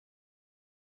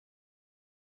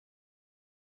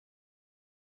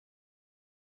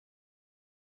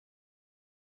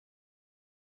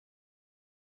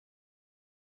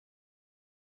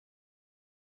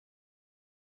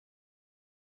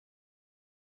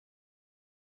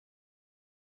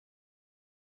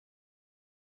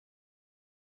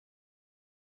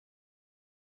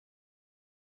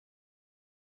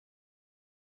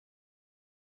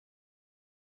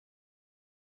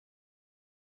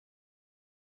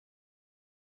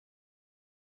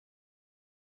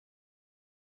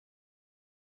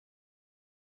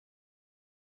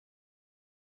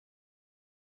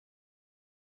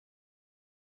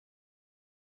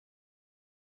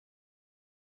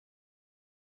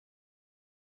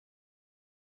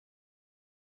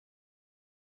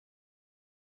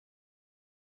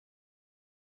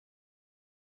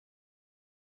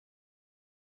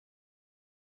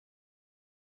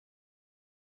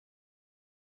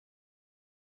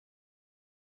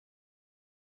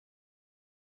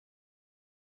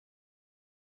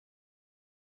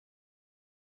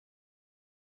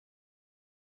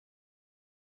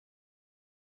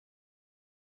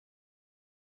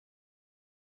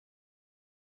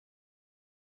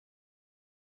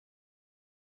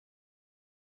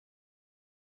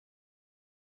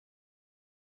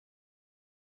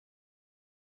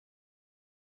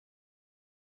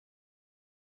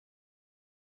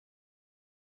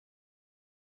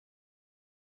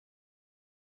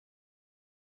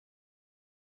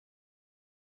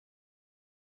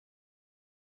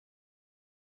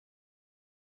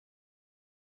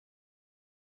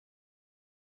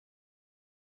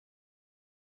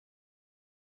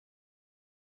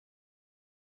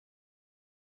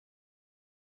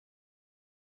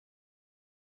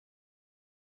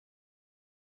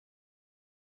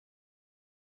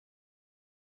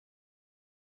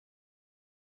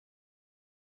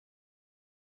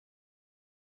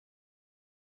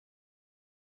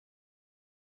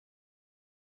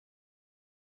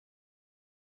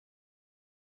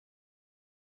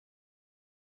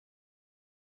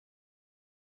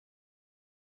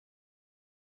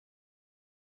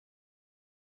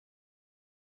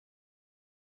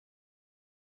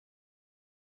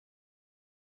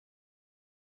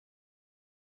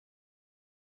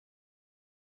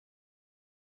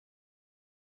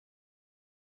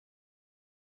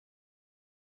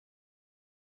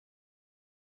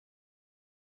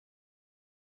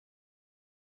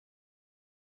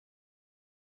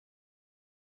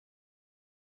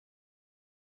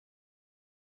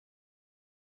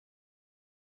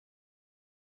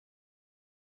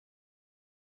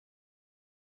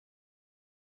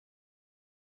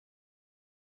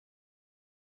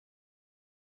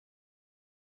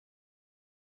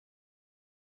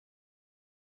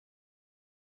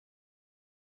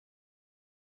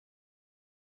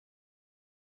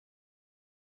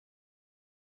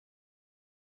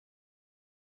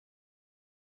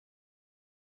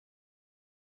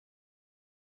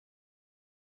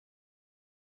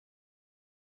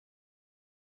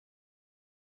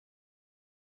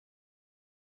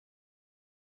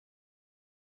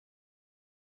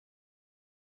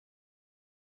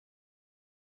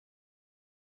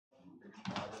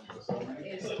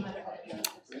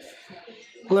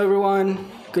Hello,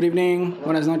 everyone. Good evening.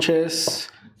 Buenas noches.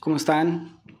 ¿Cómo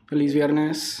están? Feliz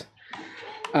viernes.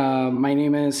 My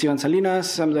name is Ivan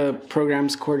Salinas. I'm the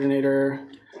programs coordinator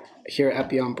here at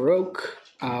Beyond Baroque.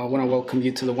 I want to welcome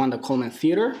you to the Wanda Coleman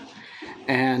Theater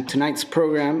and tonight's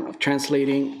program of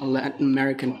translating Latin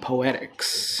American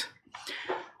poetics.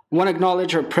 I want to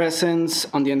acknowledge our presence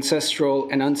on the ancestral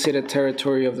and unceded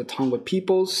territory of the Tongva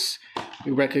peoples.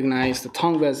 We recognize the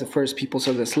Tongva as the first peoples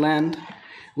of this land.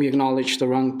 We acknowledge the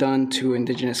wrong done to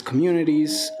indigenous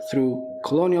communities through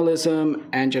colonialism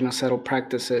and genocidal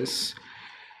practices.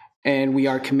 And we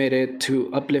are committed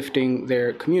to uplifting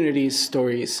their communities,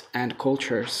 stories, and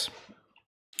cultures.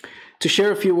 To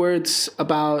share a few words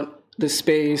about this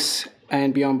space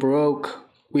and Beyond Baroque,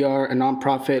 we are a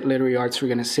nonprofit literary arts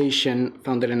organization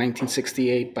founded in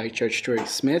 1968 by Judge Jory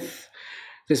Smith.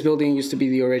 This building used to be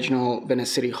the original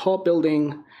Venice City Hall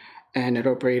building, and it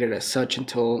operated as such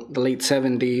until the late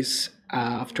 70s,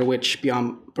 after which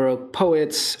Beyond Baroque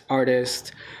poets,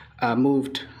 artists,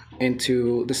 moved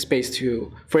into the space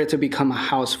for it to become a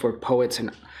house for poets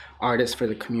and artists for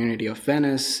the community of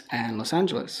Venice and Los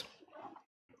Angeles.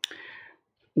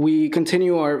 We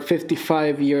continue our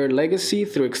 55-year legacy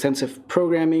through extensive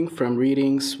programming, from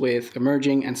readings with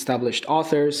emerging and established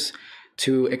authors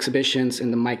to exhibitions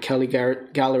in the Mike Kelly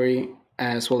Gallery,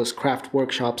 as well as craft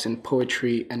workshops in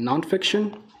poetry and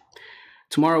nonfiction.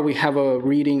 Tomorrow we have a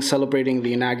reading celebrating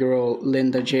the inaugural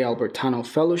Linda J. Albertano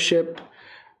Fellowship,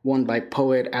 won by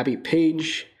poet Abby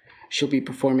Page. She'll be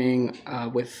performing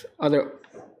with other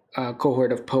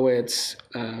cohort of poets,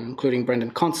 including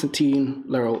Brendan Constantine,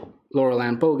 Laurel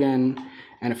Ann Bogan,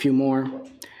 and a few more.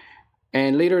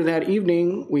 And later that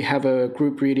evening, we have a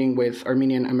group reading with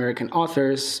Armenian American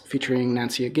authors featuring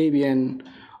Nancy Agabian,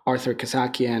 Arthur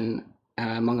Kazakian,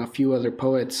 among a few other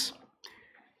poets.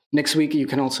 Next week, you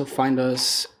can also find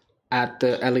us at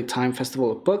the LA Time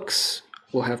Festival of Books.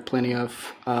 We'll have plenty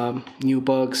of new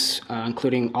books,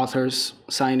 including authors'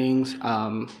 signings.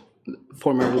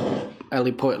 Former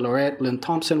LA poet laureate Lynn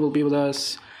Thompson will be with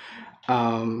us.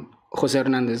 Jose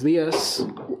Hernandez Diaz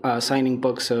signing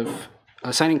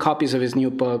copies of his new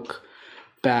book,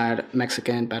 Bad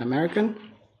Mexican, Bad American.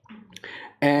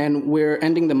 And we're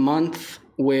ending the month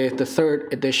with the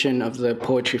third edition of the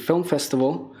Poetry Film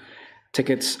Festival.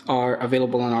 Tickets are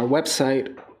available on our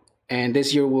website, and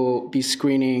this year we'll be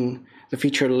screening the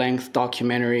feature-length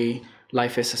documentary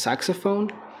Life is a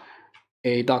Saxophone,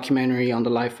 a documentary on the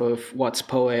life of Watts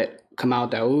poet Kamal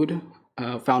Daoud,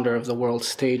 founder of the World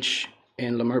Stage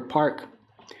in Leimert Park.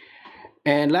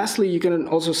 And lastly, you can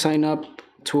also sign up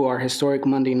to our historic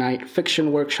Monday night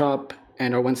fiction workshop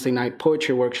and our Wednesday night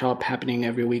poetry workshop happening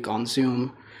every week on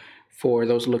Zoom for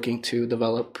those looking to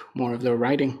develop more of their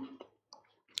writing.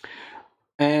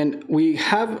 And we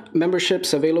have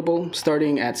memberships available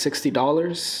starting at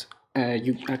 $60.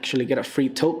 You actually get a free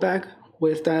tote bag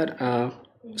with that,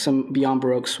 some Beyond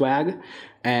Baroque swag,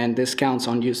 and discounts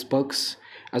on used books,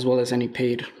 as well as any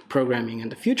paid programming in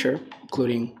the future,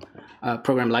 including a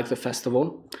program like the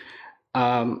festival.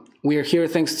 We are here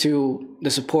thanks to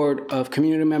the support of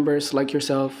community members like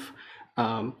yourself.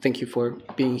 Thank you for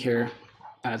being here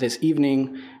this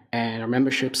evening, and our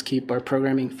memberships keep our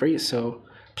programming free, so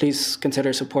please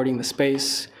consider supporting the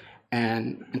space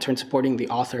and in turn supporting the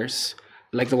authors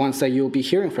like the ones that you'll be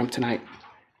hearing from tonight.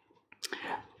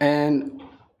 And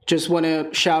just want to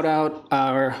shout out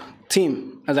our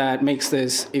team that makes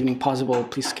this evening possible.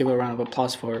 Please give a round of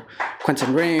applause for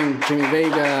Quentin Ring, Jimmy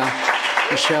Vega,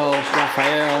 Michelle,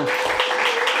 Raphael,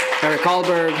 Eric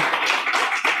Alberg.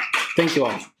 Thank you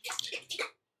all.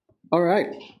 All right.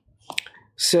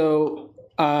 So,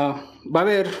 va a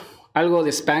haber algo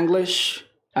de Spanglish,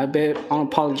 a bit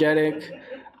unapologetic.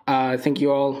 I think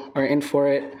you all are in for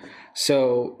it.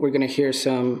 So we're going to hear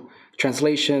some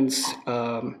translations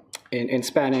in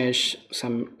Spanish,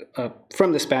 some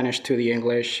from the Spanish to the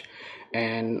English,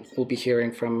 and we'll be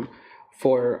hearing from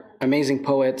 4 amazing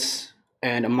poets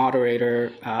and a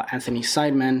moderator, Anthony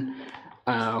Seidman,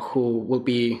 who will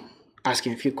be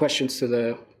asking a few questions to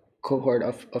the cohort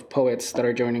of poets that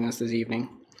are joining us this evening.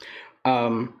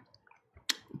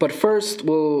 But first,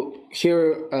 we'll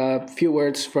hear a few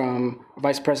words from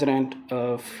Vice President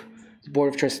of the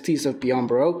Board of Trustees of Beyond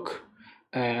Baroque,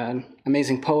 an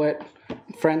amazing poet,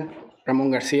 friend, Ramon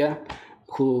Garcia,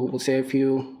 who will say a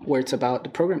few words about the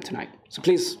program tonight. So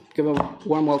please give a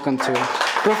warm welcome to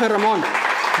Profe Ramon.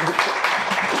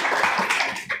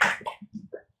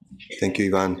 Thank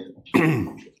you,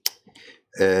 Ivan.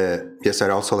 Yes, I'd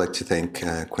also like to thank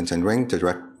Quentin Ring, the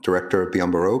director of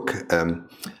Beyond Baroque,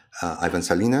 Ivan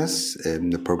Salinas,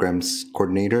 the program's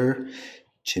coordinator,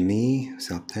 Jimmy,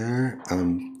 who's out there,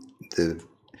 the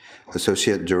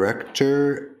associate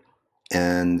director,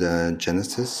 and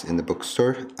Genesis in the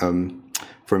bookstore,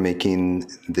 for making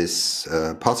this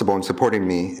possible and supporting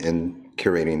me in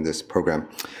curating this program.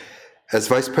 As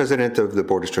Vice President of the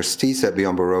Board of Trustees at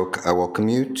Beyond Baroque, I welcome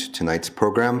you to tonight's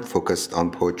program focused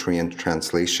on poetry and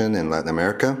translation in Latin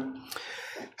America.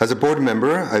 As a board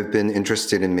member, I've been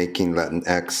interested in making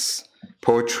Latinx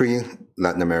poetry,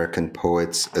 Latin American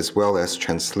poets, as well as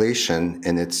translation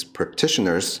and its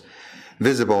practitioners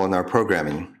visible in our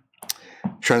programming.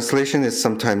 Translation is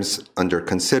sometimes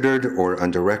under-considered or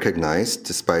under-recognized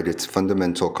despite its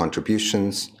fundamental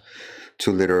contributions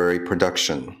to literary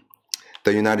production.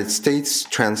 The United States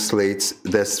translates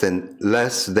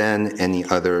less than any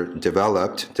other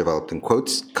developed in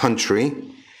quotes, country,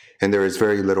 and there is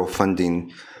very little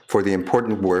funding for the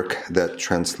important work that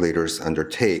translators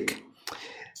undertake.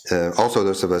 Also,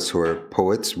 those of us who are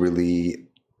poets really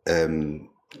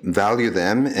value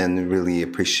them and really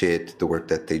appreciate the work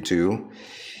that they do,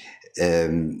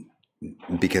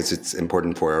 because it's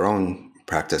important for our own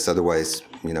practice. Otherwise,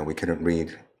 we couldn't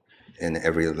read in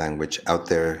every language out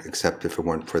there, except if it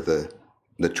weren't for the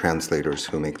translators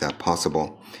who make that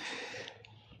possible.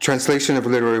 Translation of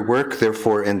literary work,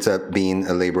 therefore, ends up being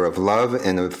a labor of love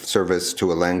and of service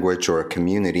to a language or a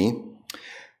community.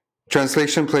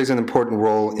 Translation plays an important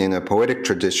role in a poetic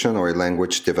tradition or a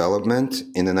language development.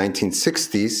 In the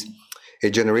 1960s, a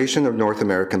generation of North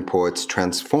American poets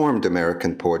transformed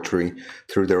American poetry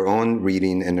through their own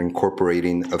reading and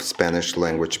incorporating of Spanish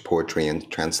language poetry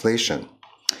and translation.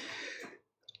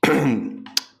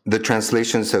 The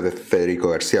translations of Federico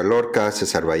García Lorca,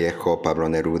 César Vallejo, Pablo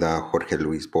Neruda, Jorge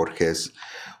Luis Borges,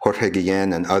 Jorge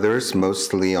Guillén, and others,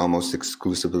 mostly almost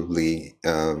exclusively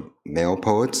male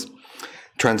poets,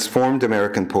 transformed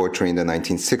American poetry in the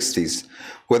 1960s.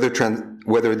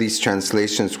 Whether these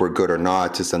translations were good or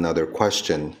not is another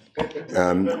question.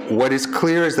 What is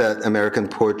clear is that American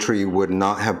poetry would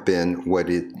not have been what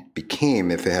it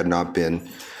became if it had not been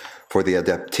for the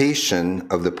adaptation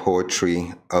of the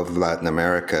poetry of Latin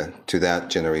America to that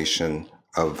generation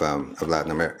of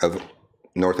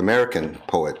North American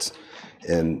poets,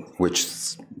 in which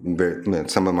some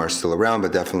of them are still around,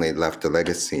 but definitely left a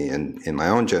legacy in my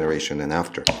own generation and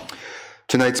after.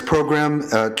 Tonight's program,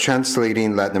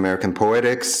 Translating Latin American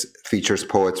Poetics, features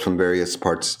poets from various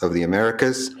parts of the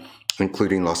Americas,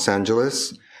 including Los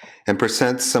Angeles, and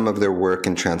presents some of their work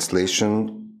in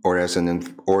translation or as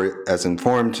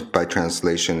informed by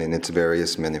translation in its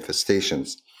various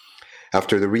manifestations.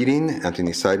 After the reading,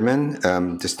 Anthony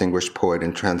Seidman, distinguished poet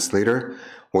and translator,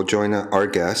 will join our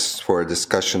guests for a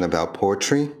discussion about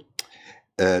poetry,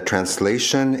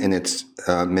 translation in its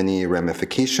many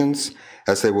ramifications,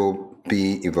 as they will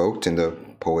be evoked in the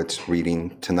poet's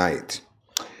reading tonight.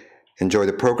 Enjoy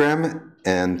the program,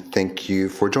 and thank you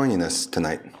for joining us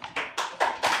tonight.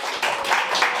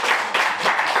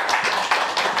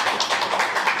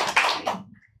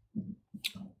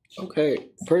 Okay,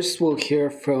 first we'll hear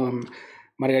from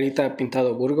Margarita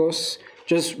Pintado Burgos.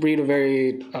 Just read a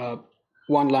very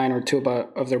one line or two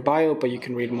of their bio, but you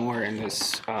can read more in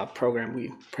this program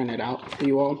we printed out for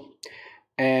you all.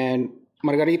 And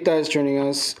Margarita is joining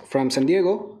us from San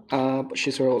Diego, but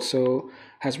she also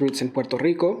has roots in Puerto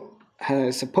Rico.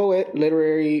 As a poet,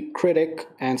 literary critic,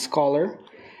 and scholar,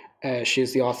 she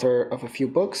is the author of a few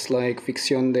books like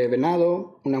Ficción de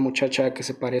Venado, Una muchacha que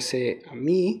se parece a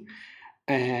mí,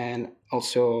 and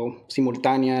also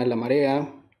Simultánea, La Marea,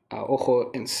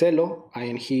 Ojo en Celo, Eye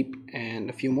in Heap, and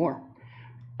a few more.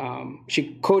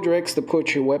 She co-directs the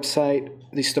poetry website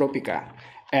Distropica,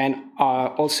 and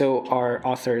also our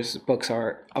author's books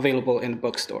are available in the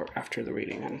bookstore after the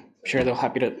reading, and I'm sure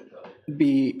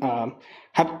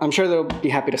they'll be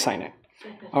happy to sign it.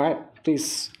 All right,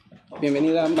 please,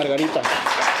 bienvenida Margarita.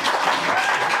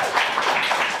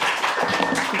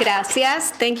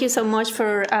 Gracias. Thank you so much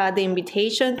for the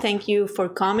invitation. Thank you for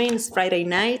coming. It's Friday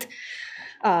night.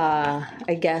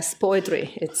 I guess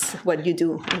poetry, it's what you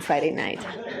do on Friday night.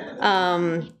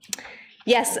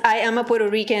 Yes, I am a Puerto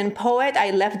Rican poet. I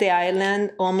left the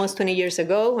island almost 20 years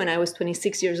ago when I was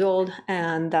 26 years old,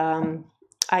 and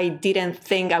I didn't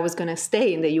think I was going to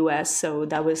stay in the U.S., so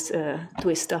that was a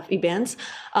twist of events.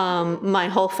 My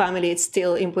whole family is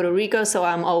still in Puerto Rico, so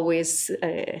I'm always,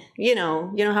 you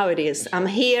know how it is. I'm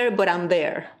here, but I'm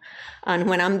there. And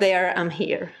when I'm there, I'm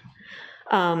here.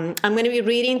 I'm going to be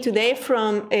reading today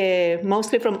from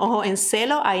mostly from Ojo en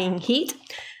Celo, Eye in Heat.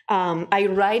 I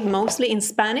write mostly in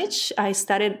Spanish. I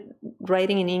started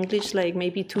writing in English like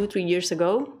maybe 2-3 years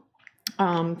ago.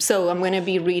 So I'm going to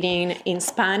be reading in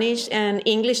Spanish and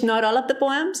English, not all of the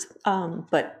poems,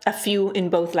 but a few in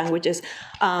both languages.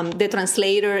 The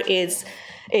translator is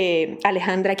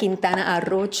Alejandra Quintana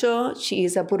Arrocho. She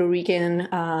is a Puerto Rican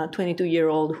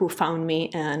 22-year-old who found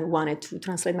me and wanted to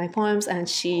translate my poems, and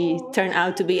she turned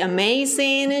out to be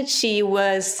amazing. She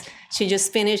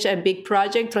just finished a big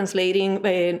project translating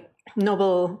a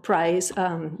Nobel Prize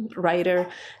writer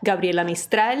Gabriela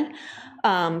Mistral.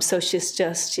 So she's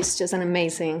just an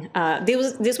amazing.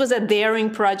 This was a daring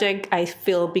project, I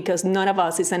feel, because none of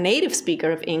us is a native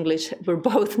speaker of English. We're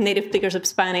both native speakers of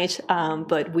Spanish,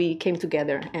 but we came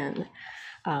together and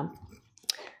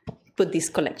put this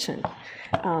collection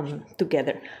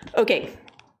together. Okay,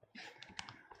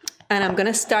 and I'm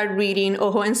gonna start reading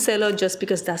Ojo en Celo just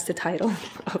because that's the title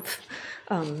of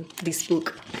this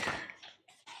book.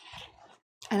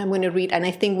 And I'm going to read, and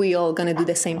I think we all going to do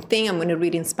the same thing. I'm going to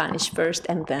read in Spanish first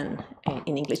and then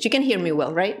in English. You can hear me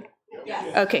well, right?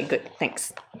 Yes. Okay, good.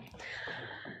 Thanks.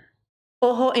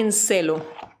 Ojo en celo.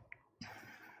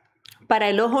 Para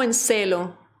el ojo en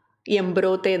celo y en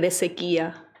brote de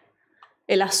sequía,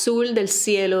 el azul del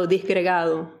cielo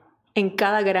disgregado en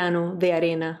cada grano de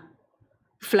arena,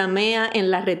 flamea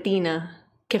en la retina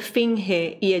que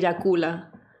finge y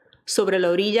eyacula sobre la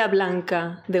orilla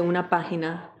blanca de una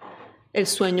página, el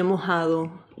sueño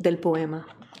mojado del poema.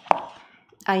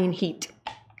 Eye in heat.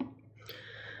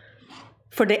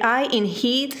 For the eye in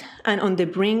heat and on the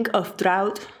brink of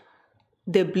drought,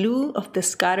 the blue of the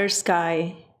scattered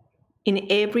sky in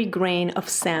every grain of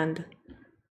sand,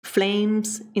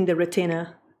 flames in the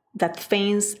retina that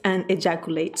faints and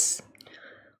ejaculates,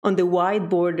 on the wide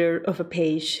border of a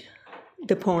page,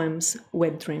 the poem's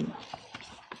wet dream.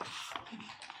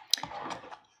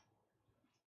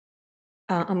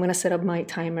 I'm going to set up my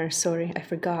timer. Sorry, I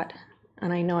forgot.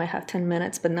 And I know I have 10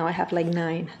 minutes, but now I have like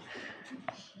 9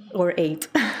 or 8.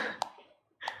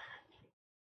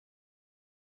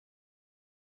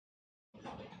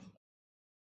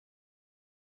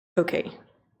 Okay.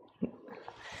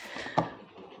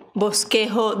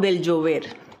 Bosquejo del llover.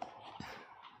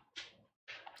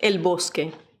 El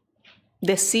bosque.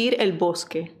 Decir el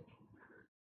bosque.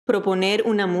 Proponer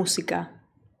una música.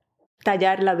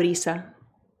 Tallar la brisa.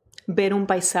 Ver un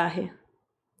paisaje,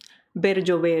 ver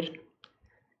llover,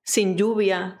 sin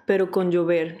lluvia, pero con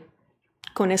llover,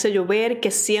 con ese llover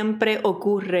que siempre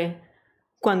ocurre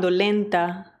cuando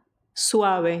lenta,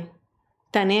 suave,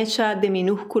 tan hecha de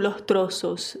minúsculos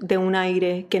trozos de un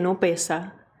aire que no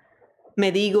pesa,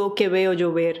 me digo que veo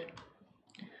llover.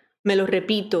 Me lo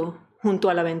repito junto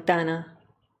a la ventana,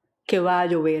 que va a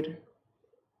llover,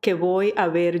 que voy a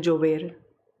ver llover.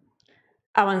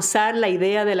 Avanzar la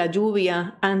idea de la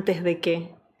lluvia antes de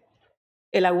que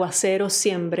el aguacero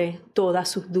siembre todas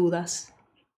sus dudas.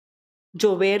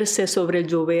 Lloverse sobre el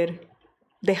llover,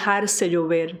 dejarse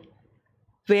llover,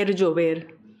 ver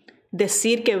llover,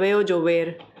 decir que veo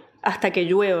llover, hasta que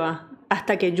llueva,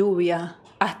 hasta que lluvia,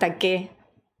 hasta que,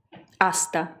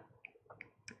 hasta.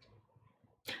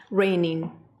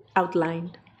 Raining,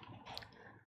 outlined.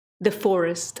 The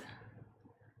forest.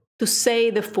 To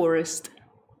say the forest.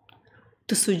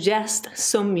 To suggest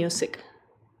some music,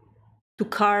 to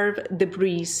carve the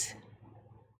breeze,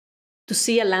 to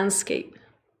see a landscape,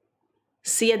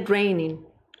 see it raining,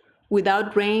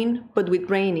 without rain, but with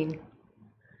raining,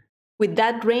 with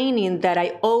that raining that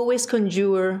I always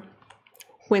conjure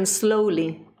when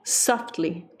slowly,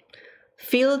 softly,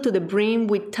 filled to the brim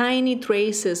with tiny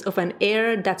traces of an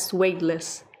air that's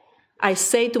weightless, I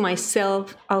say to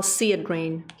myself, I'll see it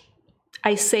rain.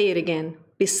 I say it again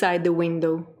beside the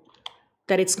window,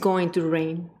 that it's going to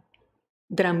rain,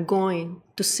 that I'm going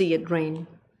to see it rain.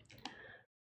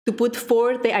 To put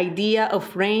forth the idea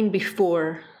of rain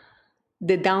before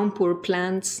the downpour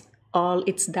plants all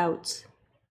its doubts.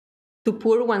 To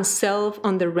pour oneself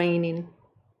on the raining,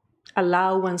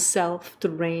 allow oneself to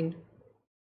rain,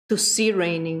 to see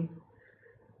raining,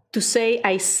 to say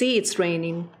I see it's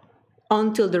raining,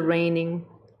 until the raining,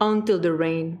 until the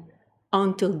rain,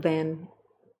 until then,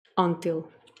 until.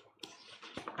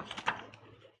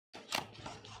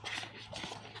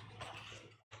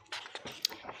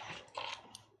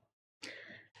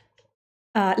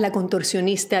 La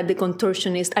Contorsionista, The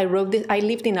Contortionist. I wrote this. I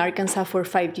lived in Arkansas for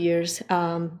 5 years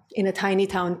in a tiny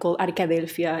town called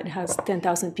Arkadelphia. It has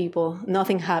 10,000 people.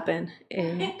 Nothing happened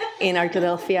in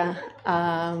Arkadelphia.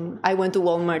 I went to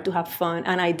Walmart to have fun,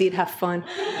 and I did have fun.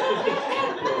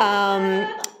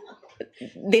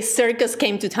 This circus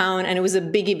came to town, and it was a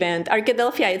big event.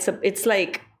 Arkadelphia, it's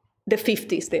like the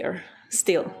 50s there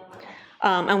still.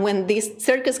 And when this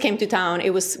circus came to town,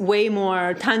 it was way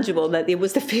more tangible that it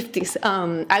was the 50s.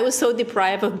 I was so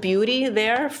deprived of beauty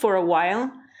there for a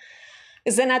while.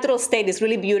 It's a natural state. It's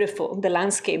really beautiful, the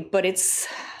landscape, but it's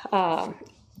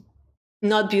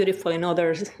not beautiful in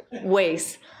other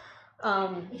ways.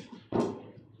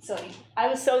 Sorry. I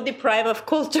was so deprived of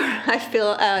culture. I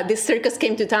feel this circus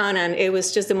came to town, and it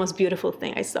was just the most beautiful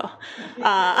thing I saw.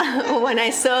 When I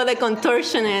saw The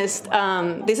Contortionist,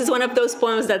 this is one of those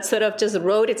poems that sort of just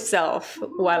wrote itself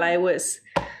while I was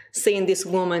seeing this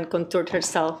woman contort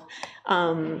herself.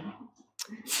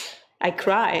 I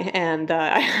cry, and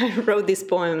I wrote this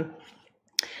poem,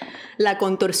 La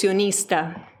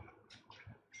Contorsionista.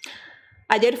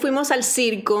 Ayer fuimos al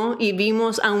circo y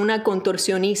vimos a una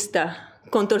contorsionista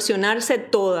contorsionarse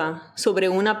toda sobre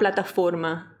una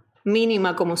plataforma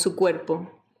mínima como su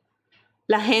cuerpo.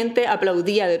 La gente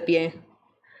aplaudía de pie.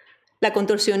 La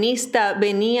contorsionista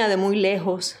venía de muy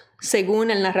lejos,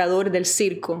 según el narrador del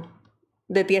circo,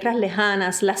 de tierras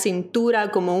lejanas, la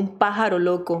cintura como un pájaro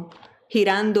loco,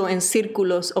 girando en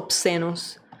círculos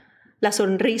obscenos, la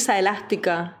sonrisa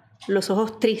elástica, los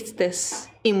ojos tristes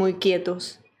y muy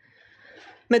quietos.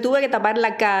 Me tuve que tapar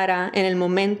la cara en el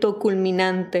momento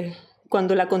culminante,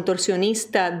 cuando la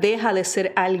contorsionista deja de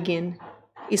ser alguien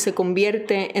y se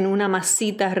convierte en una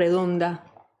masita redonda.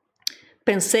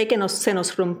 Pensé que se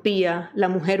nos rompía la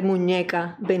mujer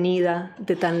muñeca venida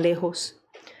de tan lejos.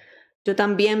 Yo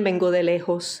también vengo de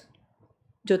lejos.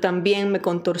 Yo también me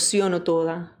contorsiono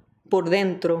toda, por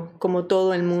dentro, como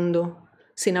todo el mundo,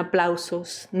 sin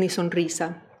aplausos ni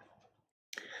sonrisa.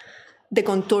 The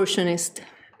Contortionist.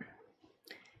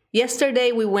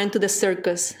 Yesterday we went to the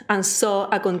circus and saw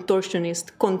a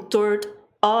contortionist contort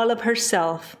all of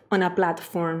herself on a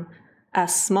platform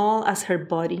as small as her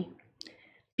body.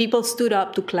 People stood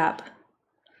up to clap.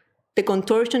 The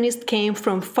contortionist came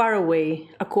from far away,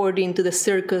 according to the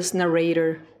circus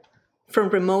narrator, from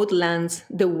remote lands,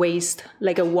 the waste,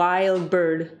 like a wild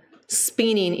bird,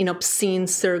 spinning in obscene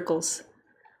circles.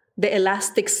 The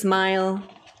elastic smile,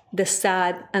 the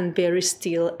sad and very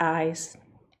still eyes.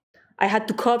 I had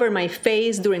to cover my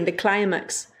face during the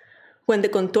climax, when the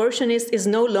contortionist is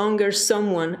no longer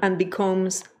someone and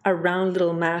becomes a round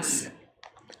little mass.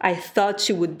 I thought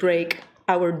she would break,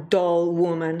 our dull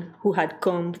woman who had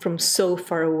come from so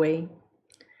far away.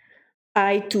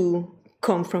 I too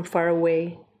come from far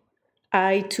away.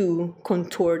 I too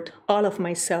contort all of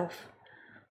myself.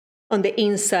 On the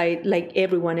inside, like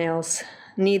everyone else,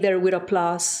 neither with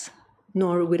applause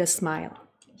nor with a smile.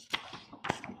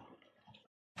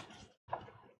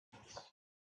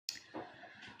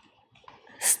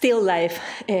 Still Life,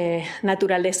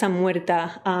 Naturaleza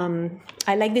Muerta.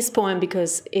 I like this poem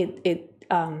because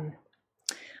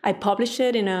I publish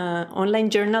it in an online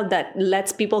journal that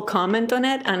lets people comment on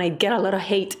it, and I get a lot of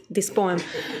hate, this poem.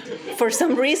 For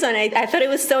some reason, I thought it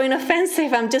was so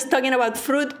inoffensive. I'm just talking about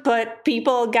fruit, but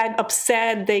people got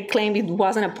upset. They claimed it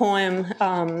wasn't a poem.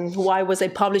 Why was I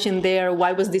publishing there?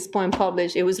 Why was this poem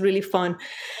published? It was really fun.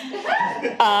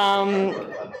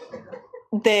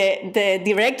 The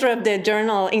director of the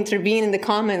journal intervened in the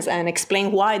comments and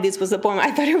explained why this was a poem. I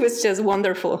thought it was just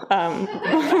wonderful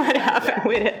what happened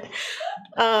with it.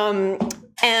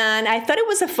 And I thought it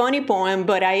was a funny poem,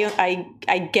 but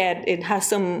I get it has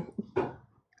some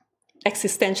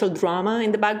existential drama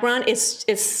in the background.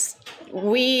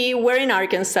 We were in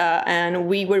Arkansas and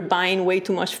we were buying way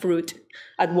too much fruit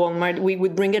at Walmart. We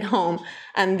would bring it home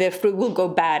and the fruit would go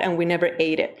bad and we never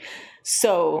ate it.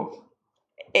 So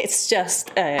it's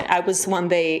just, I was one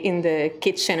day in the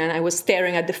kitchen and I was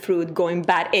staring at the fruit going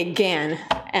bad again.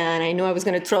 And I knew I was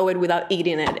going to throw it without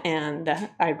eating it. And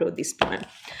I wrote this poem.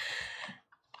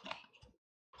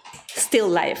 Still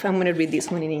Life. I'm going to read this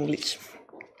one in English.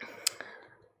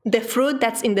 The fruit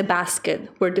that's in the basket,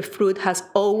 where the fruit has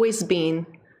always been,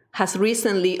 has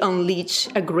recently unleashed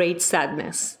a great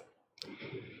sadness.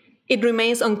 It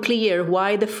remains unclear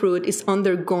why the fruit is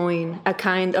undergoing a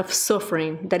kind of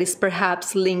suffering that is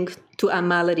perhaps linked to a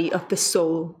malady of the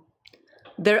soul.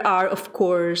 There are, of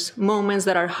course, moments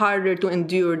that are harder to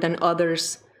endure than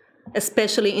others,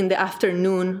 especially in the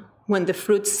afternoon when the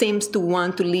fruit seems to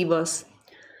want to leave us,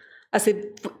 as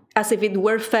if it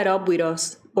were fed up with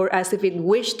us, or as if it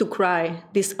wished to cry,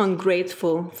 this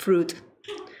ungrateful fruit.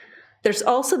 There's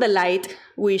also the light,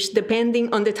 which,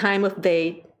 depending on the time of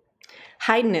day,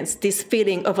 heightens this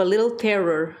feeling of a little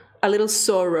terror, a little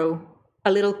sorrow,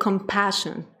 a little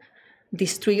compassion.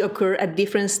 These three occur at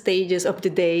different stages of the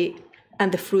day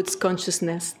and the fruit's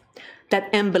consciousness that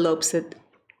envelopes it.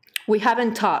 We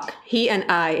haven't talked, he and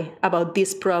I, about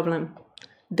this problem,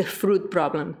 the fruit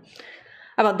problem,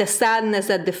 about the sadness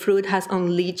that the fruit has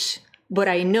unleashed, but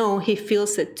I know he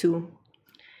feels it too.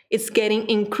 It's getting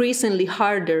increasingly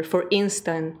harder, for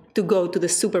instance, to go to the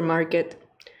supermarket.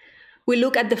 We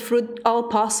look at the fruit all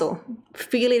puzzle,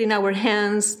 feel it in our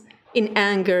hands, in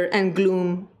anger and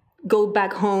gloom, go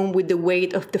back home with the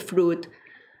weight of the fruit,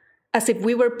 as if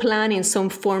we were planning some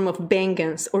form of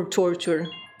vengeance or torture.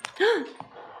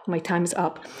 My time's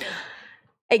up.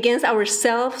 Against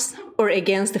ourselves or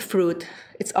against the fruit,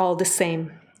 it's all the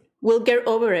same. We'll get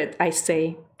over it, I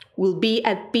say. We'll be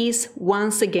at peace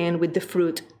once again with the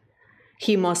fruit.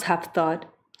 He must have thought.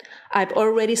 I've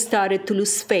already started to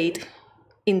lose faith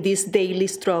in this daily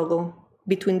struggle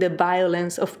between the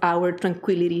violence of our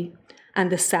tranquility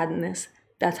and the sadness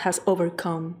that has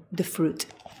overcome the fruit.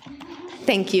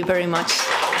 Thank you very much.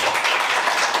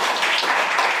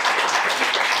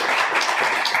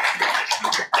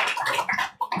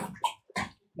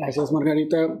 Gracias,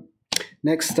 Margarita.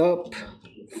 Next up,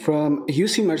 from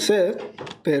UC Merced,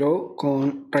 pero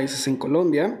con raíces en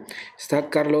Colombia, está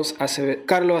Carlo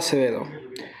Acevedo,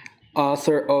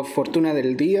 author of Fortuna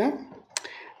del Día,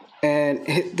 and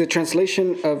the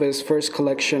translation of his first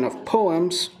collection of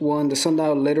poems won the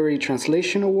Sundial Literary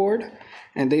Translation Award,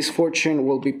 and this fortune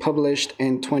will be published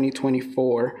in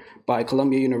 2024 by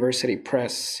Columbia University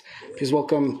Press. Please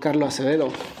welcome Carlo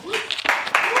Acevedo.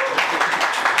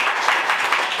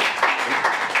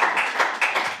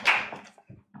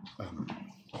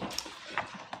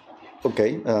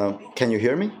 Okay, can you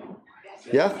hear me?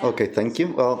 Yeah, okay, thank you.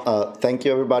 Well, thank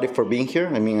you everybody for being here.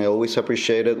 I mean, I always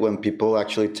appreciate it when people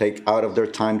actually take out of their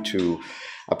time to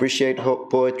appreciate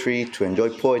poetry, to enjoy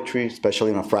poetry,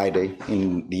 especially on a Friday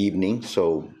in the evening.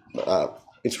 So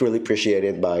it's really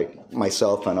appreciated by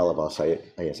myself and all of us, I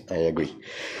agree.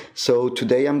 So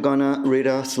today I'm gonna read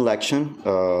a selection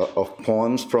of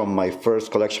poems from my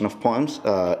first collection of poems.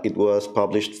 It was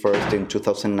published first in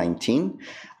 2019.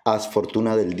 As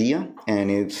Fortuna del Día, and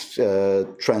its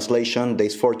translation,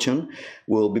 Day's Fortune,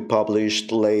 will be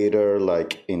published later,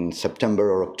 like in September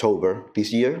or October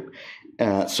this year.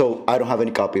 So I don't have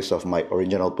any copies of my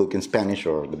original book in Spanish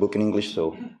or the book in English,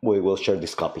 so we will share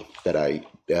this copy that I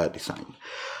designed.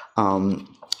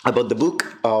 About the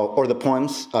book or the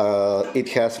poems, it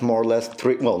has more or less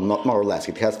three, well, not more or less,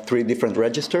 it has three different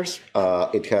registers.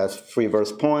 It has free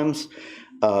verse poems,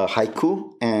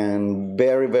 haiku, and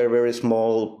very, very, very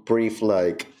small, brief,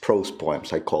 like prose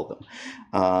poems, I call them.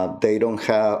 They don't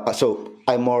have, so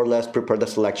I more or less prepared a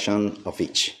selection of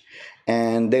each.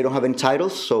 And they don't have any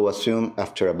titles, so assume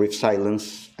after a brief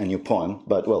silence, a new poem.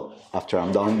 But, well, after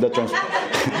I'm done,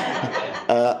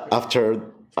 after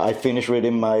I finish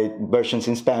reading my versions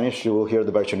in Spanish, you will hear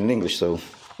the version in English, so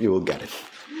you will get it.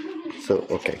 So,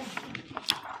 okay.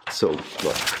 So,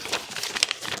 well.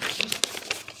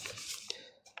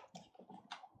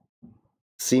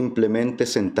 Simplemente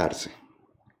sentarse.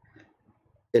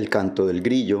 El canto del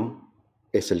grillo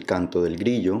es el canto del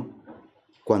grillo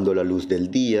cuando la luz del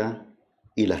día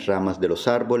y las ramas de los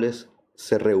árboles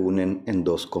se reúnen en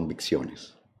dos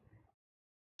convicciones: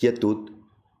 quietud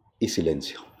y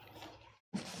silencio.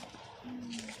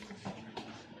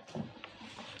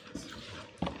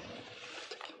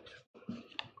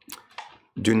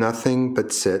 Do nothing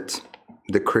but sit.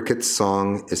 The cricket's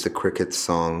song is the cricket's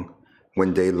song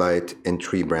when daylight and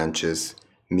tree branches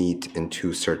meet in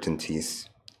two certainties,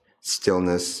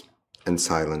 stillness and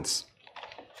silence.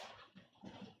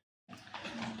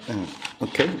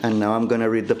 Okay, and now I'm going to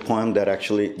read the poem that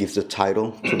actually gives the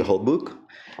title to the whole book.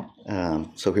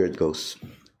 So here it goes.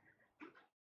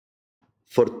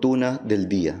 Fortuna del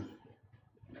día.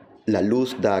 La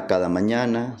luz da a cada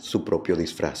mañana su propio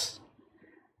disfraz.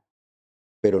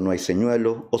 Pero no hay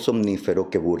señuelo o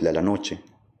somnífero que burle a la noche,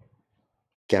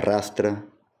 que arrastra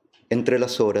entre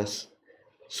las horas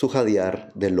su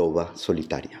jadear de loba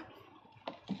solitaria.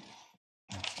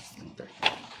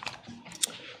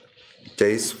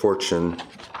 Day's fortune.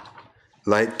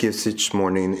 Light gives each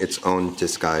morning its own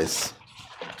disguise.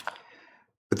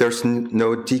 But there's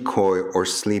no decoy or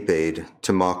sleep aid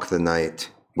to mock the night,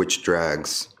 which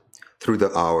drags through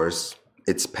the hours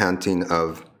its panting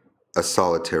of a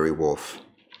solitary wolf.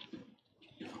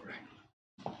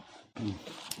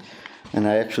 And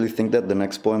I actually think that the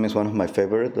next poem is one of my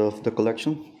favorite of the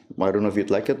collection. I don't know if you'd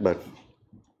like it, but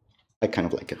I kind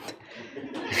of like it.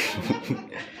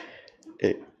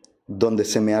 Donde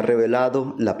se me ha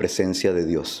revelado la presencia de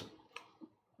Dios.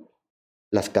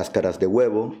 Las cáscaras de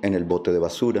huevo en el bote de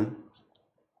basura,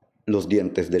 los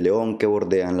dientes de león que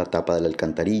bordean la tapa de la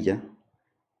alcantarilla,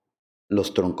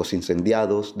 los troncos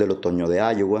incendiados del otoño de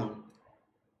Iowa,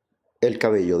 el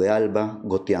cabello de alba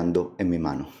goteando en mi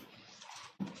mano.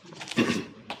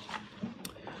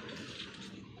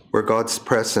 where God's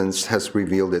presence has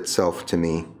revealed itself to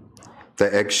me,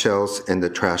 the eggshells in the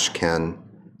trash can,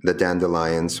 the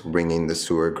dandelions ringing the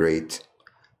sewer grate,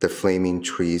 the flaming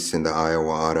trees in the Iowa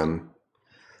autumn,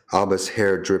 Alba's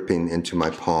hair dripping into my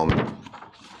palm.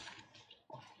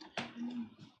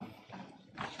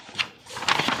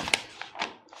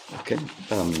 Okay.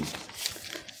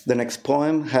 The next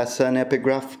poem has an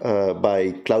epigraph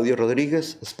by Claudio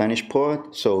Rodriguez, a Spanish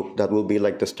poet, so that will be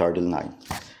like the starting line.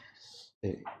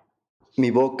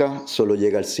 Mi boca solo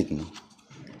llega al signo.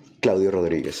 Claudio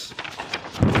Rodriguez.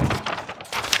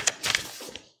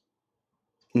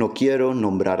 No quiero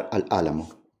nombrar al álamo.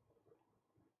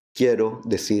 Quiero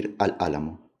decir al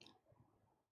álamo.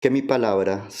 Que mi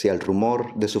palabra sea el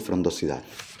rumor de su frondosidad.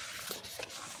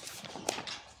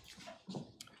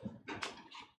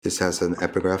 This has an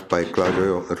epigraph by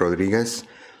Claudio Rodriguez.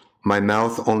 My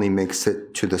mouth only makes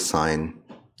it to the sign.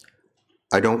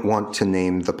 I don't want to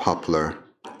name the poplar.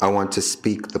 I want to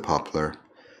speak the poplar.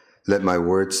 Let my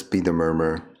words be the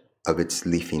murmur of its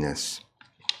leafiness.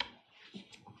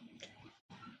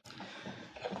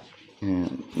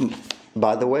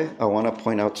 By the way, I want to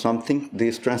point out something.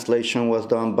 This translation was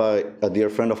done by a dear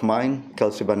friend of mine,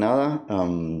 Kelsey Banada.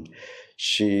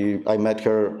 I met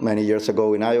her many years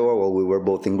ago in Iowa while we were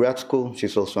both in grad school.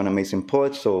 She's also an amazing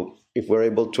poet, so if we're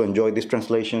able to enjoy these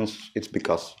translations, it's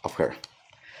because of her.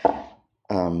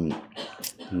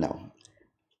 Now.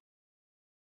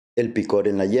 El picor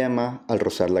en la yema al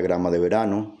rozar la grama de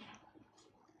verano,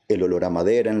 el olor a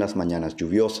madera en las mañanas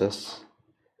lluviosas,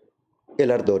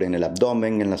 el ardor en el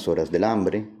abdomen en las horas del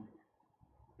hambre,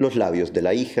 los labios de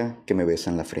la hija que me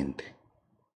besan la frente.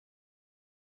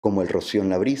 Como el rocío en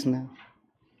la brisna,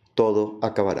 todo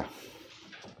acabará.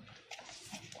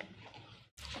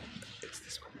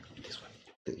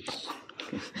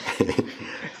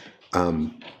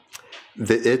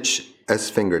 The itch as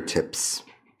fingertips,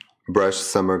 brush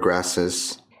summer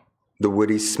grasses, the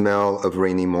woody smell of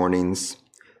rainy mornings,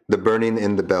 the burning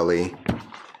in the belly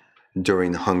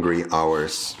during hungry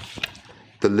hours,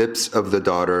 the lips of the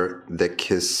daughter that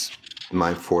kiss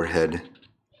my forehead,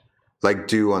 like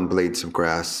dew on blades of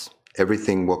grass,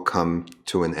 everything will come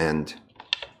to an end.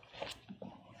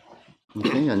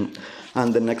 Okay,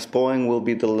 and the next poem will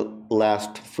be the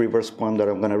last free verse poem that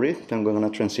I'm going to read. I'm going to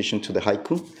transition to the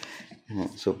haiku.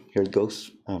 So here it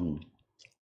goes.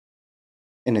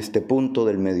 En este punto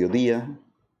del mediodía,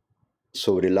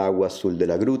 sobre el agua azul de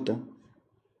la gruta,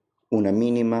 una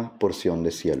mínima porción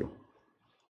de cielo.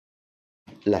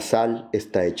 La sal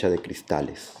está hecha de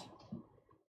cristales.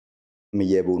 Me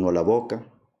llevo uno a la boca,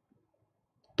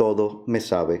 todo me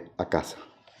sabe a casa.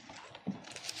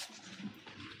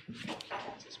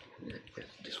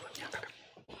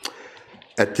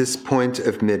 At this point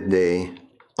of midday,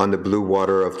 on the blue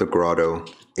water of the grotto,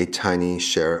 a tiny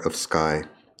share of sky.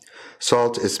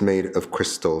 Salt is made of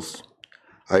crystals.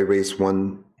 I raise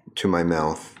one to my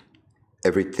mouth.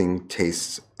 Everything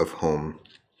tastes of home.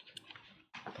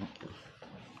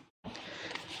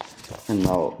 And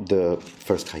now the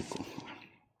first haiku.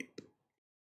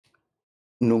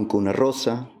 Nunca una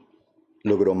rosa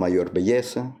logró mayor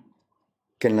belleza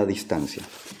que en la distancia.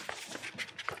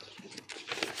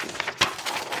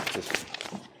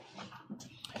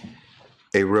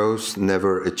 A rose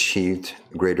never achieved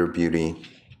greater beauty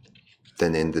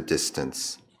than in the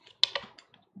distance.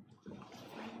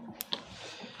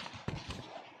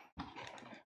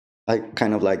 I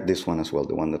kind of like this one as well,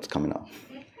 the one that's coming up.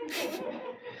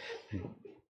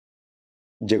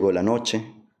 Llegó la noche,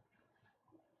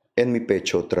 en mi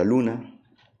pecho otra luna,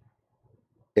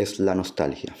 es la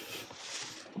nostalgia.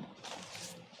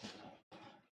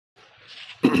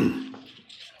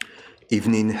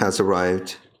 Evening has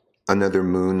arrived, another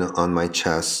moon on my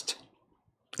chest.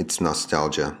 It's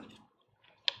nostalgia.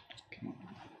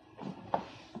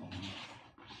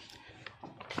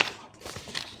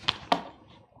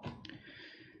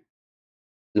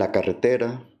 La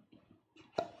carretera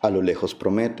a lo lejos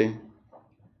promete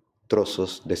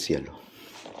trozos de cielo.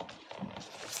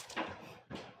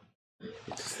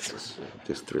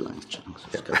 Just 3 lines.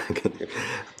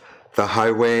 The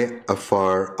highway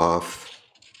afar off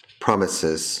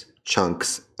promises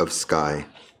chunks of sky.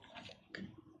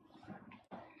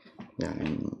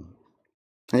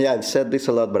 Yeah, I've said this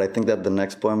a lot, but I think that the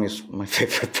next poem is my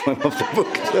favorite poem of the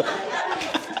book.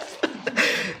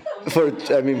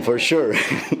 For sure.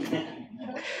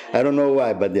 I don't know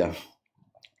why, but yeah.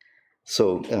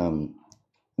 So,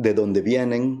 de donde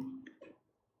vienen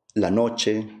la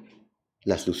noche,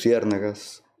 las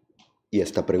luciérnagas y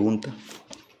esta pregunta.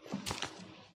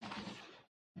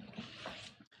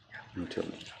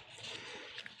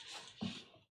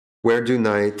 Where do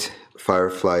night,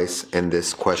 fireflies and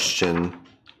this question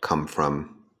come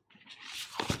from?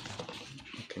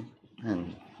 Okay,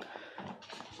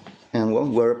 and well,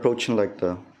 we're approaching like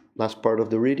the last part of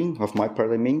the reading, of my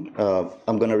part, I mean.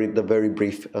 I'm going to read the very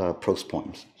brief prose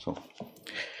poems. So,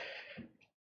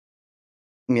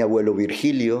 mi abuelo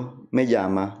Virgilio me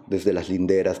llama desde las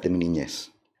linderas de mi niñez.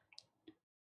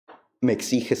 Me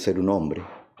exige ser un hombre.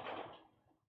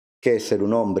 ¿Qué es ser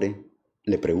un hombre?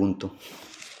 Le pregunto.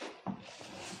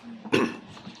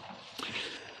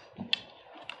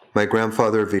 My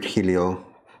grandfather Virgilio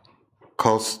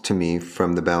calls to me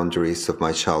from the boundaries of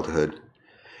my childhood.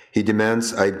 He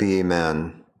demands I be a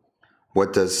man.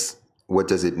 What does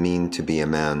it mean to be a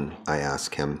man? I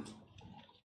ask him.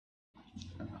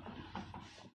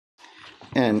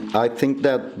 And I think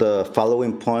that the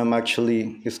following poem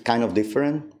actually is kind of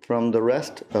different from the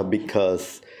rest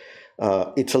because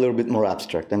it's a little bit more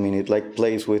abstract. I mean, it like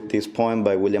plays with this poem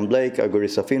by William Blake,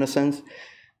 Allegories of Innocence.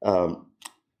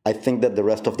 I think that the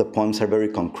rest of the poems are very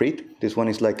concrete. This one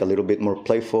is like a little bit more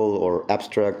playful or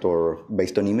abstract or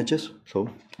based on images. So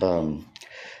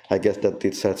I guess that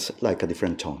it sets like a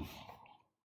different tone.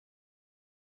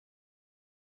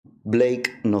 Blake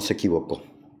no se equivocó.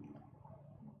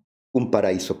 Un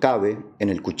paraíso cabe en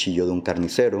el cuchillo de un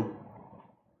carnicero.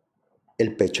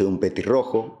 El pecho de un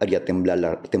petirrojo haría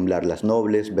temblar las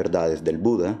nobles verdades del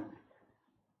Buda.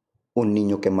 Un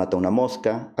niño que mata una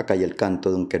mosca acalla el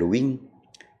canto de un querubín.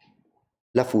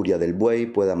 La furia del buey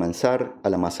puede amansar a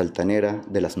la más altanera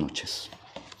de las noches.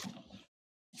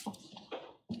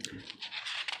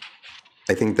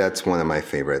 I think that's one of my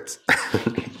favorites.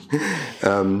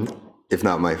 If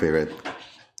not my favorite.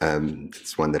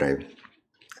 It's one that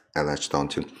I latched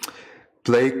onto.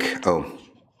 Blake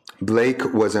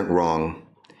wasn't wrong.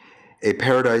 A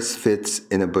paradise fits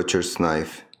in a butcher's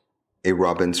knife. A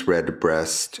robin's red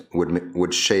breast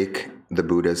would shake the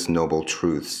Buddha's noble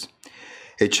truths.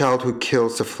 A child who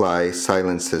kills a fly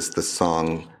silences the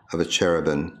song of a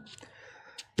cherubim.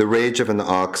 The rage of an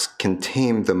ox can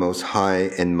tame the most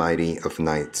high and mighty of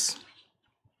knights.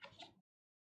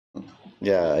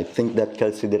 Yeah, I think that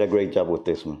Kelsey did a great job with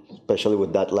this one, especially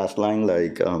with that last line,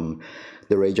 like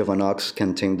the rage of an ox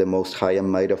can tame the most high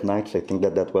and mighty of knights. I think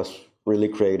that was really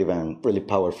creative and really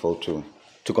powerful to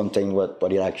contain what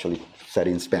it actually said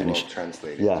in Spanish. Well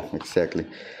translated. Yeah, exactly.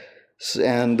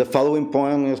 And the following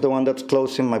poem is the one that's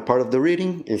closing my part of the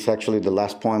reading. It's actually the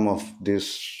last poem of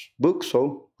this book,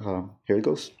 so here it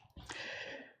goes.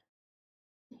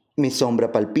 Mi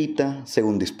sombra palpita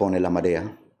según dispone la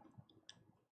marea.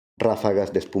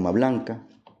 Ráfagas de espuma blanca,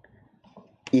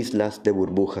 islas de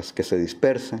burbujas que se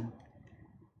dispersan,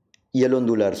 y el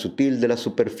ondular sutil de la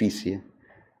superficie,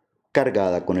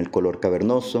 cargada con el color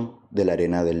cavernoso de la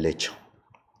arena del lecho.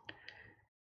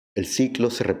 El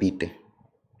ciclo se repite.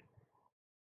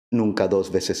 Nunca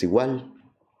dos veces igual,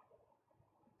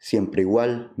 siempre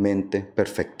igualmente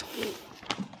perfecto.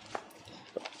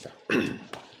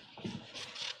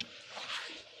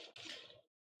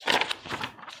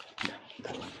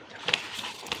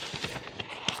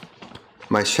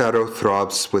 My shadow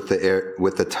throbs with the air,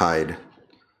 with the tide.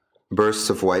 Bursts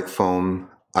of white foam,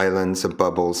 islands of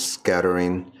bubbles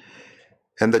scattering,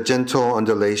 and the gentle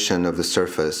undulation of the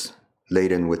surface,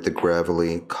 laden with the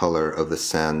gravelly color of the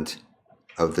sand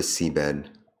of the seabed.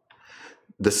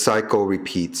 The cycle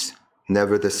repeats,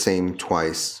 never the same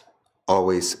twice,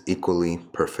 always equally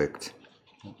perfect.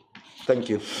 Thank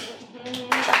you. Thank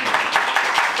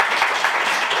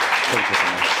you so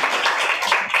much.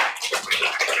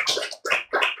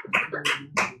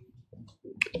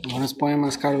 Buenos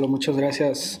poemas, Carlo. Muchas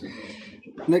gracias.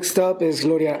 Next up is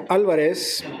Gloria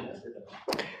Alvarez.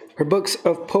 Her books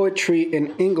of poetry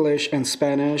in English and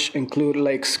Spanish include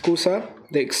La Excusa,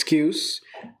 The Excuse,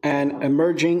 and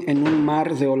Emerging en un Mar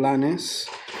De Olanes.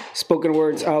 Spoken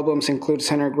words albums include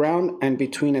Centerground and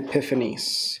Between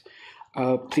Epiphanies.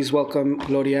 Please welcome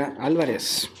Gloria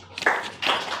Alvarez.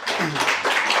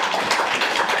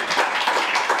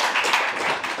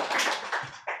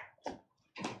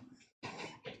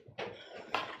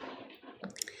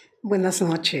 Buenas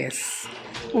noches.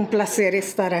 Un placer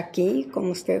estar aquí con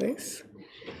ustedes.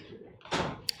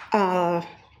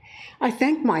 I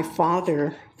thank my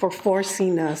father for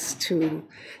forcing us to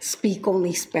speak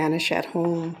only Spanish at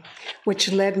home,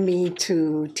 which led me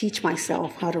to teach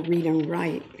myself how to read and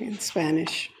write in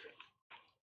Spanish.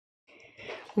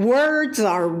 Words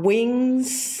are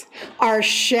wings, are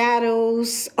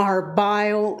shadows, are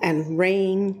bile and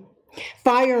rain,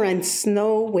 fire and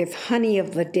snow with honey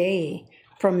of the day,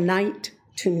 from night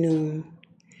to noon.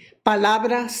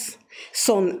 Palabras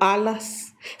son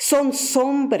alas son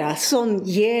sombra, son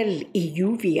hiel y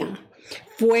lluvia,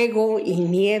 fuego y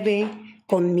nieve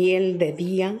con miel de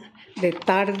día, de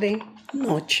tarde,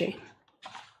 noche.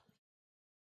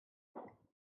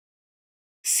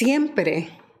 Siempre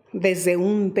desde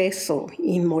un beso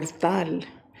inmortal,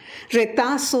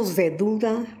 retazos de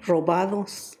duda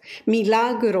robados,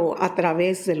 milagro a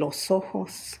través de los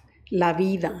ojos, la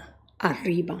vida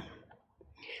arriba.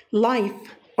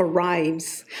 Life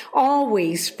arrives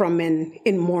always from an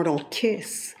immortal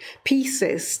kiss,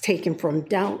 pieces taken from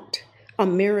doubt, a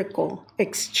miracle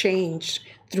exchanged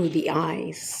through the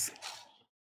eyes.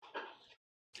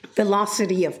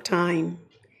 Velocity of time,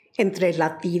 entre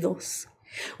latidos,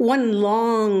 one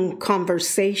long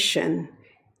conversation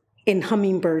in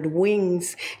hummingbird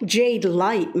wings, jade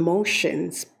light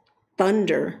motions,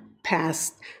 thunder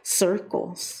past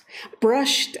circles,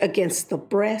 brushed against the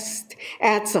breast,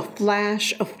 adds a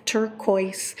flash of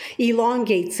turquoise,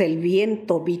 elongates el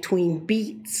viento between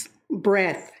beats,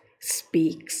 breath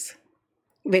speaks.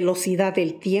 Velocidad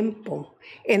del tiempo,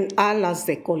 en alas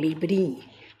de colibrí,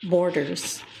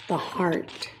 borders the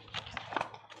heart.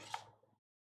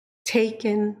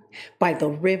 Taken by the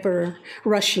river,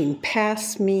 rushing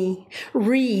past me,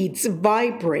 reeds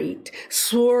vibrate,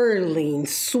 swirling,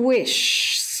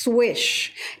 swish,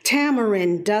 swish.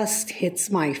 Tamarind dust hits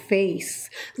my face,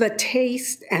 the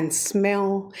taste and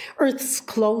smell, earth's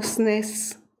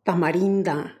closeness,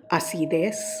 tamarinda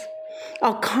acidez.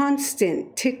 A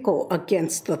constant tickle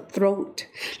against the throat.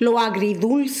 Lo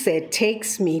agridulce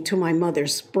takes me to my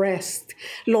mother's breast.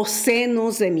 Los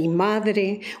senos de mi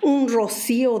madre, un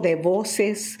rocío de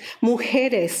voces.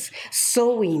 Mujeres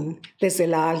sewing desde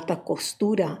la alta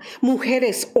costura.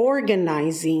 Mujeres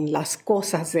organizing las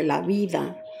cosas de la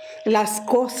vida. Las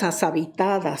cosas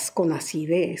habitadas con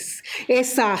acidez,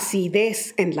 esa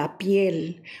acidez en la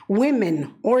piel,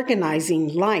 women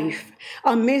organizing life,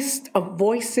 a mist of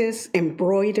voices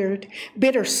embroidered,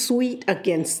 bittersweet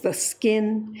against the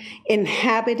skin,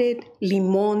 inhabited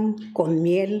limón con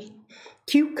miel,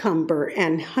 cucumber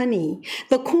and honey,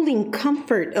 the cooling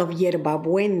comfort of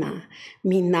hierbabuena,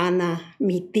 mi nana,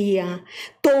 mi tía,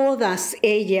 todas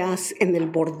ellas en el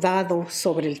bordado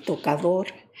sobre el tocador.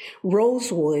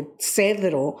 Rosewood,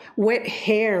 cedro, wet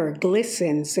hair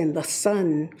glistens in the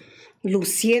sun,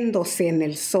 luciéndose en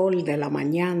el sol de la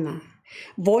mañana.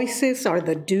 Voices are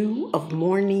the dew of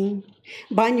morning,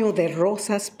 baño de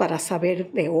rosas para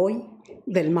saber de hoy,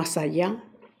 del más allá.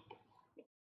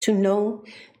 To know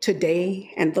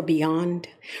today and the beyond.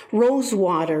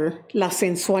 Rosewater, la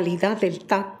sensualidad del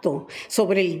tacto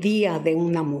sobre el día de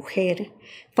una mujer.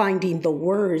 Finding the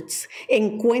words,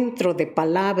 encuentro de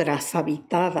palabras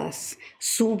habitadas.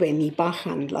 Suben y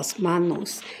bajan las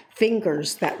manos,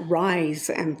 fingers that rise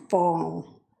and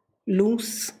fall.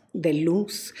 Luz de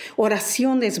luz,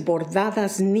 oraciones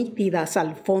bordadas nítidas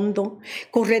al fondo,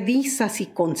 corredizas y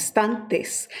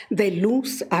constantes, de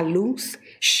luz a luz,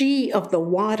 she of the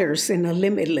waters in a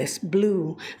limitless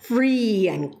blue, free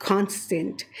and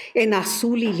constant, en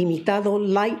azul ilimitado,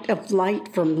 light of light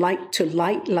from light to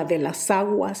light, la de las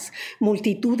aguas,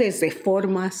 multitudes de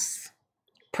formas.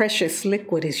 Precious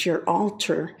liquid is your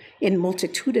altar in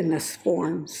multitudinous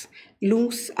forms.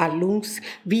 Luz a luz,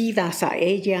 vidas a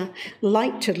ella,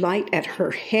 light to light at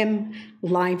her hem,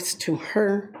 lives to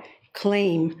her,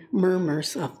 claim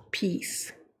murmurs of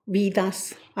peace.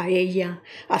 Vidas a ella,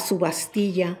 a su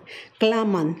bastilla,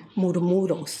 claman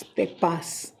murmuros de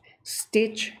paz.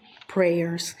 Stitch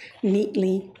prayers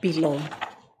neatly below.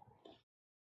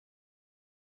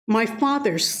 My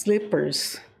father's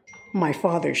slippers, my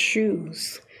father's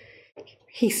shoes.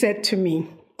 He said to me,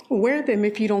 wear them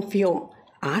if you don't feel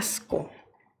asco.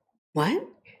 What?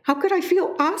 How could I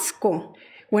feel asco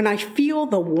when I feel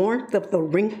the warmth of the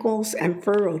wrinkles and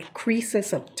furrowed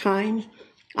creases of time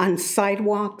on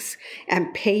sidewalks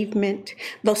and pavement,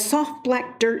 the soft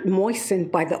black dirt moistened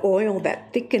by the oil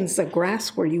that thickens the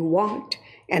grass where you walked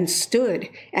and stood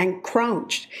and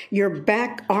crouched, your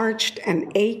back arched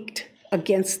and ached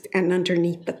against and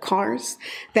underneath the cars,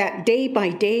 that day by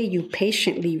day you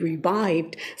patiently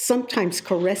revived, sometimes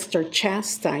caressed or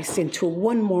chastised into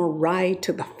one more ride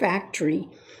to the factory,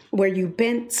 where you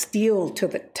bent steel to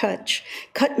the touch,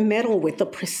 cut metal with the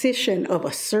precision of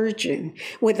a surgeon,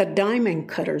 with a diamond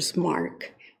cutter's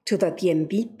mark, to the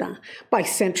tiendita by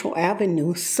Central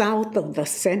Avenue, south of the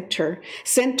center,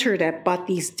 centered at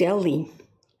Pati's Deli.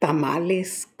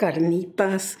 Tamales,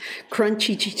 carnitas,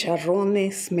 crunchy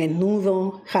chicharrones,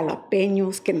 menudo,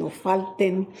 jalapeños que no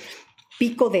falten,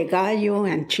 pico de gallo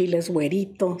and chiles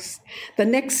güeritos. The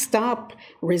next stop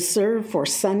reserved for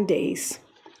Sundays.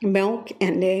 Milk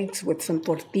and eggs with some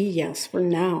tortillas for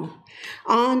now.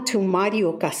 On to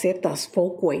Mario Caseta's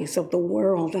folkways of the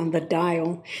world on the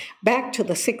dial. Back to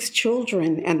the 6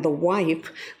 children and the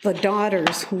wife, the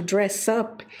daughters who dress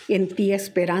up in Tia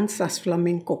Esperanza's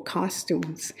flamenco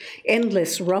costumes.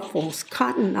 Endless ruffles,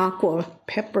 cotton aqua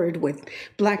peppered with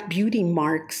black beauty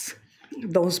marks.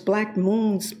 Those black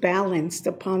moons balanced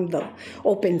upon the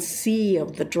open sea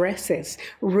of the dresses,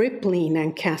 rippling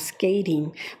and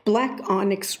cascading. Black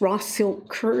onyx raw silk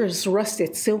curves,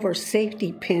 rusted silver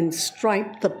safety pins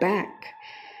striped the back.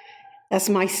 As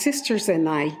my sisters and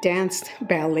I danced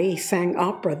ballet, sang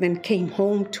opera, then came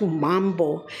home to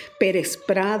mambo, Pérez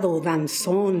Prado,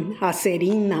 danzón,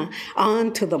 acerina,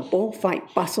 on to the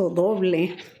bullfight, paso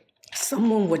doble.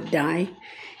 Someone would die.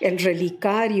 El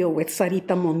Relicario with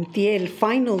Sarita Montiel,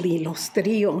 finally Los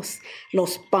Tríos,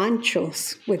 Los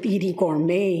Panchos with Iri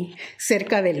Gourmet,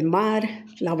 Cerca del Mar,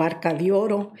 La Barca de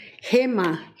Oro,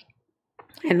 Gema,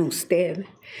 and Usted.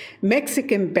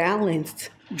 Mexican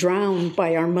balance drowned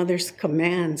by our mother's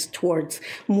commands towards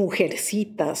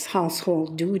mujercitas'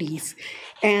 household duties,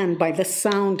 and by the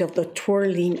sound of the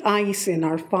twirling ice in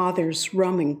our father's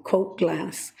rum and coke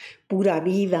glass. Pura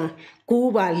vida,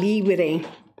 Cuba libre,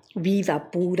 vida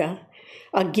pura.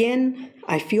 Again,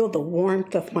 I feel the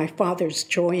warmth of my father's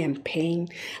joy and pain,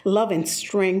 love and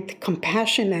strength,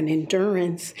 compassion and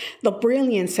endurance, the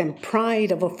brilliance and pride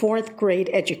of a 4th grade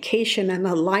education and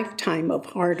a lifetime of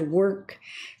hard work,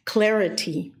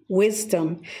 clarity,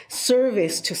 wisdom,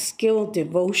 service to skilled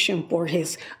devotion for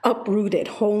his uprooted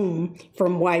home,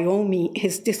 from Wyoming,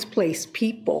 his displaced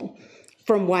people,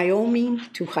 from Wyoming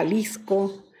to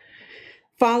Jalisco,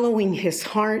 following his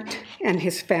heart and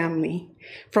his family.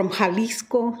 From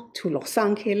Jalisco to Los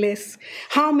Angeles,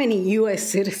 how many U.S.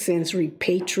 citizens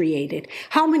repatriated?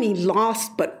 How many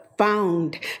lost but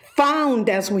found? Found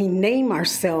as we name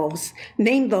ourselves,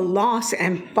 name the lost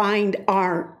and find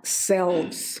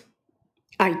ourselves.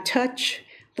 I touch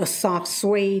the soft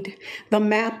suede, the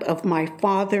map of my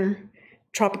father.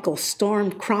 Tropical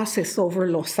storm crosses over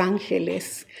Los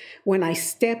Angeles. When I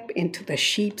step into the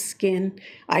sheepskin,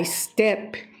 I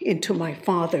step into my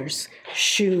father's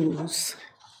shoes.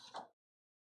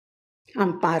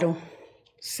 Amparo,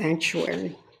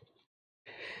 Sanctuary.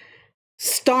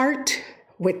 Start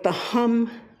with the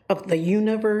hum of the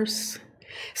universe.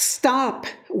 Stop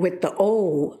with the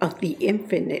O of the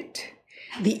infinite,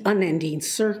 the unending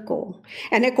circle.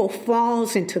 An echo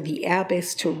falls into the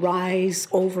abyss to rise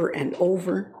over and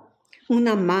over.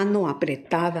 Una mano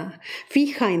apretada,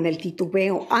 fija en el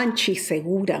titubeo, ancha y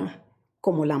segura,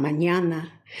 como la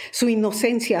mañana. Su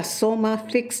inocencia asoma,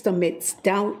 fixed amidst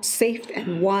doubt, safe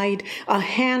and wide, a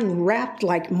hand wrapped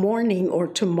like morning or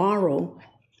tomorrow.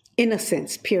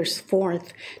 Innocence pierced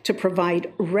forth to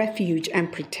provide refuge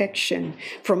and protection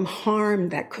from harm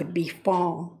that could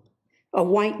befall. A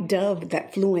white dove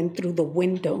that flew in through the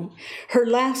window, her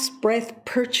last breath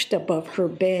perched above her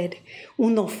bed,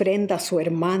 una ofrenda a su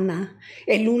hermana,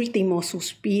 el último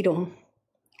suspiro,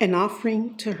 an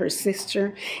offering to her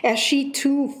sister, as she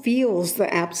too feels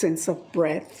the absence of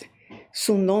breath.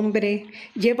 Su nombre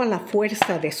lleva la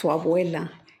fuerza de su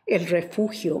abuela, el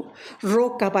refugio,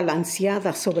 roca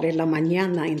balanceada sobre la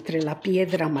mañana entre la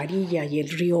piedra amarilla y el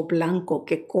río blanco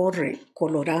que corre,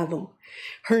 colorado.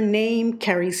 Her name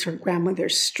carries her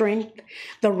grandmother's strength,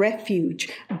 the refuge,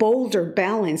 boulder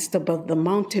balanced above the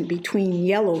mountain between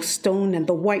Yellowstone and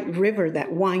the white river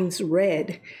that winds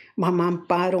red. Mama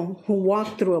Amparo, who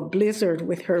walked through a blizzard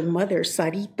with her mother,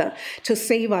 Sarita, to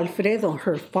save Alfredo,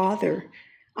 her father.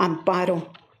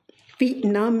 Amparo, feet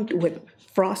numbed with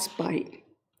frostbite.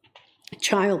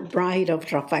 Child bride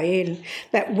of Rafael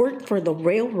that worked for the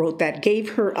railroad that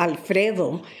gave her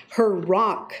Alfredo, her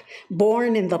rock,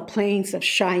 born in the plains of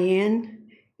Cheyenne,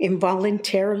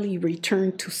 involuntarily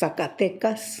returned to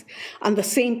Zacatecas on the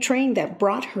same train that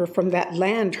brought her from that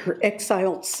land, her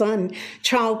exiled son,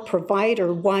 child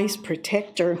provider, wise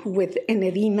protector, who with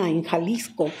Enedina in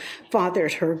Jalisco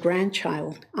fathered her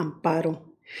grandchild, Amparo.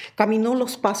 Caminó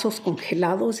los pasos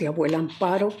congelados de abuela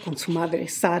Amparo con su madre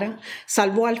Sara,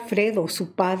 salvó a Alfredo,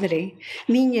 su padre,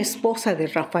 niña esposa de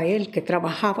Rafael que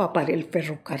trabajaba para el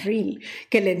ferrocarril,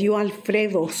 que le dio a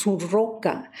Alfredo su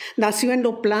roca, nació en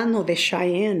lo plano de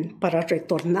Cheyenne para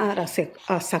retornar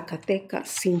a Zacatecas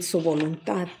sin su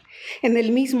voluntad, en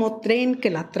el mismo tren que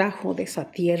la trajo de esa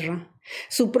tierra.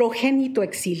 Su progénito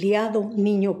exiliado,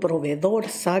 niño proveedor,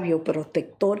 sabio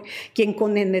protector, quien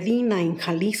con Enedina en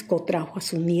Jalisco trajo a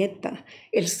su nieta,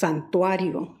 el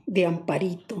santuario de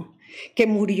Amparito, que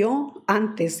murió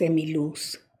antes de mi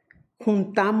luz.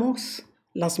 Juntamos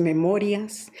las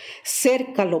memorias,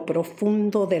 cerca lo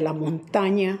profundo de la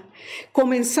montaña,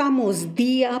 comenzamos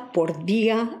día por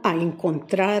día a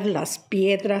encontrar las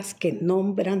piedras que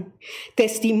nombran,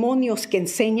 testimonios que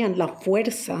enseñan la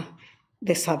fuerza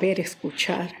de saber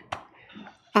escuchar.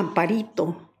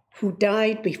 Amparito, who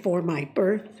died before my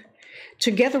birth,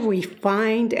 together we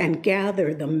find and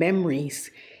gather the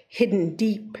memories hidden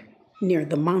deep near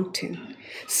the mountain.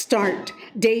 Start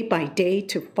day by day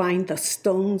to find the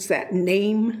stones that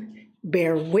name,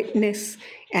 bear witness,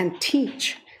 and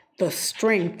teach the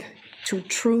strength to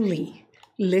truly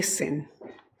listen.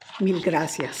 Mil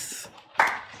gracias.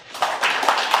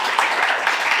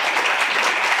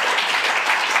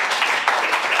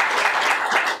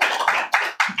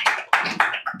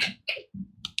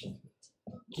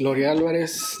 Gloria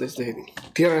Alvarez, desde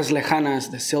tierras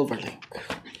lejanas de Silver Lake.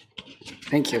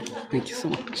 Thank you so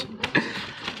much.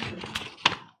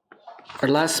 Our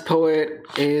last poet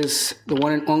is the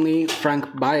one and only Frank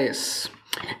Báez.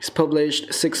 He's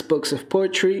published 6 books of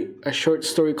poetry, a short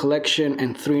story collection,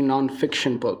 and 3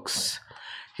 nonfiction books.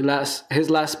 His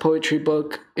last poetry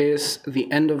book is The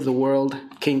End of the World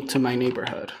Came to My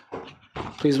Neighborhood.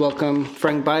 Please welcome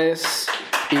Frank Báez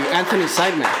and Anthony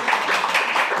Seidman.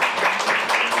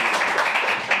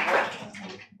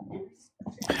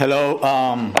 Hello,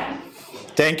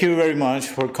 thank you very much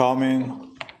for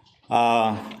coming.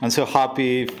 I'm so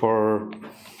happy for,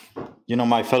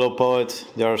 my fellow poets.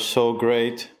 They are so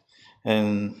great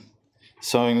and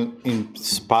so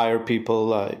inspire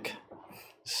people,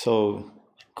 so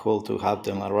cool to have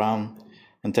them around.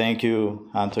 And thank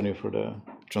you, Anthony, for the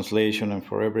translation and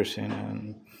for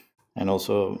everything, and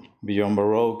also Beyond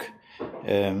Baroque,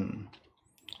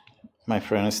 my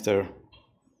friend Esther.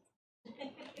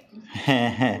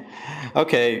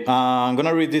 Okay, I'm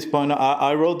gonna read this poem.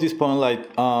 I wrote this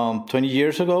poem 20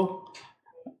 years ago.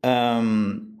 I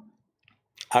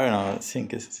don't know, I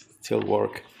think it still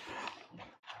work.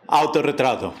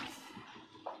 Autorretrato.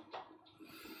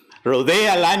 Rodé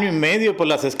al año y medio por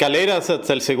las escaleras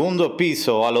hasta el segundo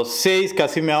piso. A los 6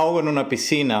 casi me ahogo en una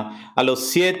piscina. A los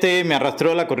 7 me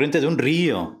arrastró la corriente de un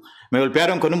río. Me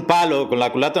golpearon con un palo, con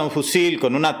la culata de un fusil,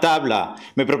 con una tabla.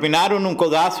 Me propinaron un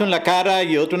codazo en la cara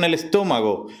y otro en el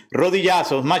estómago.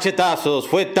 Rodillazos, machetazos,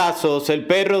 fuetazos. El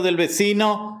perro del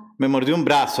vecino me mordió un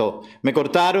brazo. Me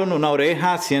cortaron una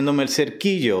oreja haciéndome el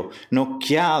cerquillo.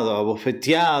 Noqueado,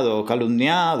 abofeteado,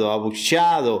 calumniado,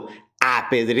 abucheado,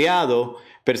 apedreado.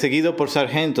 Perseguido por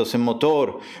sargentos en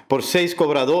motor, por 6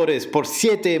 cobradores, por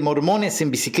 7 mormones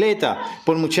en bicicleta,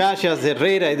 por muchachas de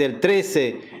Herrera y del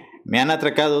 13... Me han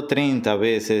atracado 30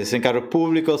 veces, en carros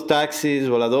públicos, taxis,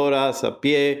 voladoras, a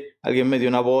pie. Alguien me dio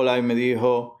una bola y me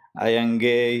dijo, I am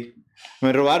gay.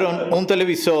 Me robaron un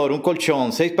televisor, un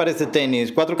colchón, 6 pares de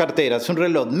tenis, 4 carteras, un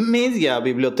reloj, media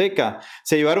biblioteca.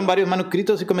 Se llevaron varios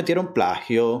manuscritos y cometieron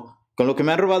plagio. Con lo que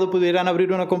me han robado pudieran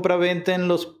abrir una compraventa en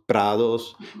Los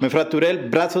Prados. Me fracturé el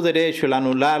brazo derecho, el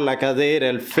anular, la cadera,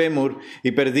 el fémur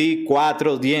y perdí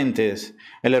 4 dientes.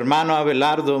 El hermano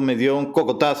Abelardo me dio un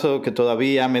cocotazo que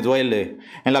todavía me duele.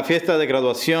 En la fiesta de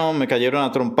graduación me cayeron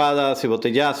a trompadas y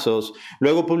botellazos.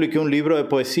 Luego publiqué un libro de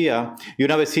poesía y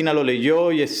una vecina lo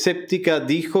leyó y escéptica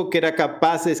dijo que era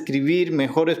capaz de escribir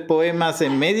mejores poemas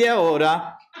en media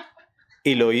hora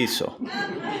y lo hizo.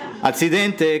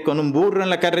 Accidente con un burro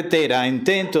en la carretera,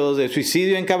 intentos de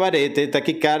suicidio en cabarete,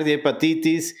 taquicardia,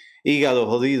 hepatitis, hígado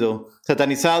jodido,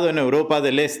 satanizado en Europa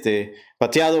del Este,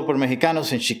 pateado por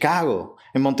mexicanos en Chicago.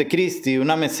 En Montecristi,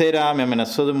 una mesera me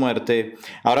amenazó de muerte.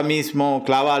 Ahora mismo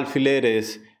clava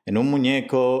alfileres en un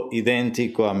muñeco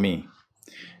idéntico a mí.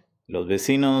 Los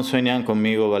vecinos sueñan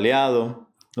conmigo baleado,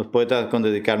 los poetas con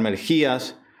dedicarme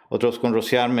elegías, otros con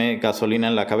rociarme gasolina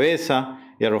en la cabeza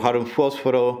y arrojar un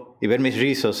fósforo y ver mis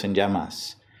rizos en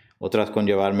llamas. Otras con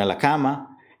llevarme a la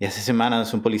cama. Y hace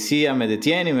semanas un policía me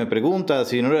detiene y me pregunta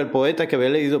si no era el poeta que había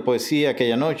leído poesía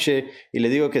aquella noche, y le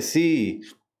digo que sí.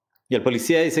 Y el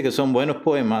policía dice que son buenos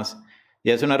poemas y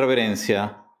hace una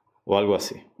reverencia o algo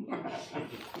así.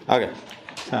 Okay.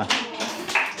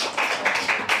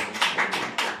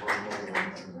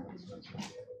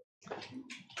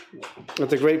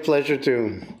 It's a great pleasure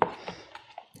to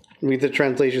read the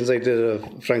translations I did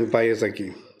of Frank Báez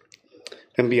aquí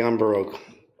and Beyond Baroque.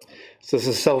 So this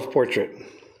is a self-portrait.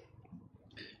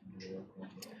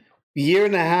 Year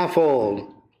and a half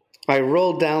old, I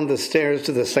rolled down the stairs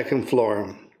to the 2nd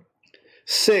floor.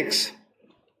 6,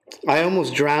 I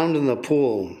almost drowned in the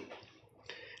pool.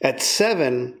 At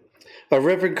 7, a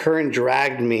river current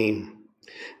dragged me.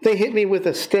 They hit me with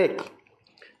a stick,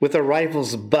 with a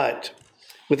rifle's butt,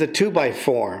 with a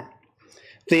 2x4.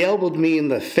 They elbowed me in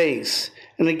the face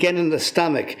and again in the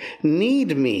stomach,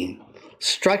 kneed me,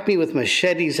 struck me with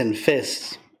machetes and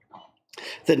fists.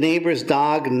 The neighbor's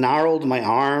dog gnarled my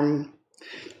arm.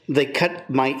 They cut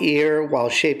my ear while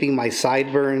shaping my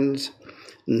sideburns,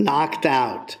 knocked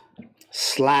out,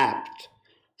 slapped,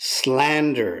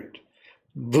 slandered,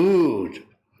 booed,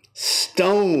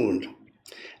 stoned,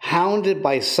 hounded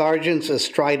by sergeants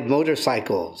astride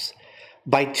motorcycles,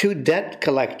 by 2 debt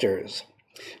collectors,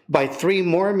 by 3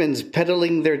 Mormons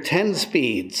peddling their 10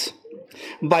 speeds,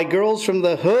 by girls from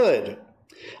the hood.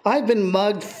 I've been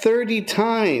mugged 30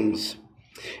 times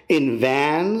in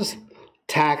vans,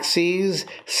 taxis,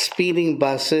 speeding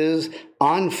buses,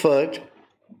 on foot.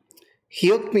 He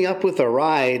hooked me up with a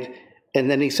ride, and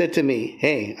then he said to me,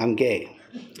 "Hey, I'm gay."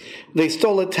 They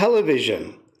stole a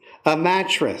television, a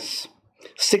mattress,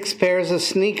 6 pairs of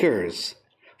sneakers,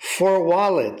 4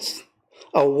 wallets,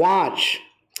 a watch,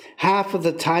 half of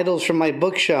the titles from my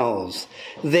bookshelves.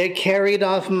 They carried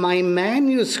off my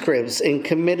manuscripts and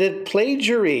committed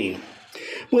plagiary.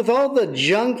 With all the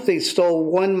junk they stole,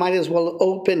 one might as well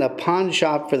open a pawn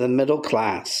shop for the middle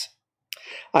class.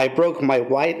 I broke my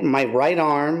right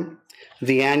arm,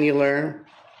 the annular,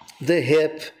 the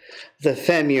hip, the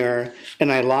femur,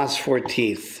 and I lost 4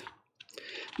 teeth.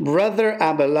 Brother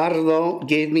Abelardo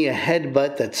gave me a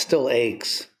headbutt that still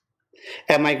aches.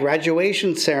 At my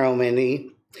graduation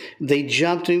ceremony, they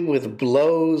jumped me with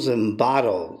blows and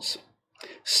bottles.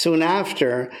 Soon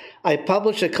after, I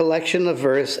published a collection of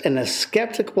verse, and a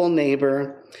skeptical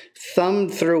neighbor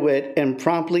thumbed through it and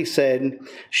promptly said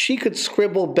she could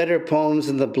scribble better poems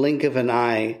in the blink of an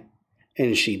eye,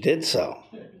 and she did so.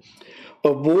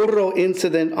 A burro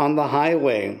incident on the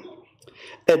highway,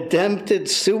 attempted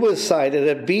suicide at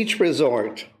a beach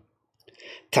resort,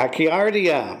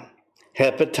 tachycardia,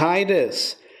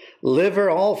 hepatitis, liver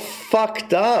all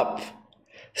fucked up,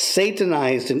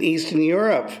 satanized in Eastern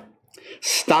Europe,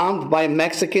 stomped by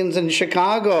Mexicans in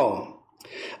Chicago.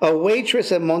 A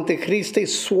waitress at Montecristi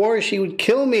swore she would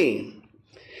kill me.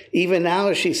 Even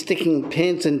now she's sticking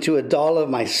pins into a doll of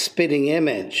my spitting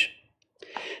image.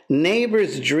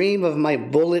 Neighbors dream of my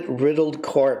bullet-riddled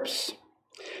corpse.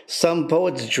 Some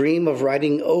poets dream of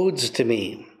writing odes to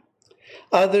me.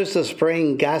 Others of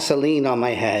spraying gasoline on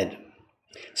my head,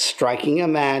 striking a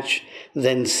match,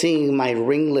 then seeing my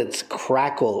ringlets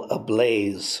crackle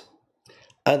ablaze.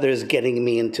 Others getting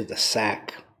me into the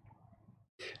sack.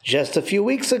 Just a few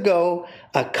weeks ago,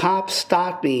 a cop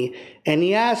stopped me and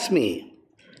he asked me,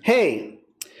 "Hey,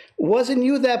 wasn't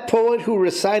you that poet who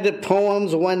recited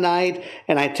poems one night?"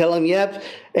 And I tell him, "Yep."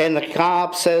 And the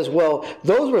cop says, "Well,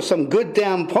 those were some good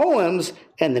damn poems."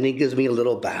 And then he gives me a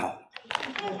little bow.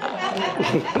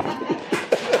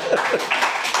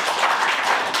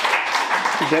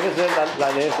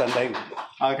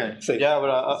 Okay. Yeah, but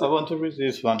I want to read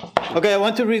this one. Okay, I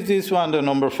want to read this one, the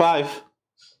number 5,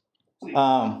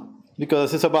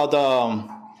 because it's about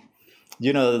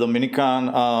the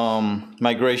Dominican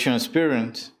migration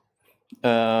experience.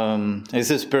 It's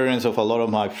the experience of a lot of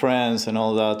my friends and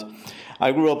all that.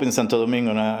 I grew up in Santo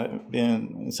Domingo, and I've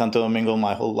been in Santo Domingo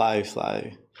my whole life.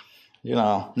 Like,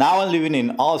 now I'm living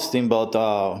in Austin, but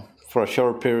for a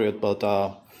short period. But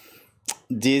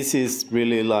this is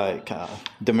really like a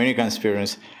Dominican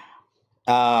experience.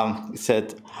 It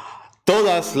said,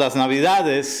 todas las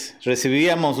Navidades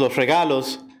recibíamos los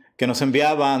regalos que nos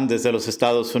enviaban desde los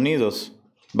Estados Unidos.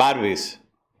 Barbies,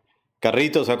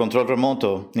 carritos a control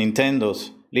remoto,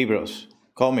 Nintendos, libros,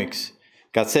 cómics,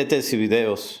 casetes y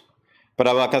videos.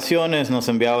 Para vacaciones nos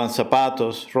enviaban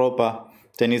zapatos, ropa,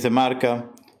 tenis de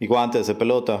marca y guantes de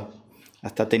pelota.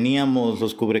 Hasta teníamos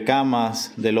los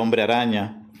cubrecamas del hombre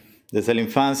araña. Desde la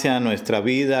infancia nuestra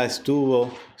vida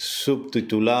estuvo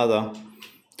subtitulada.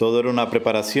 Todo era una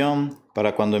preparación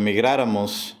para cuando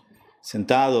emigráramos.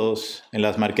 Sentados en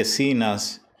las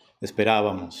marquesinas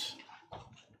esperábamos.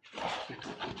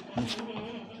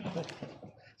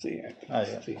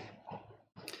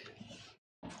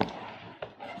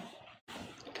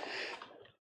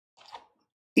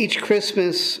 Each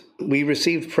Christmas, we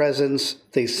received presents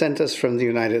they sent us from the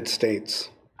United States.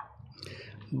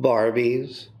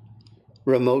 Barbies,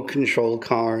 remote-controlled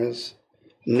cars,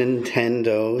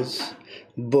 Nintendos,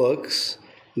 books,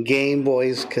 Game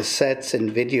Boys, cassettes,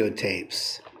 and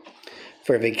videotapes.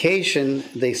 For vacation,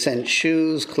 they sent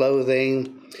shoes,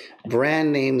 clothing,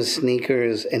 brand-name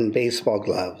sneakers, and baseball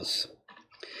gloves.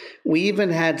 We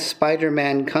even had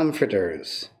Spider-Man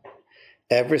comforters.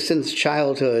 Ever since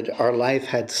childhood, our life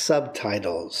had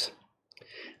subtitles.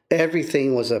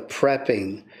 Everything was a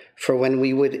prepping for when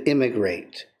we would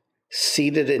immigrate.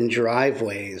 Seated in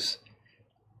driveways,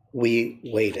 we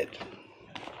waited.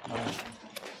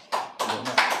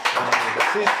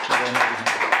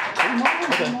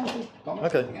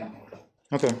 Okay.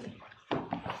 Okay.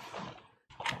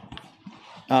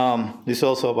 This is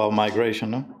also about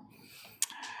migration, ¿no?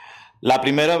 La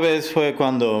primera vez fue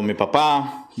cuando mi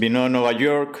papá vino a Nueva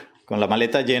York con la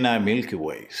maleta llena de Milky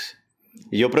Ways.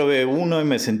 Y yo probé uno y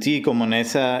me sentí como en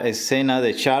esa escena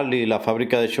de Charlie, la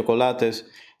fábrica de chocolates,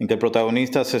 en que el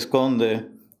protagonista se esconde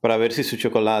para ver si su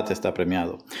chocolate está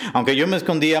premiado. Aunque yo me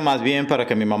escondía más bien para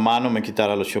que mi mamá no me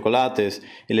quitara los chocolates,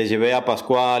 y les llevé a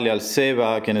Pascual y al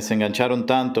Seba, quienes se engancharon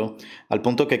tanto, al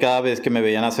punto que cada vez que me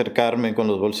veían acercarme con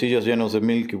los bolsillos llenos de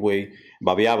Milky Way,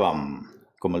 babeaban,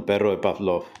 como el perro de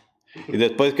Pavlov. Y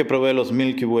después que probé los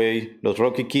Milky Way, los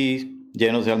Rocky Key,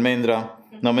 llenos de almendra,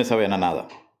 no me sabían a nada.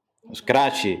 Los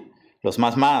Crunchy, los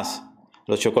Más,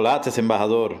 los chocolates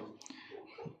embajador,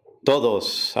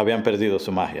 todos habían perdido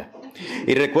su magia.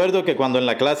 Y recuerdo que cuando en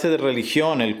la clase de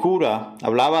religión el cura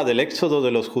hablaba del éxodo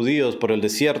de los judíos por el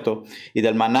desierto y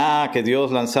del maná que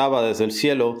Dios lanzaba desde el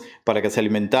cielo para que se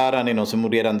alimentaran y no se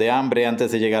murieran de hambre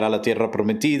antes de llegar a la tierra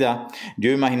prometida,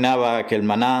 yo imaginaba que el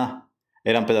maná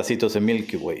eran pedacitos de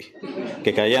Milky Way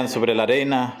que caían sobre la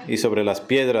arena y sobre las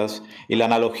piedras, y la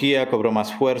analogía cobró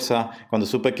más fuerza cuando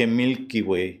supe que Milky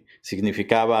Way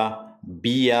significaba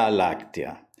Vía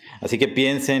Láctea. Así que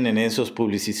piensen en esos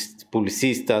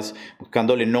publicistas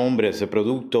buscándole nombres de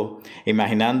producto,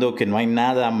 imaginando que no hay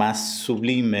nada más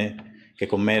sublime que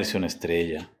comerse una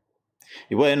estrella.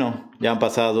 Y bueno, ya han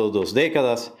pasado 2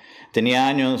 décadas, tenía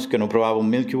años que no probaba un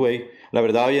Milky Way. La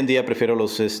verdad, hoy en día prefiero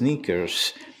los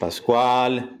sneakers.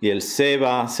 Pascual y el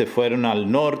Seba se fueron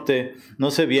al norte. No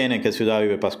sé bien en qué ciudad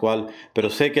vive Pascual, pero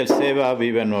sé que el Seba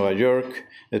vive en Nueva York,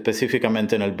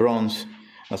 específicamente en el Bronx.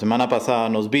 La semana pasada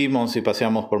nos vimos y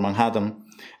paseamos por Manhattan.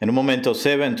 En un momento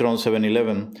Seba entró a un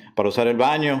 7-Eleven para usar el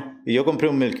baño y yo compré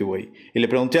un Milky Way. Y le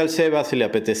pregunté al Seba si le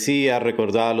apetecía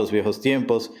recordar los viejos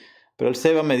tiempos, pero el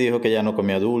Seba me dijo que ya no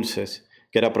comía dulces,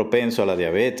 que era propenso a la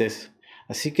diabetes.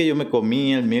 Así que yo me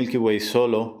comí el Milky Way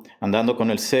solo, andando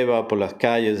con el Seba por las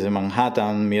calles de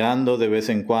Manhattan, mirando de vez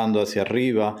en cuando hacia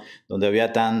arriba, donde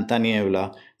había tanta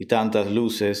niebla y tantas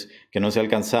luces que no se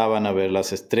alcanzaban a ver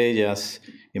las estrellas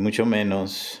y mucho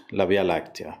menos la Vía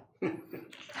Láctea.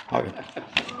 Okay.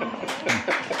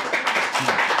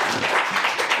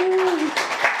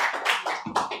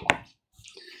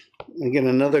 Again,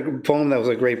 another poem that was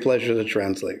a great pleasure to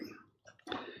translate.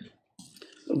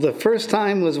 The first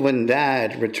time was when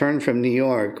Dad returned from New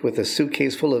York with a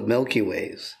suitcase full of Milky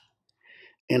Ways,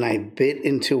 and I bit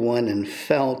into one and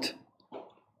felt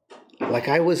like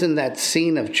I was in that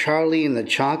scene of Charlie in the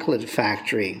Chocolate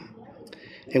Factory,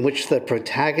 in which the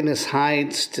protagonist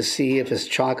hides to see if his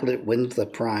chocolate wins the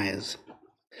prize.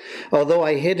 Although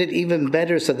I hid it even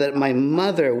better so that my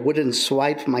mother wouldn't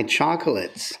swipe my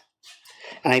chocolates.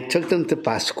 And I took them to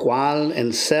Pascual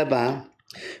and Seba,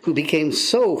 who became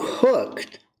so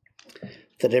hooked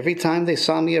that every time they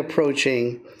saw me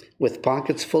approaching with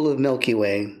pockets full of Milky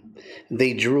Way,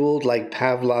 they drooled like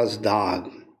Pavlov's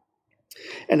dog.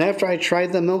 And after I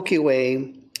tried the Milky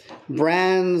Way,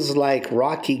 brands like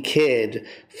Rocky Kid,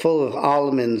 full of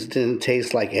almonds, didn't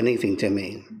taste like anything to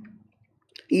me.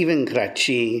 Even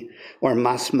Crunchy, or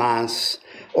Mas,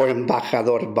 or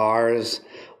Embajador bars,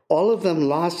 all of them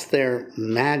lost their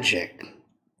magic.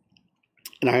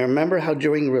 And I remember how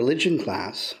during religion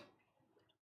class,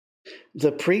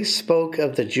 the priest spoke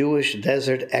of the Jewish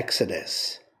desert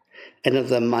exodus and of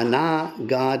the manna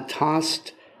God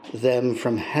tossed them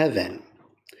from heaven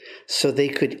so they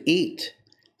could eat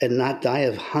and not die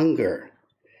of hunger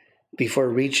before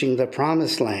reaching the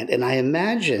promised land. And I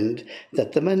imagined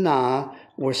that the manna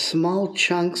were small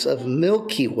chunks of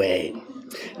Milky Way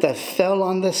that fell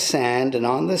on the sand and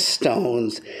on the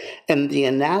stones, and the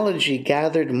analogy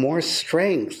gathered more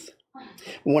strength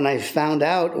when I found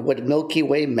out what Milky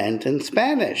Way meant in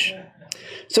Spanish.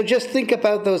 So just think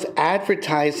about those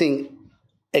advertising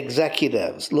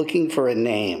executives looking for a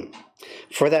name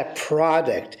for that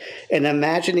product and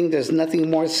imagining there's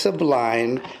nothing more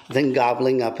sublime than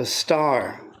gobbling up a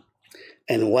star.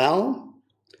 And well,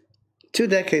 2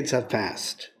 decades have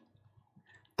passed.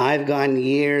 I've gone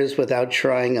years without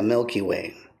trying a Milky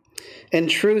Way. And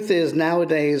truth is,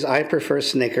 nowadays, I prefer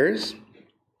Snickers.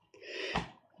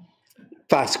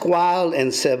 Pascual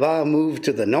and Seba moved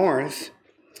to the north.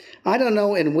 I don't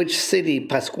know in which city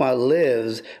Pascual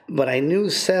lives, but I knew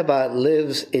Seba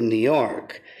lives in New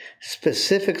York,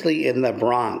 specifically in the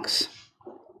Bronx.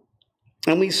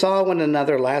 And we saw one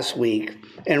another last week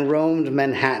and roamed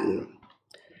Manhattan.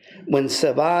 When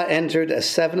Seba entered a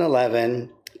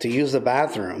 7-Eleven to use the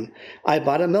bathroom, I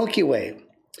bought a Milky Way.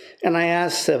 And I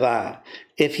asked Seba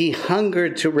if he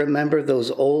hungered to remember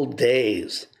those old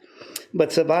days, But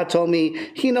Sabah told me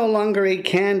he no longer ate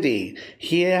candy.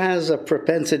 He has a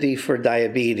propensity for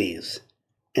diabetes.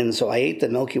 And so I ate the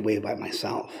Milky Way by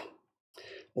myself,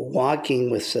 walking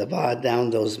with Sabah down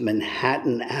those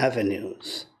Manhattan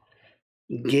avenues,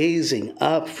 gazing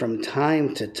up from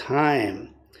time to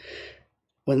time.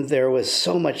 When there was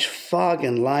so much fog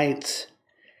and light,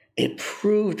 it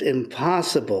proved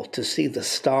impossible to see the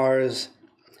stars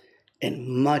and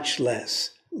much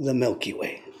less the Milky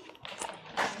Way.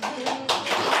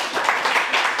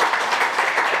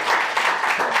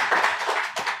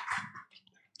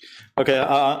 Okay,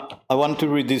 I want to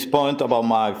read this point about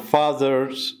my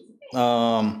father's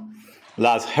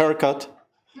last haircut.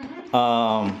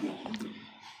 No,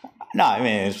 I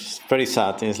mean, it's very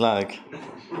sad. It's like,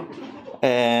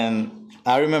 and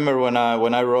I remember when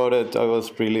I wrote it, I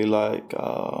was really like,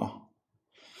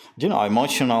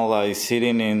 emotional, like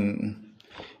sitting in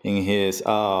his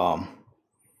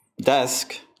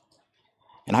desk,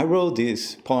 and I wrote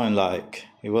this poem like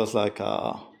it was like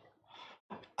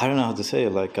I don't know how to say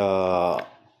it, like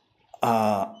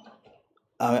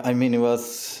I mean, it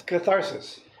was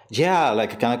Catharsis. Yeah,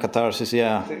 like a kind of catharsis.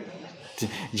 Yeah.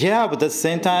 Yeah, but at the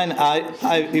same time,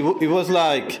 it was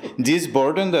like this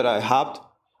burden that I had,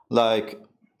 like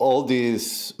all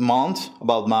these months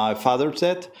about my father's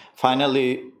death.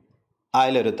 Finally,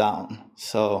 I let it down.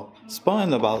 So, this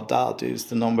point about that is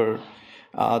the number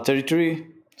 33.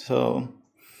 So,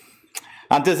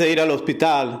 antes de ir al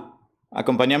hospital,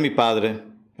 acompañé a mi padre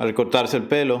a recortarse el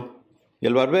pelo y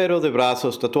el barbero de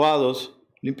brazos tatuados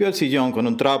limpió el sillón con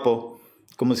un trapo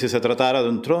como si se tratara de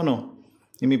un trono.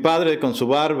 Y mi padre, con su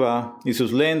barba y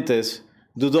sus lentes,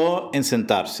 dudó en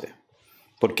sentarse,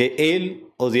 porque él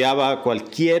odiaba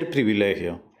cualquier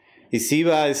privilegio. Y si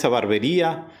iba a esa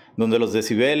barbería, donde los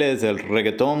decibeles del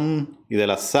reggaetón y de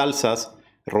las salsas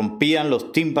rompían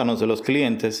los tímpanos de los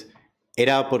clientes,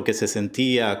 era porque se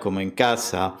sentía como en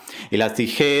casa, y las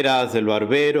tijeras del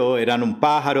barbero eran un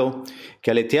pájaro que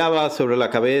aleteaba sobre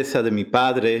la cabeza de mi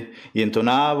padre y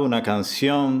entonaba una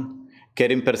canción que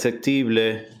era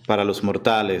imperceptible para los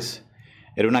mortales.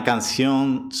 Era una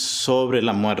canción sobre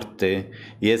la muerte,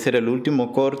 y ese era el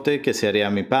último corte que se haría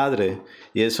a mi padre,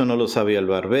 y eso no lo sabía el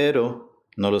barbero,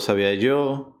 no lo sabía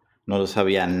yo, no lo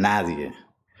sabía nadie.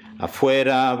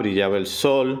 Afuera brillaba el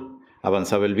sol,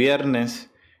 avanzaba el viernes,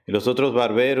 y los otros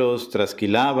barberos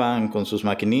trasquilaban con sus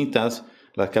maquinitas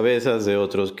las cabezas de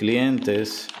otros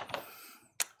clientes.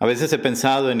 A veces he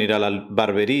pensado en ir a la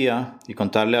barbería y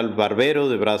contarle al barbero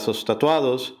de brazos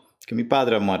tatuados que mi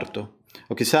padre ha muerto.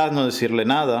 O quizás no decirle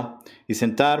nada y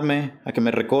sentarme a que me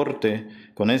recorte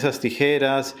con esas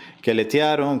tijeras que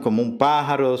aletearon como un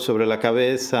pájaro sobre la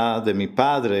cabeza de mi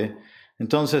padre.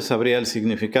 Entonces sabría el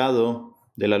significado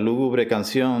de la lúgubre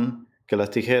canción que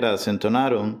las tijeras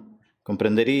entonaron,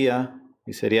 comprendería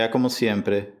y sería como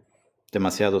siempre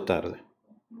demasiado tarde.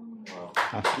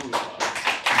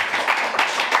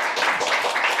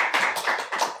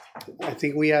 I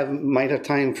think we might have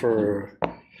time for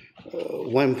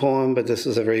one poem, but this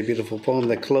is a very beautiful poem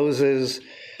that closes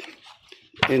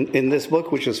in this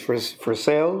book, which is for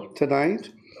sale tonight,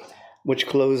 which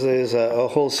closes a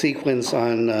whole sequence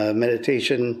on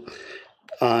meditation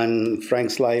on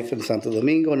Frank's life in Santo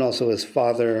Domingo and also his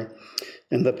father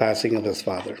and the passing of his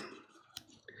father.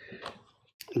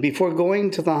 Before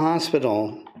going to the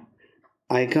hospital,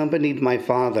 I accompanied my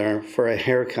father for a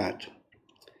haircut.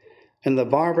 And the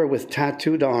barber with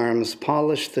tattooed arms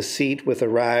polished the seat with a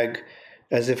rag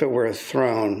as if it were a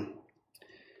throne.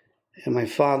 And my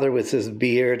father with his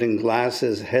beard and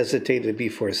glasses hesitated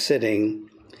before sitting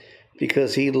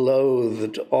because he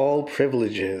loathed all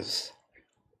privileges.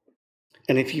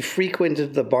 And if he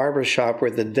frequented the barber shop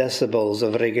where the decibels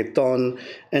of reggaeton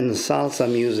and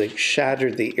salsa music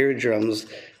shattered the eardrums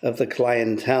of the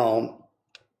clientele,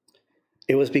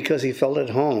 it was because he felt at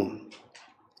home.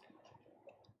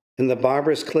 And the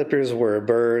barber's clippers were a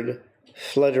bird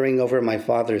fluttering over my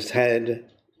father's head,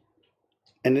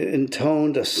 and it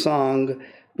intoned a song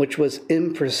which was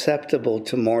imperceptible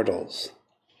to mortals.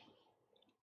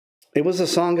 It was a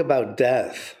song about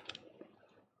death,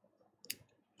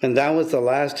 and that was the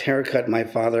last haircut my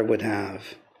father would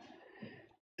have.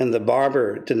 And the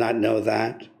barber did not know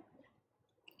that,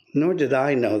 nor did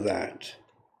I know that.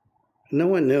 No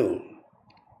one knew.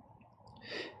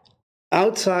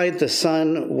 Outside, the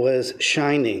sun was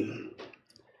shining.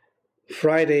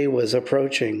 Friday was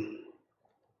approaching.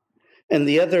 And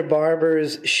the other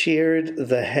barbers sheared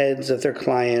the heads of their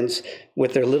clients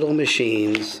with their little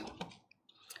machines.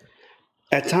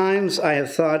 At times, I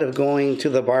have thought of going to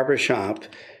the barber shop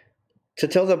to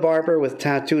tell the barber with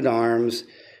tattooed arms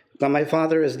that my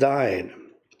father has died.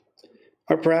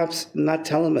 Or perhaps not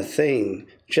tell him a thing,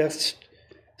 just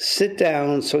sit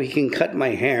down so he can cut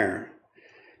my hair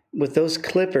with those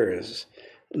clippers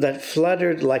that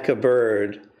fluttered like a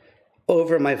bird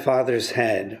over my father's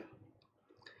head.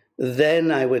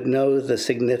 Then I would know the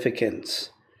significance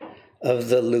of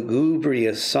the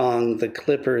lugubrious song the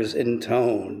clippers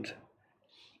intoned.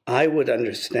 I would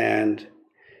understand,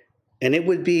 and it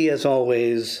would be, as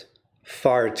always,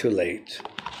 far too late.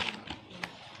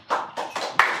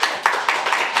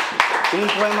 Un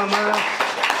poema más,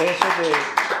 eso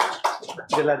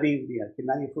de la Biblia, que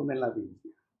nadie fume en la Biblia.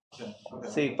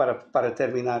 Sí, para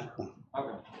terminar.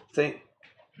 Sí.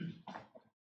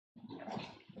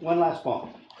 One last poem.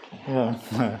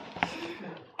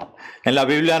 En la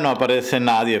Biblia no aparece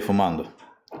nadie fumando.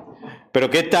 Pero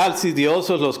 ¿qué tal si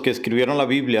diosos los que escribieron la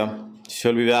Biblia se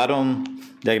olvidaron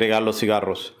de agregar los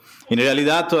cigarros? En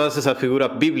realidad todas esas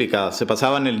figuras bíblicas se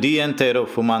pasaban el día entero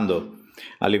fumando.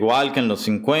 Al igual que en los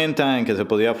 50, en que se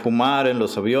podía fumar en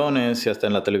los aviones y hasta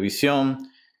en la televisión.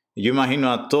 Y yo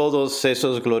imagino a todos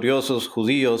esos gloriosos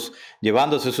judíos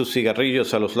llevándose sus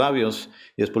cigarrillos a los labios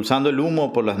y expulsando el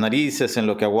humo por las narices en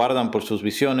lo que aguardan por sus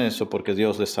visiones o porque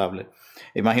Dios les hable.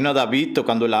 Imagino a David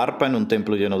tocando el arpa en un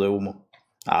templo lleno de humo.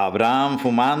 A Abraham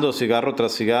fumando cigarro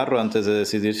tras cigarro antes de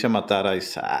decidirse a matar a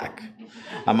Isaac.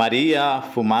 A María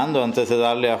fumando antes de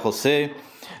darle a José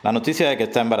la noticia de que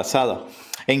está embarazada.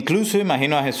 E incluso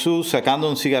imagino a Jesús sacando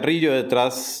un cigarrillo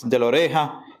detrás de la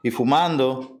oreja y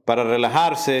fumando para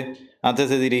relajarse antes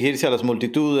de dirigirse a las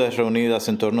multitudes reunidas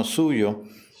en torno suyo.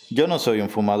 Yo no soy un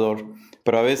fumador,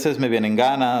 pero a veces me vienen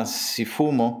ganas y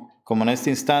fumo, como en este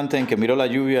instante en que miro la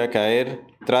lluvia caer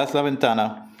tras la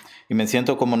ventana y me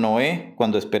siento como Noé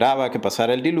cuando esperaba que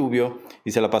pasara el diluvio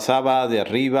y se la pasaba de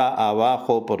arriba a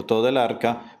abajo por todo el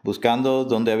arca buscando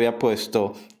dónde había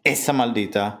puesto esa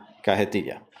maldita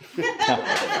cajetilla.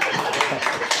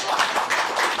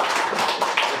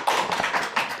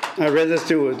 I read this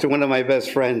to one of my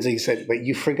best friends. He said, but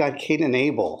you forgot Cain and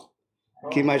Abel.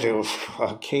 Can you imagine?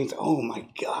 Cain's, oh my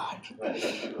God.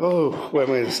 Oh, what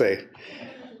am I going to say?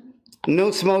 No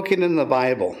smoking in the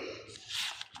Bible.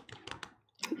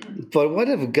 But what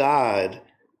if God,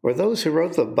 or those who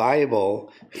wrote the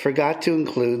Bible, forgot to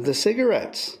include the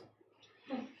cigarettes?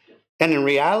 And in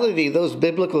reality, those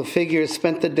biblical figures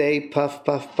spent the day puff,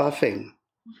 puff, puffing.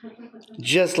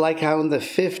 Just like how in the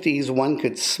 50s one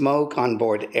could smoke on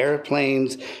board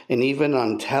airplanes and even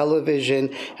on television.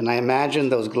 And I imagine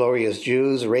those glorious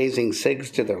Jews raising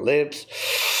cigs to their lips,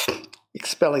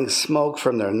 expelling smoke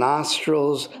from their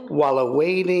nostrils while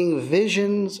awaiting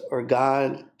visions or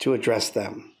God to address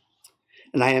them.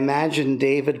 And I imagine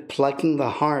David plucking the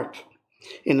harp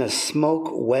in a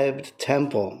smoke-webbed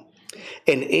temple,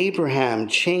 and Abraham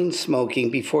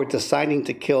chain-smoking before deciding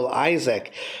to kill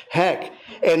Isaac. Heck,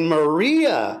 and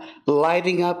Maria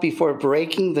lighting up before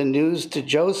breaking the news to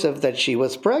Joseph that she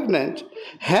was pregnant.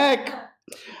 Heck,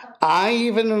 I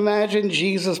even imagine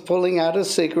Jesus pulling out a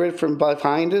cigarette from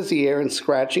behind his ear and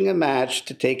scratching a match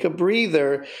to take a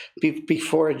breather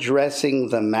before addressing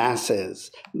the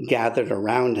masses gathered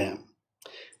around him.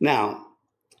 Now,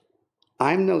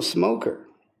 I'm no smoker,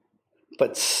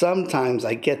 but sometimes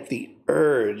I get the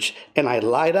urge and I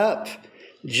light up,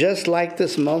 just like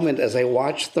this moment as I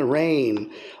watch the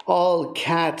rain, all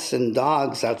cats and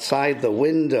dogs outside the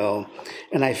window,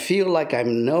 and I feel like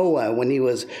I'm Noah when he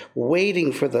was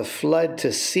waiting for the flood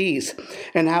to cease,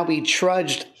 and how he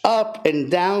trudged up and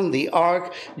down the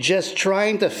ark just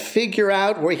trying to figure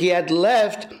out where he had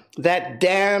left that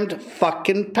damned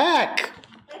fucking pack.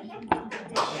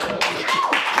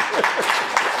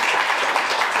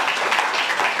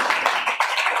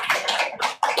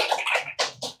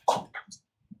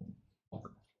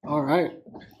 All right.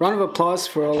 Round of applause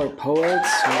for all our poets.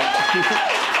 Awesome.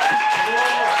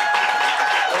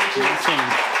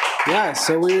 Yeah,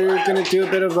 so we're going to do a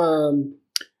bit of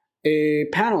a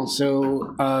panel.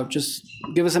 So just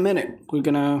give us a minute. We're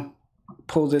going to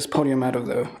pull this podium out of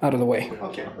the way.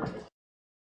 Okay, perfect.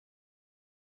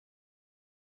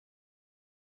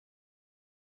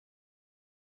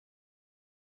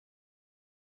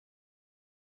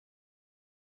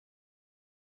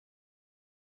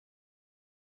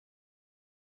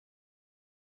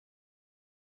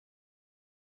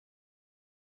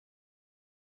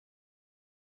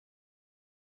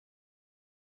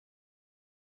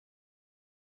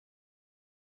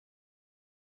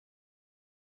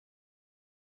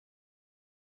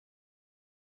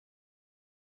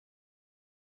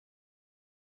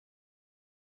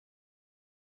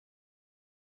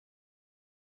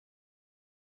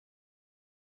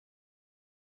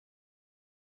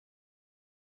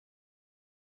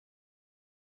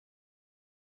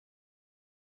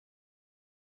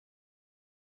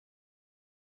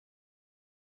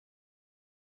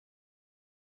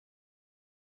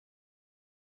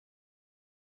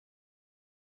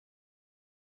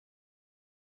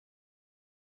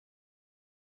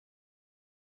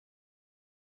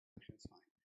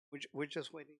 we're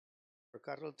just waiting for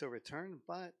Carlo to return,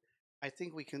 but I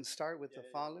think we can start with the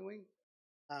following.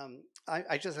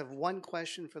 I just have one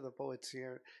question for the poets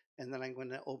here, and then I'm going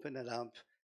to open it up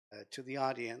to the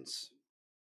audience.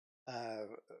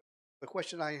 The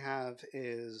question I have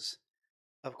is,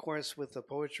 of course, with the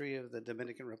poetry of the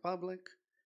Dominican Republic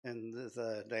and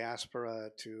the diaspora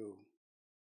to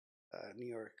New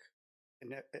York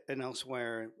and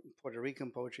elsewhere, Puerto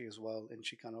Rican poetry as well, and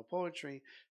Chicano poetry,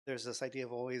 there's this idea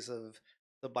of always of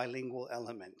the bilingual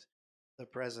element, the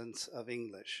presence of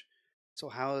English. So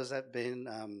how has that been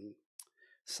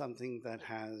something that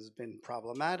has been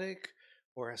problematic,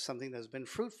 or something that's been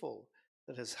fruitful,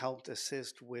 that has helped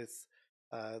assist with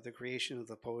the creation of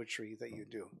the poetry that you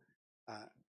do?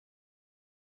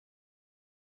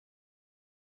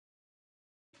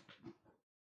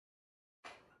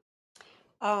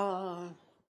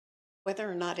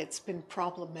 Whether or not it's been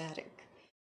problematic.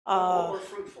 Or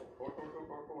fruitful,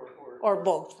 or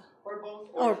both. or both,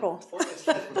 Or both.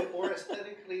 or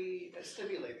aesthetically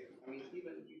stimulating. I mean,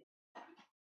 even.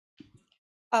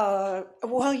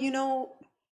 Well, you know,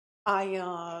 I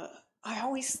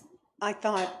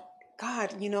thought,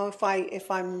 God, you know,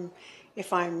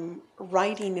 if I'm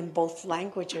writing in both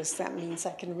languages, that means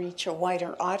I can reach a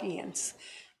wider audience.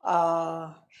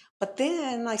 But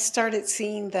then I started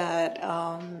seeing that,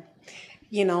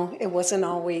 you know, it wasn't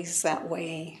always that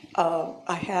way.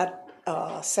 I had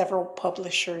several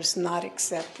publishers not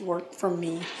accept work from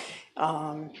me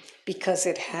because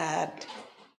it had,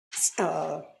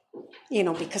 you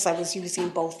know, because I was using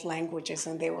both languages,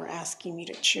 and they were asking me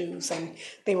to choose, and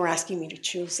they were asking me to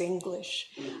choose English.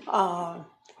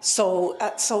 So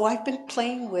I've been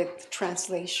playing with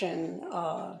translation,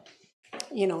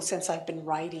 you know, since I've been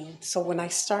writing. So when I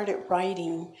started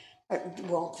writing,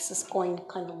 well, this is going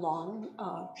kind of long,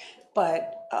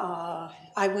 but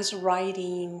I was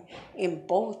writing in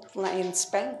both, in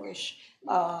Spanglish,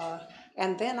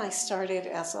 and then I started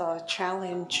as a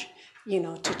challenge, you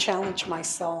know, to challenge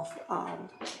myself.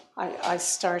 I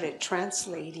started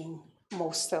translating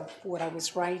most of what I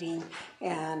was writing,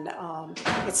 and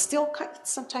it's still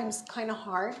sometimes kind of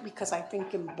hard because I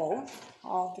think in both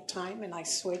all the time, and I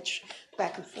switch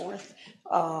back and forth.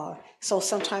 So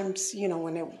sometimes, you know,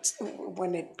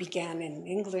 when it began in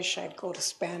English, I'd go to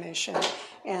Spanish,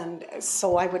 and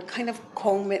so I would kind of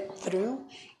comb it through,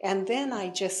 and then I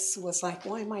just was like,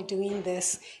 why am I doing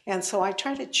this? And so I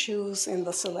tried to choose in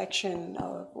the selection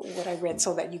of what I read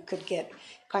so that you could get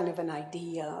kind of an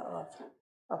idea of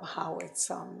how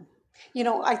it's, you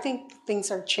know, I think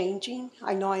things are changing.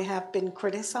 I know I have been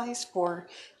criticized for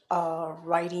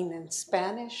writing in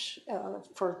Spanish,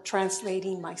 for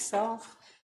translating myself,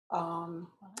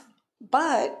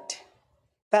 but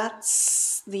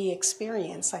that's the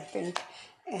experience, I think,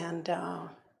 and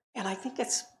I think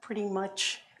it's pretty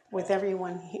much with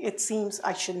everyone. It seems,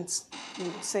 I shouldn't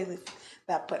say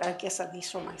that, but I guess at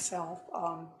least for myself,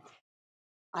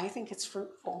 I think it's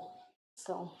fruitful.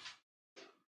 So.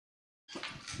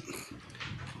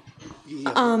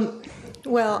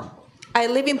 Well, I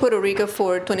lived in Puerto Rico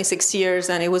for 26 years,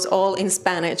 and it was all in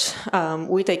Spanish.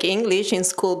 We take English in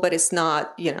school, but it's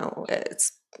not, you know,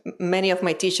 many of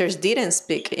my teachers didn't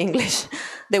speak English.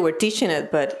 They were teaching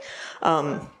it, but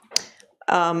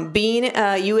being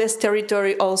a U.S.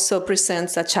 territory also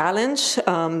presents a challenge.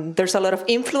 There's a lot of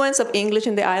influence of English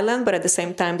in the island, but at the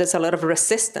same time, there's a lot of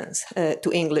resistance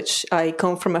to English. I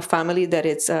come from a family that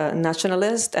is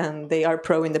nationalist, and they are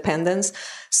pro-independence.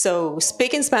 So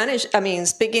speaking Spanish, I mean,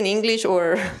 speaking English,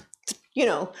 or, you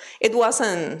know, it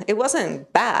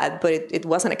wasn't bad, but it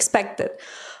wasn't expected.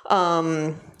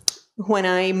 When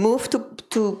I moved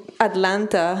to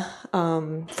Atlanta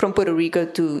from Puerto Rico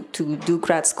to do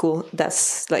grad school,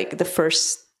 that's like the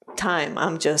first time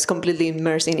I'm just completely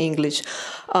immersed in English.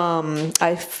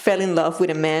 I fell in love with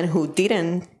a man who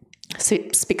didn't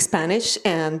speak Spanish,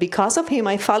 and because of him,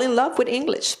 I fell in love with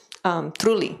English,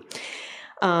 truly.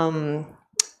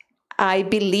 I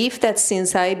believe that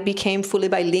since I became fully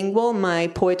bilingual, my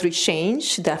poetry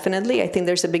changed, definitely. I think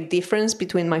there's a big difference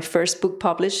between my first book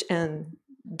published and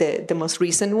the most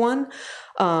recent one.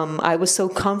 I was so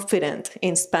confident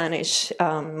in Spanish.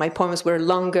 My poems were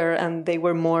longer, and they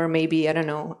were more, maybe, I don't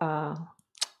know,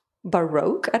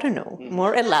 Baroque, I don't know,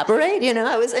 more elaborate, you know.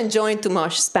 I was enjoying too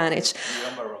much Spanish.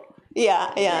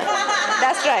 Yeah,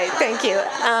 that's right, thank you.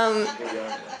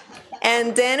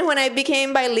 And then when I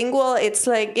became bilingual, it's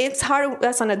like, it's hard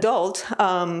as an adult,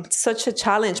 such a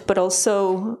challenge, but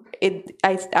also it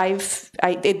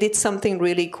did something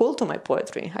really cool to my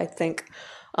poetry, I think.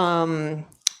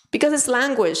 Because it's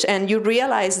language, and you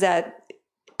realize that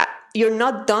you're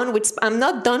not done with. I'm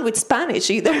not done with Spanish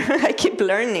either. I keep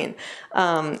learning,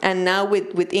 and now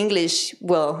with English,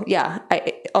 well, yeah.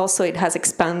 Also, it has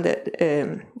expanded.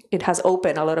 It has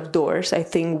opened a lot of doors. I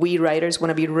think we writers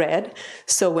want to be read.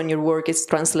 So when your work is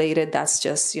translated, that's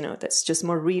just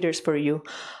more readers for you.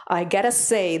 I gotta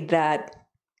say that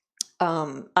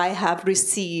I have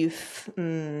received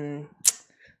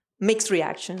mixed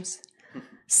reactions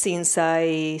since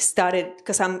I started,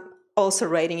 because I'm also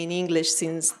writing in English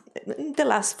since the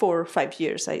last 4 or 5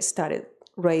 years. I started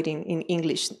writing in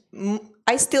English.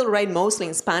 I still write mostly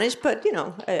in Spanish, but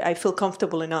I feel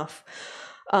comfortable enough.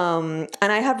 And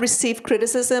I have received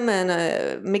criticism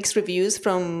and mixed reviews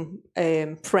from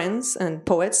friends and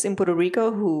poets in Puerto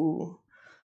Rico who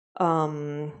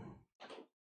I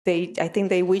think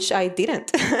they wish I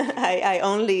didn't. I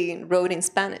only wrote in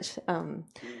Spanish.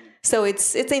 So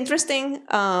it's interesting.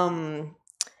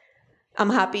 I'm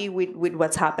happy with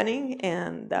what's happening,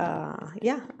 and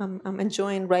I'm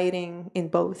enjoying writing in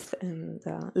both and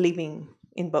living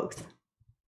in both.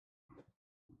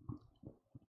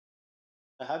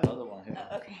 I have another one here.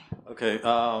 Okay. Okay.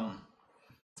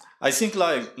 I think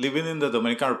like living in the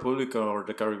Dominican Republic or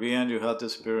the Caribbean, you had the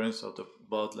experience of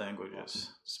both languages.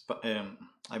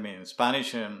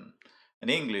 Spanish and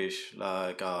English,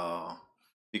 like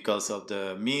because of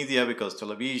the media, because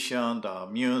television, the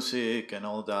music, and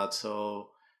all that. So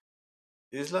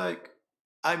it's like,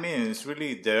 it's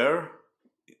really there.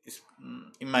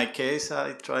 In my case,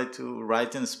 I try to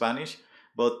write in Spanish,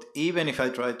 but even if I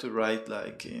try to write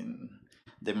like in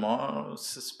the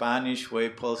most Spanish way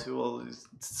possible,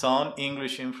 some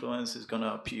English influence is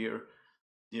gonna appear,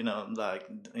 like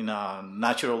in a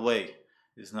natural way.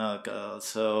 It's not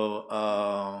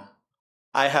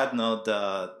I had not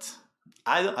that.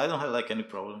 I don't have like any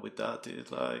problem with that.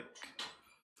 It's like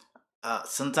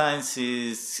sometimes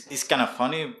it's kind of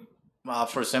funny.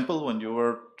 For example, when you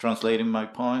were translating my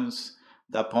poems,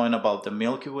 that point about the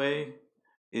Milky Way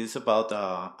is about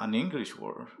an English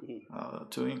word,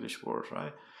 2 English words,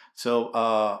 right? So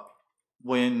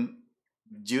when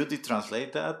you did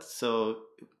translate that,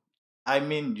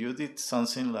 you did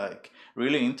something like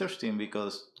really interesting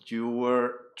because you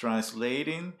were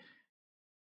translating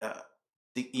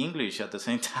the English at the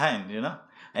same time,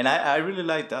 And I really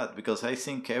like that because I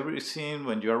think everything,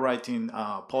 when you're writing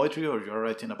poetry or you're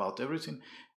writing about everything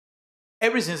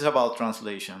is about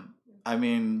translation.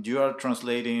 You are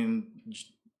translating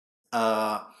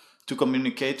to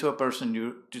communicate to a person.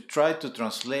 You try to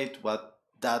translate what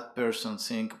that person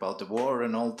think about the word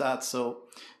and all that. So,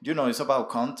 it's about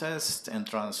context and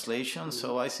translation.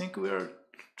 So I think we are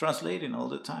translating all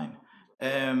the time.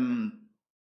 And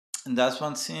that's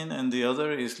one thing. And the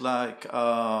other is like,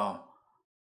 and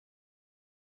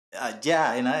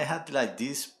I had like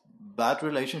this bad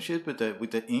relationship with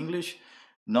the English,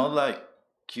 not like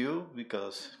you,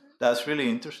 because that's really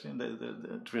interesting,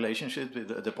 the relationship with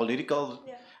the political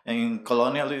and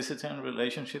colonialism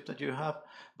relationship that you have.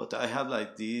 But I had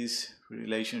like this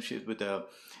relationship with the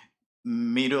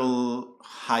middle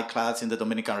high class in the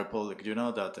Dominican Republic,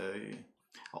 that they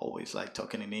always like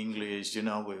talking in English,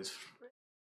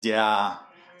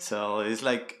 so it's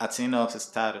like a thing of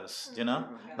status,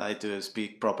 like to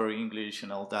speak proper English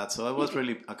and all that. So I was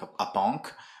really a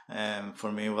punk, and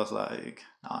for me it was like,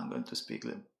 I'm going to speak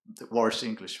the worst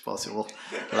English possible,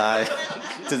 like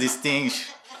to distinguish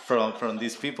from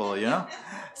these people,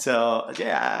 So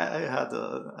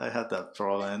I had that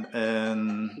problem,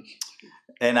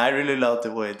 and I really love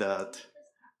the way that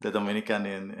the Dominican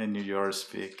in New York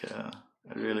speak.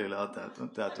 I really love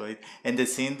that way, and the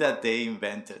thing that they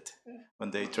invented when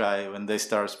they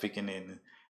start speaking in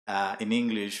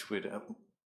English with,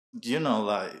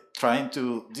 like trying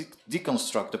to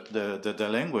deconstruct the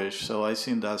language. So I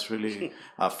think that's really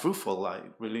fruitful, like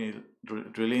really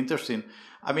really interesting.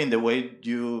 The way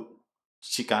you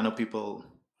Chicano people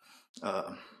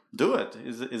do it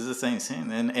is the same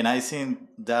thing, and I think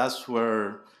that's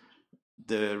where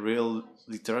the real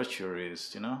literature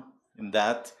is, in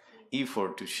that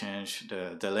effort to change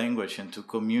the language and to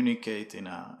communicate in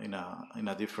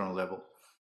a different level.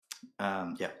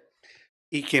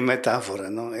 Y qué metáfora,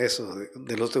 ¿no? Eso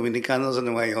de los dominicanos de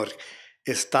Nueva York.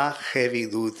 Está heavy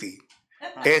duty.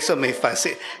 Eso me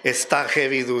fascina. Está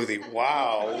heavy duty.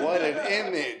 Wow, what an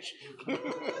image.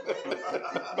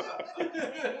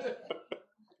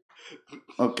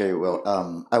 Okay, well,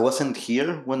 I wasn't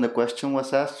here when the question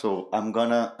was asked, so I'm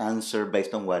gonna answer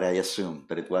based on what I assume,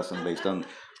 that it wasn't based on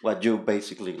what you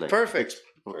basically like. Perfect.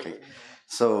 Okay.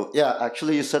 So yeah,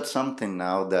 actually, you said something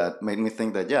now that made me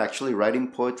think that actually,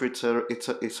 writing poetry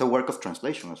it's a work of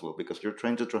translation as well, because you're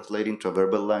trying to translate into a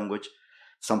verbal language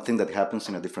something that happens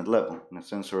in a different level, in a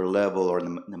sensory level or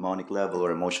mnemonic level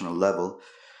or emotional level.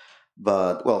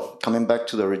 But, well, coming back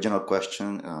to the original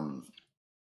question,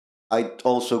 I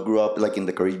also grew up like in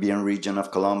the Caribbean region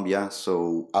of Colombia,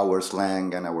 so our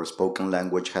slang and our spoken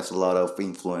language has a lot of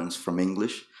influence from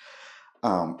English.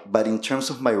 But in terms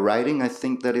of my writing, I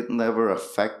think that it never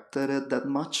affected it that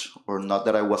much, or not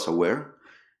that I was aware.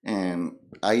 And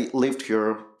I lived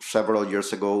here several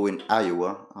years ago in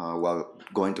Iowa while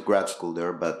going to grad school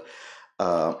there,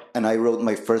 and I wrote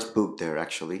my first book there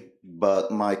actually. But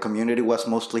my community was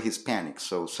mostly Hispanic,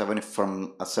 so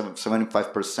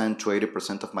 75% to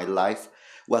 80% of my life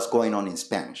was going on in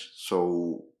Spanish.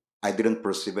 So I didn't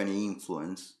perceive any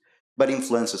influence. But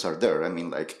influences are there. I mean,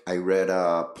 like, I read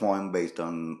a poem based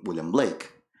on William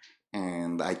Blake,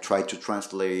 and I tried to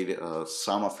translate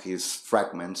some of his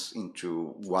fragments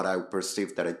into what I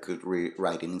perceived that I could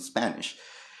write in Spanish.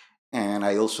 And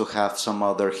I also have some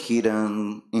other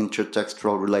hidden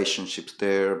intertextual relationships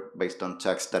there based on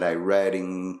texts that I read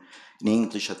in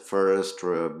English at first,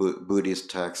 or Buddhist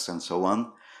texts and so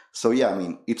on. So yeah, I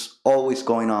mean, it's always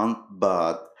going on,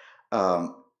 but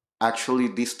actually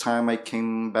this time I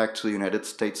came back to the United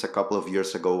States a couple of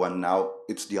years ago, and now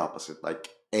it's the opposite. Like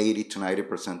 80 to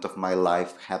 90% of my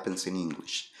life happens in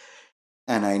English.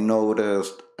 And I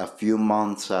noticed a few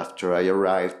months after I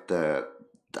arrived that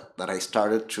I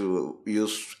started to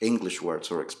use English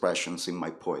words or expressions in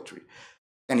my poetry.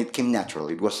 And it came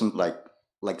naturally. It wasn't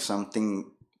like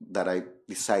something that I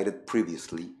decided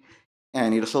previously.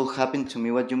 And it also happened to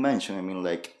me what you mentioned. I mean,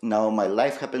 like, now my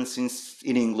life happens in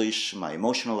English, my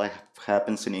emotional life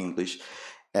happens in English.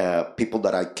 People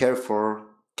that I care for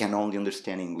can only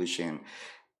understand English. And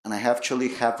I actually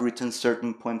have written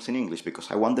certain poems in English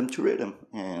because I want them to read them.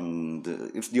 And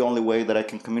it's the only way that I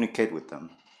can communicate with them.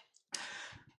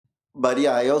 But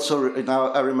yeah, I also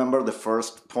now I remember the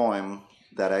first poem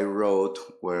that I wrote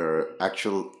where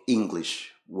actual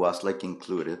English was like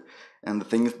included. And the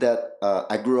thing is that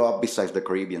I grew up beside the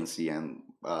Caribbean Sea, and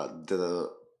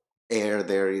the air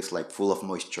there is like full of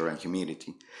moisture and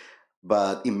humidity.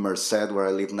 But in Merced, where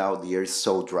I live now, the air is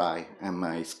so dry and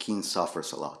my skin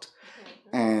suffers a lot.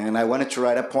 And I wanted to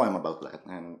write a poem about that.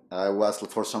 And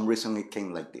for some reason, it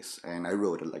came like this. And I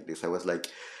wrote it like this. I was like,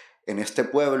 en este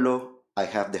pueblo, I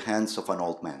have the hands of an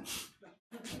old man.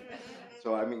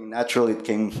 So, I mean, naturally, it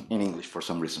came in English for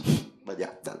some reason. But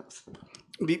yeah, that was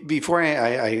it. Before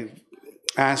I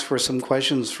ask for some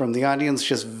questions from the audience,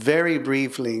 just very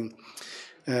briefly,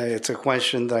 it's a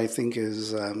question that I think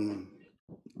is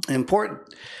important.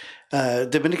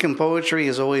 Dominican poetry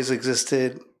has always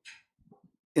existed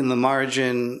in the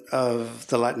margin of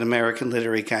the Latin American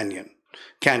literary canon.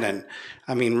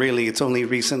 I mean, really, it's only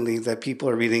recently that people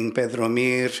are reading Pedro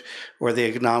Mir, or they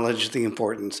acknowledge the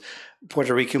importance.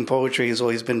 Puerto Rican poetry has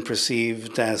always been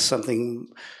perceived as something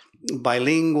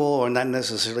bilingual or not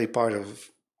necessarily part of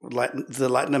the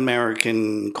Latin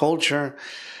American culture.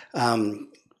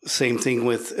 Same thing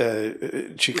with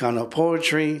Chicana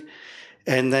poetry.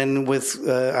 And then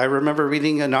I remember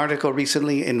reading an article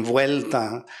recently in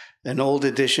Vuelta, an old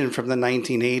edition from the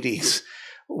 1980s,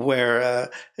 where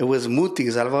it was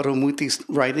Alvaro Mutis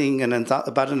writing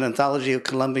about an anthology of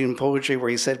Colombian poetry, where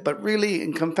he said, but really,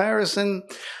 in comparison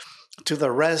to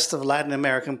the rest of Latin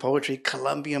American poetry,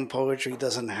 Colombian poetry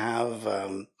doesn't have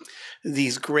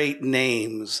these great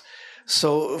names.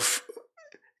 So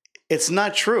it's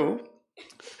not true.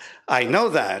 I know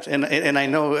that, and I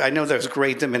know there's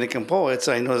great Dominican poets.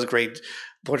 I know there's great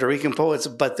Puerto Rican poets,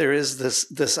 but there is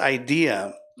this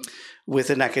idea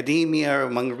within academia or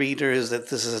among readers that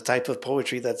this is a type of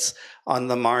poetry that's on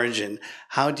the margin.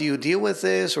 How do you deal with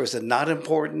this? Or is it not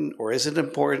important? Or is it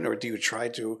important? Or do you try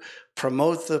to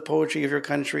promote the poetry of your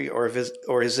country? Or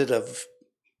is it of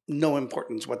no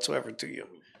importance whatsoever to you?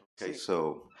 Okay,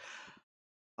 so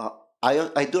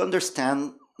I do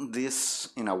understand this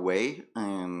in a way.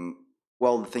 And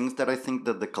well, the things that I think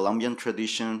that the Colombian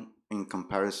tradition in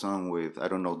comparison with, I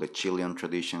don't know, the Chilean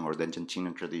tradition or the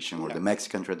Argentinian tradition or the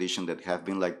Mexican tradition that have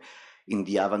been like in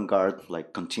the avant-garde,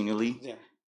 like continually. Yeah.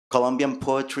 Colombian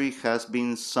poetry has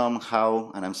been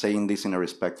somehow, and I'm saying this in a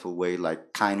respectful way,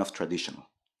 like kind of traditional,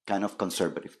 kind of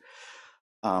conservative.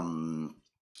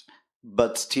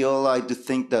 But still, I do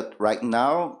think that right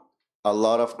now, a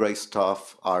lot of great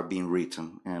stuff are being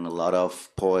written, and a lot of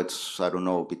poets, I don't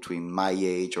know, between my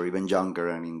age or even younger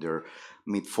and in their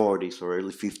mid-40s or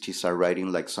early 50s are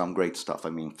writing like some great stuff.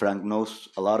 I mean, Frank knows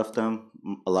a lot of them.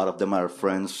 A lot of them are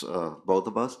friends, both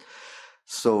of us.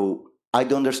 So I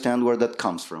don't understand where that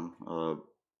comes from,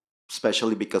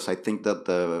 especially because I think that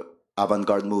the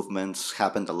avant-garde movements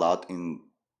happened a lot in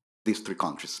these three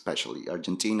countries, especially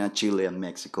Argentina, Chile, and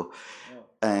Mexico. Yeah.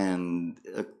 and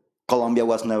Colombia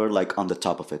was never like on the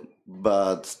top of it.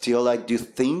 But still, like, do you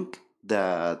think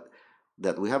that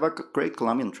we have a great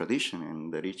Colombian tradition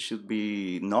and that it should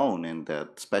be known, and that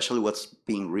especially what's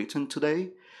being written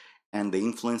today and the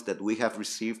influence that we have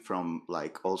received from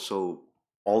like also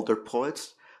older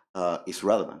poets is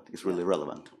relevant, is really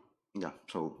relevant. Yeah,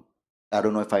 so I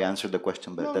don't know if I answered the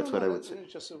question, but that's what I would say.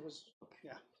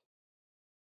 Yeah.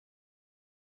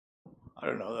 I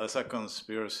don't know, that's a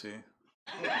conspiracy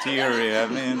theory. I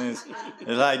mean, it's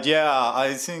like, yeah,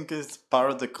 I think it's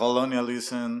part of the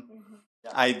colonialism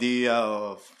idea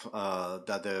of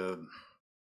that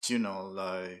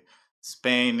like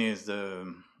Spain is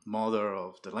the mother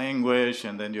of the language,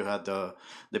 and then you had the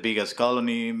biggest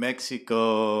colony,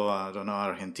 Mexico, I don't know,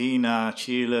 Argentina,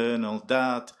 Chile, and all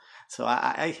that. So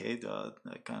I hate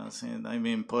that kind of thing. I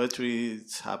mean, poetry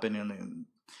is happening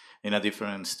in a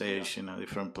different stage, in a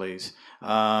different place.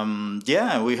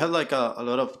 Yeah, we had like a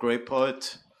lot of great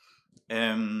poets.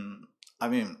 I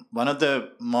mean, one of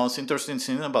the most interesting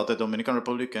things about the Dominican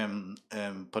Republic and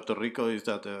Puerto Rico is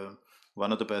that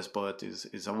one of the best poets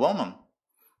is a woman.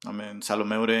 I mean,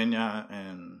 Salomé Ureña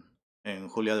and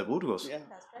Julia de Burgos. Yeah.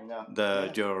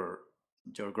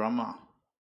 Your grandma,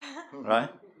 right?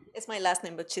 It's my last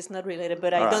name, but she's not related,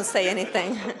 but I don't say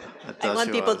anything. I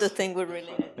want people to think we're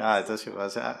related. Yeah, I thought she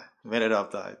was. I made it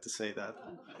up to say that.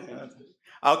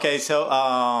 Okay, so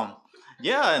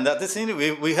yeah, and that's the thing.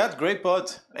 We had great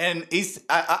poets, and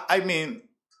I mean,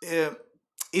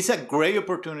 it's a great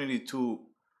opportunity to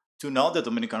know the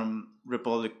Dominican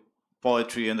Republic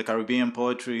poetry and the Caribbean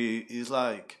poetry is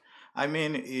like. I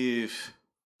mean, if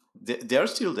they're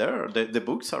still there, the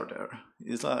books are there.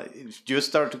 It's like if you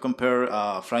start to compare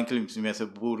Franklin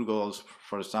Burgos,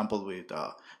 for example, with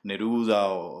Neruda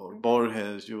or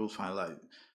Borges, you will find like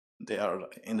they are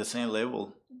in the same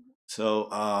level. So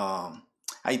I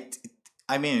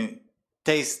mean, it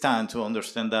takes time to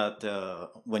understand that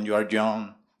when you are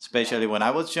young. Especially when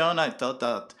I was young, I thought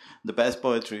that the best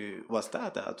poetry was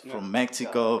that from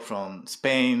Mexico, from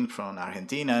Spain, from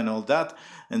Argentina, and all that.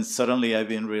 And suddenly I've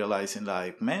been realizing,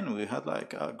 like, man, we had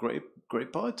like a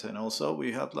great poets, and also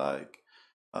we had like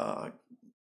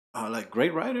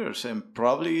great writers, and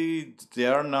probably they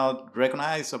are not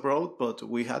recognized abroad, but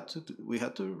we had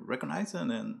to recognize them,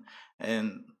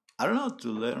 and I don't know,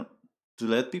 to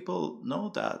let people know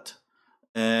that.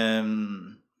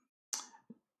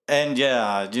 And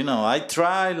yeah, I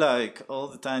try like all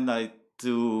the time like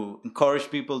to encourage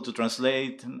people to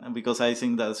translate, because I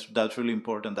think that's really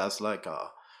important. That's like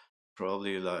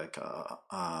probably like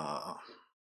a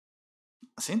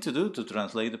thing to do, to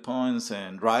translate the poems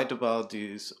and write about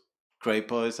these great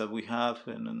poets that we have,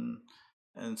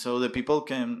 and so the people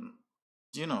can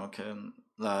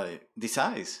like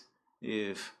decide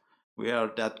if we are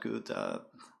that good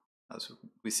as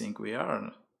we think we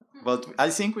are. But I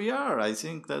think we are. I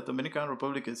think that the Dominican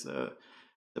Republic is the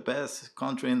best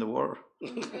country in the world.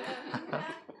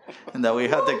 And that we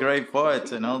have the great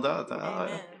poets and all that.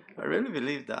 I really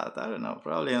believe that. I don't know,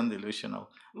 probably I'm delusional.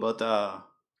 But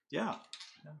yeah.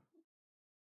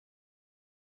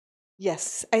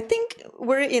 Yes, I think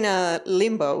we're in a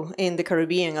limbo in the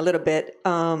Caribbean a little bit.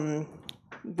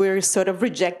 We're sort of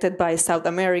rejected by South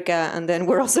America, and then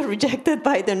we're also rejected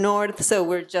by the North, so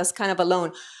we're just kind of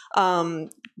alone.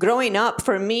 Growing up,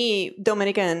 for me,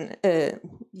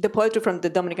 the poetry from the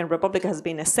Dominican Republic has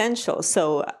been essential.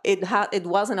 So it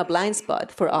wasn't a blind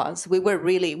spot for us. We were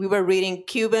reading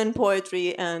Cuban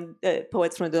poetry and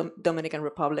poets from the Dominican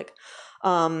Republic.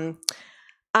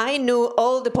 I knew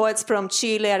all the poets from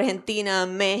Chile, Argentina,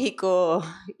 Mexico,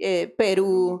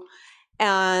 Peru.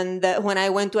 And when I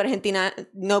went to Argentina,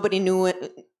 nobody knew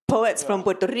poets from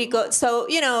Puerto Rico. So,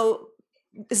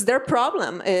 it's their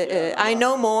problem. I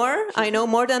know more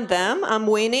than them. I'm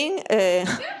winning.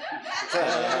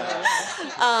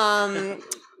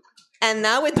 And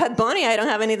now with Bad Bunny, I don't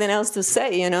have anything else to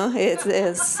say,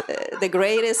 It's the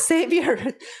greatest savior,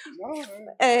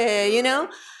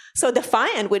 So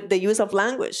defiant with the use of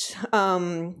language.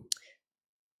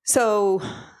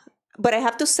 But I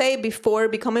have to say, before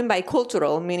becoming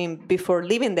bicultural, meaning before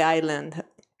leaving the island,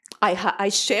 I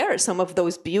share some of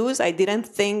those views. I didn't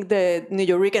think the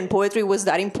Nuyorican poetry was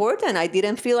that important. I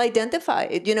didn't feel identified,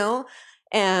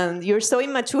 And you're so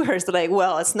immature. It's like,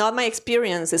 well, it's not my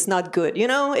experience. It's not good,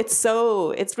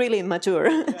 It's really immature.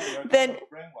 Then,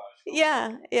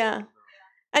 yeah.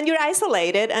 And you're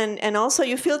isolated, and also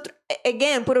you feel,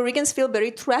 again, Puerto Ricans feel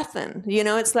very threatened.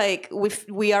 It's like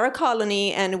we are a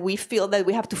colony, and we feel that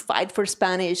we have to fight for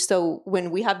Spanish. So when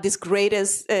we have these great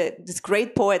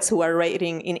poets who are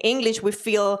writing in English, we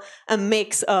feel a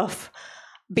mix of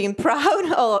being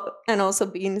proud and also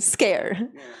being scared.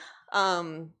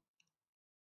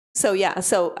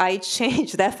 So I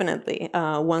changed definitely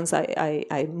once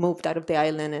I moved out of the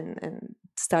island and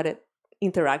started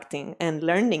interacting and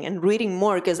learning and reading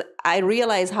more, because I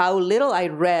realized how little I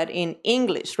read in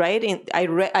English, right?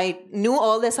 I knew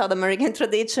all the South American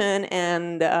tradition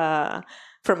and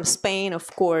from Spain,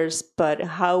 of course, but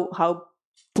how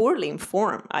poorly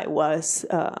informed I was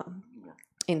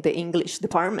in the English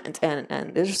department,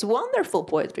 and there's wonderful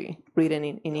poetry written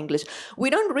in English. We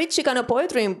don't read Chicana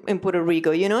poetry in Puerto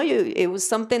Rico, it was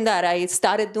something that I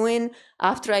started doing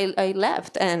after I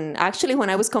left, and actually when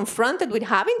I was confronted with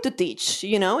having to teach,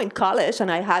 in college,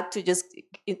 and I had to just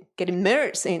get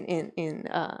immersed in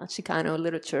Chicano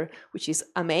literature, which is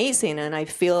amazing, and I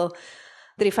feel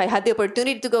that if I had the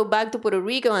opportunity to go back to Puerto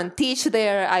Rico and teach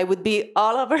there, I would be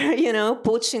all over,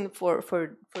 pushing for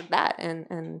that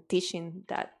and teaching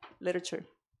that literature.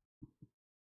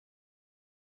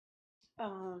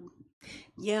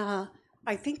 Yeah,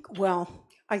 I think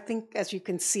as you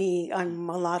can see, I'm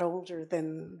a lot older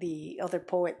than the other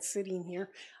poets sitting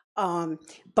here.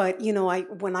 But,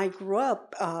 when I grew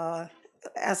up,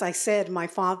 as I said, my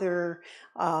father,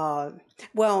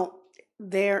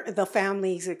 the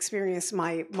family's experience.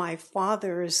 My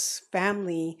father's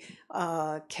family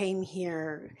came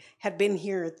here, had been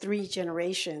here 3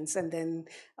 generations, and then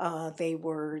they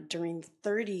were during the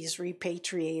 30s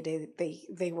repatriated.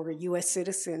 They were U.S.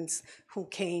 citizens who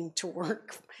came to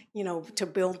work, to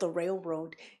build the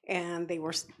railroad, and they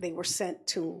were sent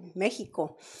to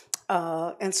Mexico,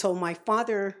 and so my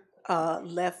father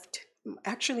left.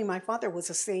 Actually, my father was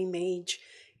the same age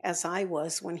as I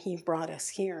was when he brought us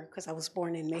here, because I was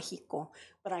born in Mexico,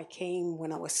 but I came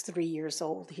when I was 3 years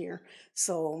old here.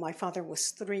 So my father was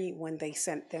 3 when they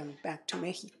sent them back to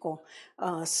Mexico.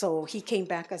 So he came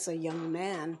back as a young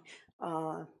man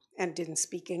and didn't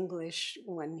speak English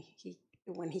when he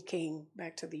came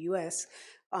back to the U.S.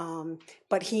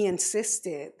 But he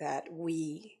insisted that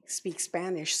we speak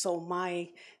Spanish. My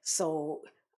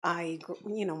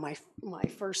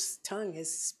first tongue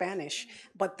is Spanish,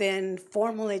 but then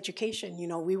formal education,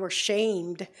 we were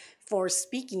shamed for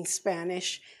speaking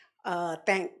Spanish.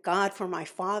 Thank God for my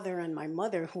father and my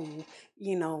mother who,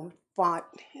 fought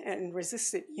and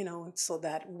resisted, so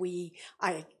that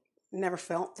I never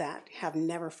felt that, have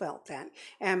never felt that.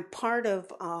 And part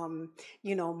of,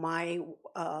 my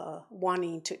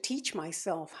wanting to teach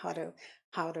myself how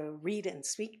to read and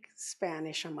speak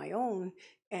Spanish on my own,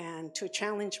 and to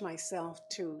challenge myself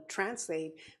to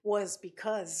translate, was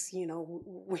because,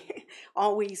 we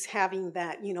always having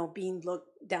that, being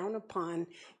looked down upon,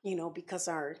 because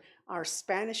our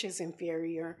Spanish is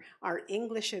inferior, our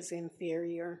English is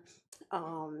inferior.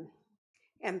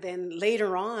 And then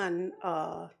later on,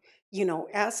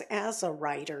 as a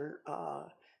writer,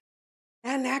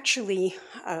 and actually,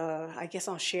 I guess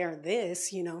I'll share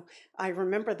this, I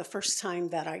remember the first time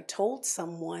that I told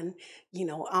someone,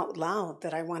 out loud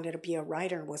that I wanted to be a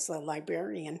writer was a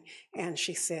librarian. And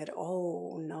she said,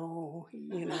 "Oh, no,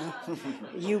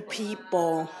 you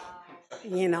people,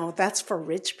 that's for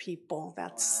rich people.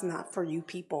 That's not for you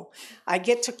people." I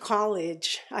get to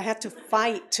college. I had to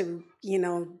fight to,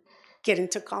 get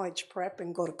into college prep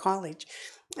and go to college.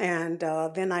 And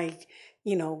then I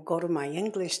go to my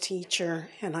English teacher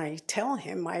and I tell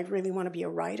him, "I really want to be a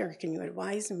writer. Can you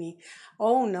advise me?"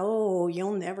 "Oh, no,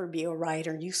 you'll never be a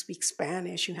writer. You speak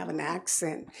Spanish. You have an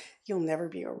accent. You'll never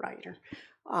be a writer."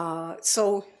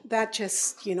 So that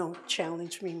just,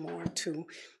 challenged me more to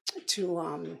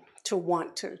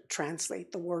want to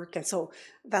translate the work. And so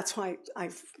that's why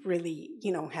I've really,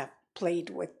 have played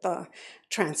with the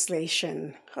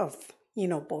translation of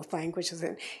both languages.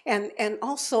 And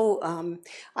also,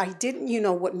 I didn't,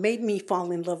 what made me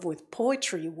fall in love with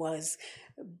poetry was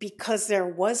because there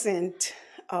wasn't,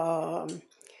 the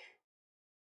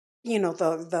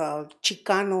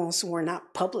Chicanos were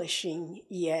not publishing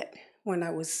yet when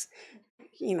I was,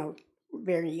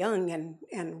 very young and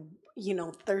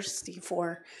thirsty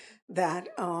for that.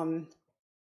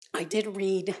 I did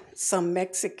read some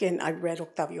Mexican. I read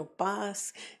Octavio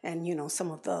Paz and, some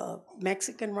of the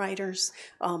Mexican writers,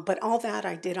 but all that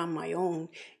I did on my own.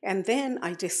 And then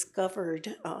I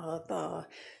discovered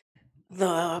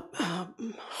the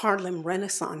Harlem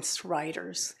Renaissance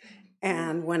writers.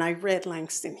 And when I read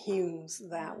Langston Hughes,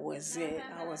 that was it.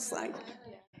 I was like,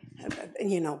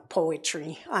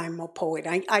 poetry. I'm a poet.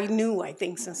 I knew, I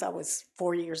think, since I was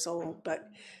 4 years old, but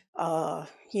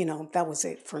that was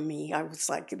it for me. I was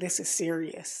like, this is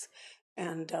serious.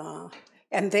 And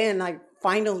then I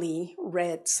finally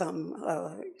read some,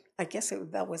 I guess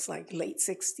that was like late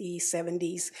 60s,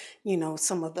 70s,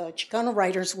 some of the Chicano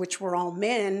writers, which were all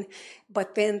men.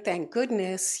 But then, thank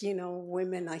goodness,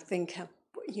 women, I think, have,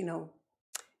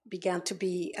 began to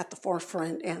be at the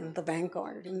forefront and the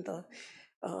vanguard in the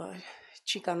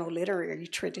Chicano literary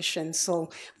tradition.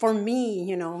 So for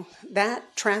me,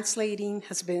 that translating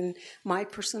has been my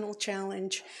personal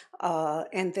challenge.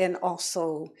 And then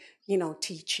also,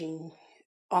 teaching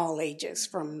all ages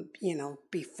from,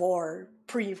 before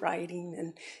pre-writing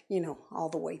and, all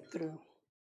the way through.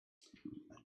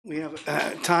 We have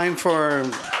time for,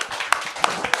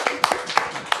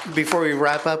 before we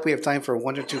wrap up, we have time for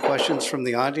 1 or 2 questions from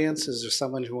the audience. Is there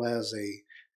someone who has a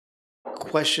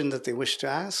question that they wish to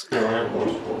ask? Yeah, I have a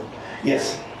question.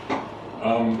 Yes.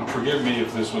 Forgive me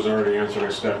if this was already answered, I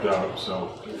stepped out.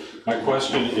 So my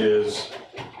question is,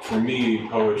 for me,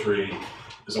 poetry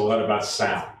is a lot about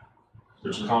sound.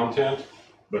 There's content,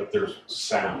 but there's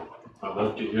sound. I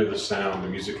love to hear the sound, the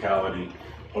musicality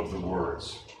of the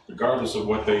words, regardless of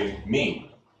what they mean.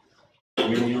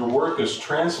 When your work is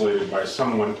translated by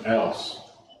someone else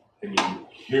and you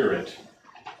hear it,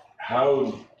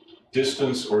 how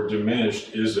distant or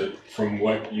diminished is it from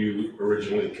what you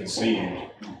originally conceived?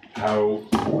 How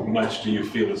much do you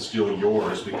feel it's still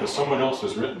yours because someone else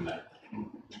has written that?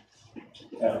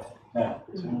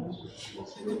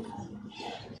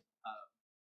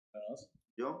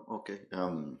 Okay.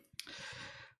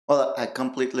 Well, I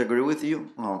completely agree with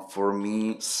you. For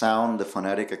me, sound, the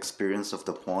phonetic experience of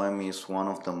the poem is one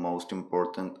of the most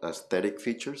important aesthetic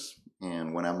features.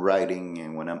 And when I'm writing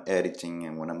and when I'm editing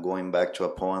and when I'm going back to a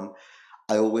poem,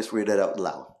 I always read it out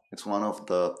loud. It's one of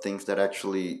the things that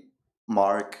actually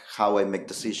mark how I make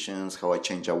decisions, how I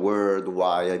change a word,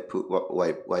 why I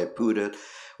put it,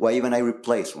 why even I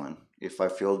replace one. If I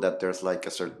feel that there's like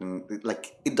a certain,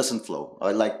 like it doesn't flow.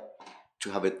 I like to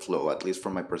have it flow, at least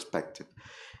from my perspective.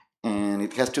 And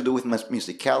it has to do with my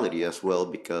musicality as well,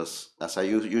 because as I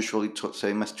usually say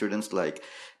to my students, like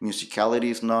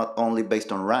musicality is not only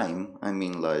based on rhyme. I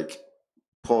mean, like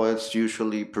poets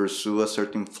usually pursue a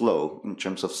certain flow in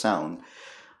terms of sound.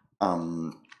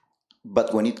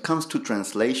 But when it comes to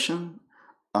translation,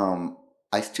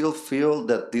 I still feel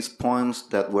that these poems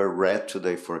that were read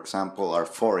today, for example, are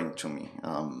foreign to me.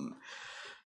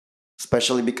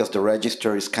 Especially because the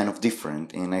register is kind of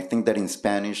different. And I think that in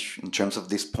Spanish, in terms of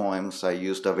these poems, I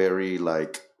used a very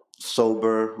like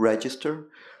sober register.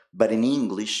 But in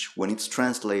English, when it's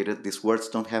translated, these words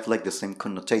don't have like the same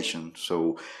connotation.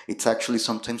 So it's actually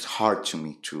sometimes hard to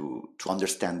me to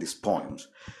understand these poems.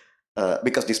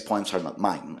 Because these poems are not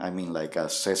mine. I mean, like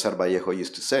as Cesar Vallejo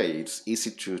used to say, it's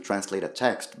easy to translate a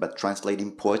text, but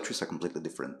translating poetry is a completely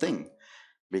different thing.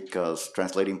 Because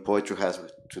translating poetry has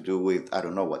to do with, I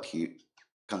don't know, what he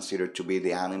considered to be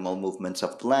the animal movements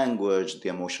of the language, the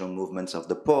emotional movements of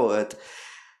the poet.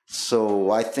 So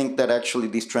I think that actually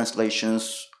these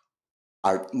translations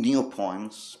are new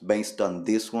poems based on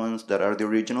these ones that are the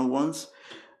original ones.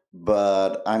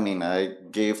 But I mean, I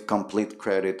gave complete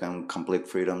credit and complete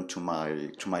freedom to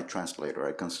my translator.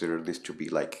 I consider this to be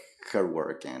like her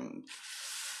work, and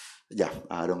yeah,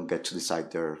 I don't get to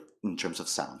decide there in terms of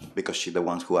sound because she's the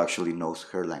one who actually knows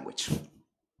her language.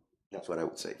 That's what I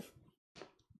would say.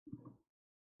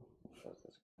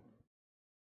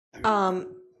 I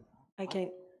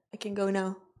can go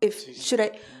now. Should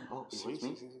I? Oh, excuse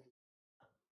me?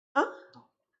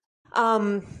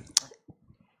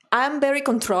 I'm very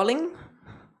controlling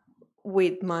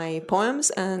with my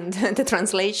poems and the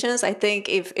translations. I think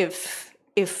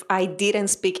if I didn't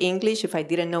speak English, if I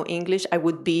didn't know English, I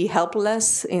would be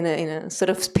helpless in a sort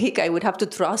of speak. I would have to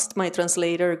trust my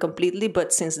translator completely.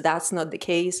 But since that's not the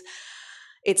case,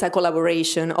 it's a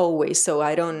collaboration always. So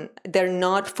they're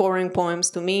not foreign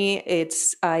poems to me.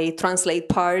 I translate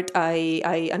part.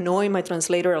 I annoy my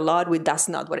translator a lot with that's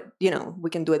not what, we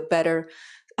can do it better.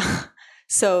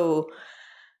 So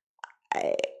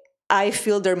I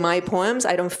feel they're my poems.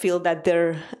 I don't feel that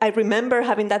I remember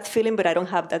having that feeling, but I don't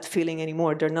have that feeling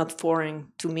anymore. They're not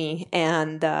foreign to me.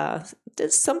 And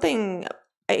there's something,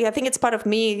 I think it's part of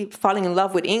me falling in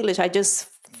love with English. I just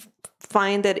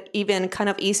find it even kind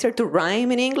of easier to rhyme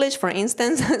in English, for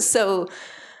instance. So,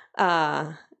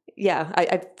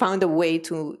 I found a way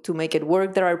to make it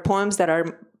work. There are poems that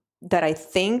I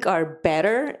think are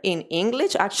better in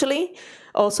English, actually.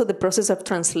 Also, the process of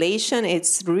translation,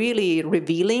 it's really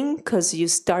revealing because you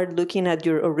start looking at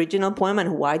your original poem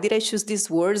and why did I choose these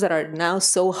words that are now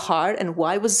so hard, and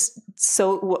why I was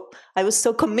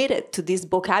so committed to this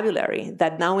vocabulary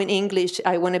that now in English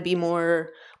I want to be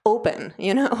more open,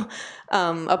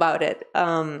 about it.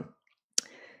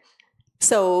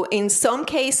 So in some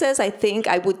cases, I think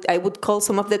I would call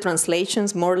some of the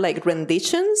translations more like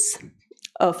renditions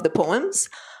of the poems.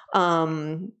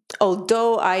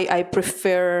 Although I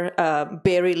prefer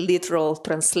very literal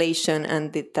translation,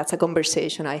 and that's a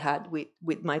conversation I had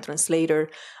with my translator.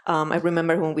 I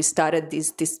remember when we started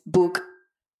this book,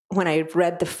 when I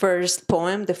read the first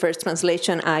poem, the first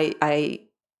translation,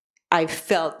 I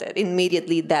felt it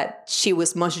immediately that she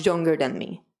was much younger than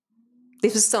me.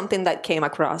 This is something that came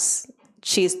across.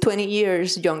 She's 20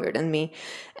 years younger than me,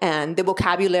 and the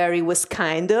vocabulary was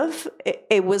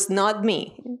it was not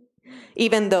me,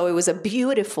 even though it was a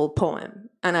beautiful poem.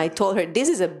 And I told her, this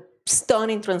is a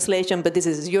stunning translation, but this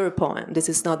is your poem. This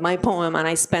is not my poem. And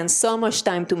I spent so much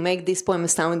time to make this poem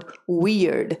sound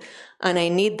weird. And I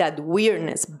need that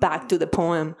weirdness back to the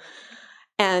poem.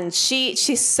 And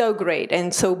she's so great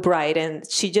and so bright. And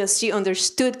she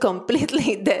understood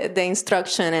completely the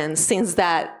instruction. And since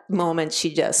that moment, she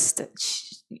did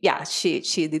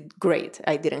great.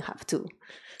 I didn't have to.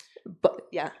 But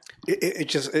yeah. It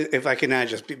just, if I can add,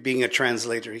 just being a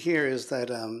translator here, is that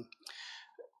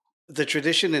the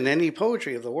tradition in any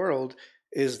poetry of the world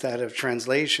is that of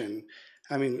translation.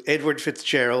 I mean, Edward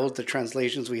Fitzgerald, the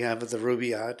translations we have of the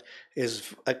Rubaiyat,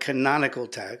 is a canonical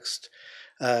text.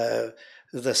 The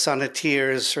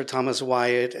sonneteers, Sir Thomas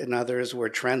Wyatt and others, were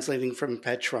translating from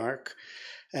Petrarch,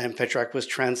 and Petrarch was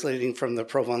translating from the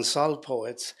Provençal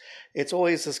poets. It's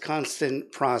always this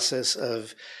constant process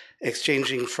of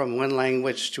exchanging from one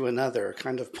language to another,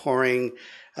 kind of pouring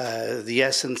the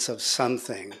essence of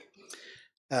something.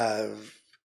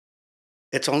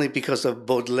 It's only because of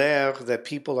Baudelaire that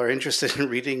people are interested in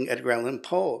reading Edgar Allan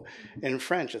Poe in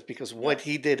French. It's because what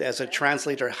he did as a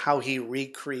translator, how he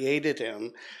recreated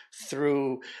him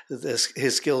through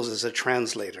his skills as a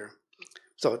translator.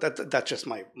 So that's just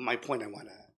my point I want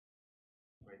to add.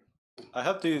 I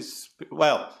have this,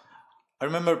 well, I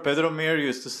remember Pedro Mir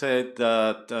used to say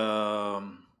that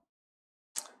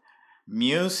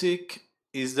music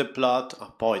is the plot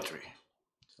of poetry.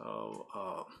 So,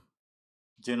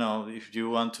 if you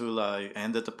want to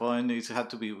end at a point, it had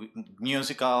to be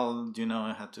musical, it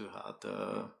had to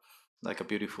have a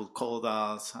beautiful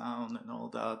coda sound and all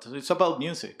that. So it's about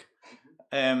music.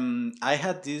 I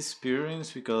had this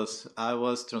experience because I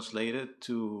was translated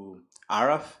to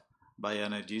Arab by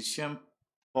an Egyptian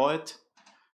poet.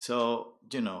 So,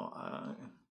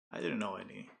 I didn't know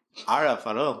any Arab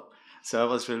at all. So I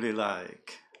was really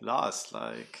lost.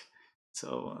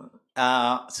 So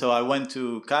I went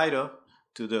to Cairo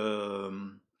to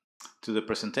the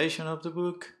presentation of the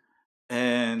book,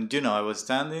 and I was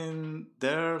standing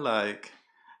there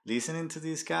listening to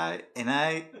this guy, and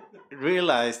I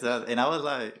realized that, and I was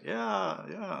like, yeah,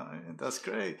 that's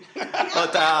great.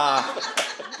 But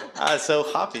I was so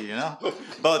happy,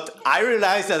 But I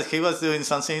realized that he was doing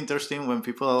something interesting when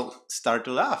people start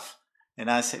to laugh.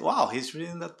 And I said, wow, he's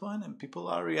reading that poem and people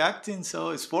are reacting, so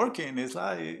it's working. It's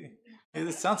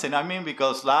something. I mean,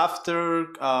 because laughter,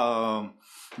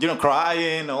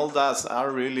 crying, all that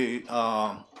are really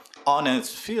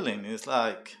honest feeling. It's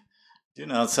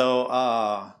so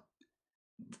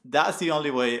that's the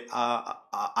only way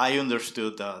I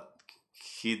understood that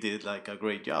he did a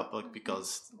great job,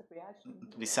 because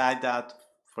beside that,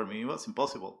 for me, it was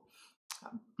impossible.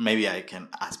 Maybe I can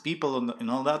ask people and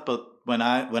all that, but when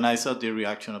I saw the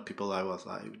reaction of people, I was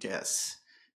like, yes,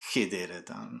 he did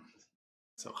it. I'm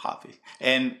so happy.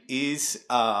 And it's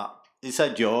a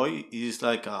joy. It's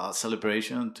like a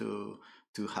celebration to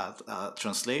have a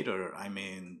translator. I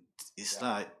mean, it's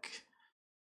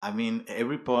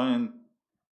every poem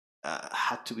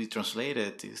had to be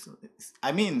translated.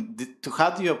 To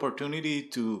have the opportunity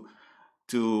to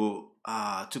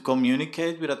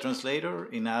communicate with a translator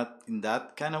in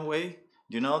that kind of way,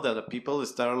 that the people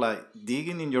start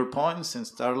digging in your poems and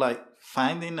start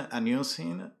finding a new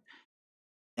scene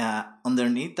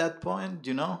underneath that point,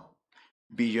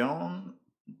 beyond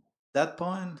that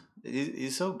point,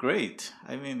 is so great.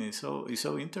 I mean, it's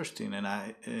so interesting, and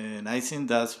I think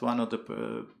that's one of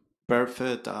the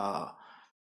perfect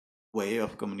way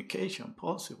of communication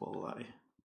possible.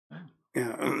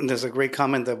 Yeah, there's a great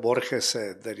comment that Borges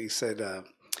said,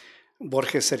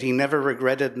 Borges said he never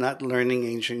regretted not learning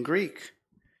ancient Greek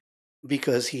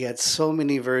because he had so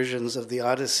many versions of the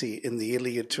Odyssey in the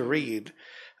Iliad to read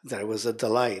that it was a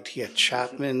delight. He had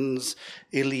Chapman's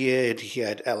Iliad, he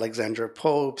had Alexander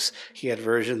Pope's, he had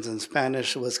versions in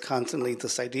Spanish. It was constantly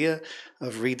this idea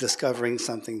of rediscovering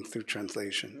something through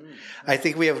translation. I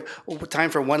think we have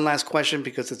time for one last question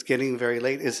because it's getting very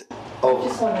late.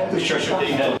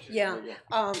 Yeah,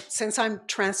 since I'm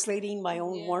translating my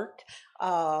own work,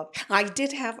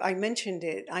 I mentioned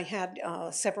it, I had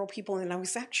several people, and I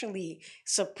was actually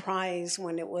surprised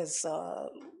when it was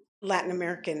Latin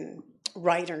American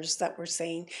writers that were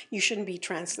saying you shouldn't be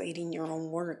translating your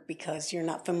own work because you're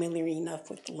not familiar enough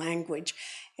with the language.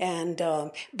 And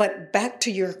but back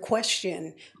to your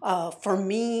question, for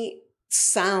me,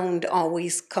 sound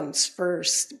always comes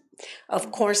first.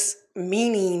 Of course,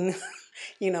 meaning,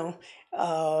 you know,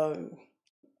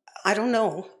 I don't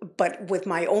know, but with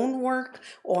my own work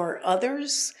or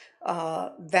others,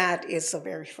 that is the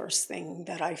very first thing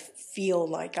that I feel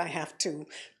like I have to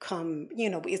come.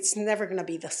 It's never going to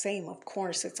be the same. Of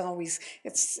course, it's always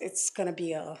it's going to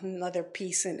be another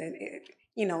piece in it,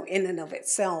 in and of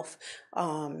itself.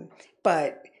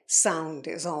 But sound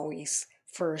is always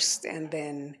first, and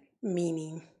then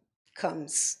meaning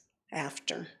comes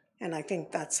after. And I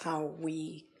think that's how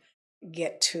we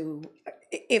get to,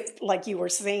 if like you were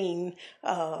saying,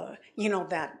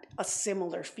 that a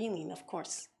similar feeling. Of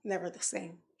course, never the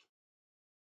same.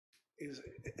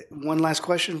 One last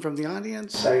question from the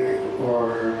audience? I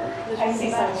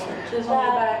see some.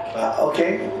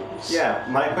 Okay. Yeah,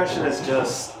 my question is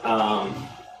just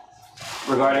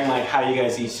regarding like how you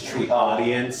guys each treat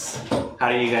audience. How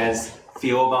do you guys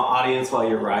feel about audience while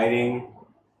you're writing?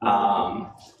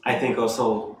 I think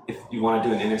also if you want to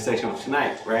do an intersection of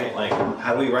tonight, right? Like,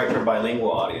 how do we write for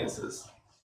bilingual audiences?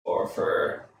 Or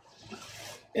for,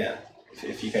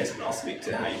 if you guys can all speak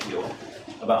to how you feel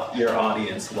about your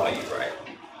audience while you write.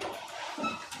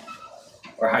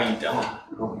 Or how you don't.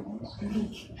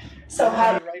 So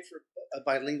how do you write for a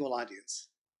bilingual audience?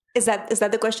 Is that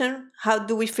the question? How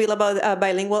do we feel about a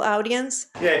bilingual audience?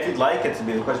 Yeah, if you'd like it to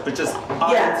be the question, but just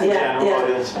audience in general.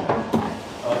 Audience.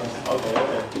 Okay.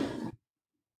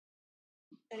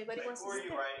 Anybody wants to say?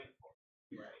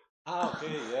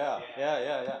 Okay, yeah.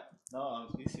 No, I'm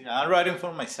easy. I'm writing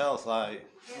for myself, like,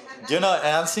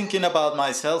 I'm thinking about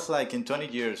myself like in 20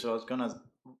 years. So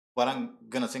what I'm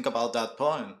gonna think about that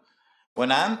poem.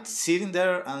 When I'm sitting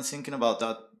there, I'm thinking about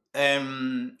that.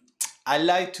 I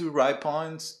like to write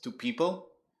poems to people,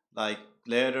 like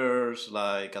letters,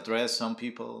 like address some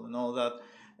people and all that.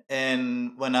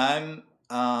 And when I'm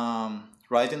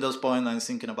writing those poems, I'm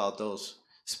thinking about those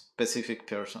specific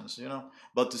persons,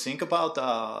 But to think about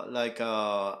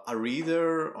a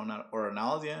reader or an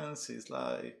audience is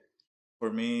like,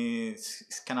 for me,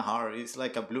 it's kind of hard. It's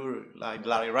like a blur. Like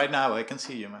right now, I can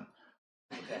see you, man.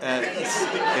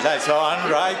 It's like, so I'm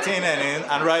writing and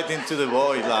I'm writing to the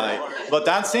void, but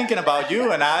I'm thinking about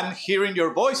you and I'm hearing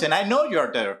your voice and I know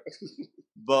you're there,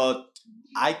 but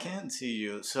I can't see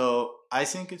you. So I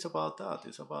think it's about that.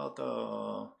 It's about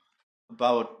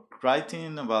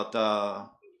writing, about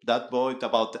that void,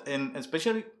 and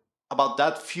especially about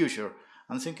that future.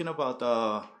 I'm thinking about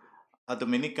a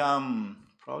Dominican,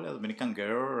 probably a Dominican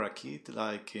girl or a kid,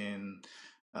 like in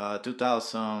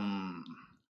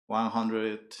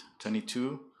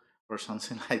 2122 or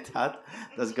something like that.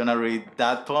 That's gonna read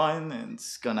that poem and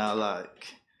it's gonna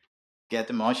like get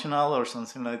emotional or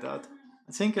something like that.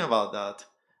 I'm thinking about that,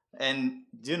 and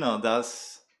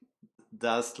that's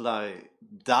like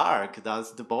dark.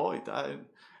 That's the void.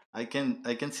 I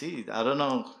can see it. I don't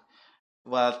know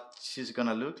what she's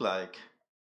gonna look like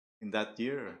in that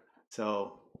year.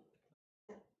 So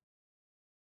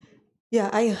Yeah,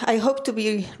 I hope to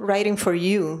be writing for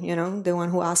you, the one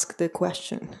who asked the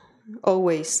question.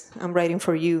 Always, I'm writing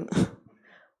for you.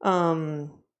 In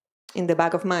the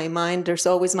back of my mind, there's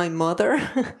always my mother.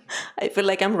 I feel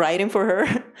like I'm writing for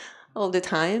her all the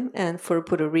time, and for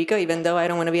Puerto Rico, even though I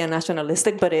don't want to be a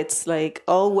nationalistic, but it's like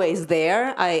always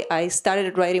there. I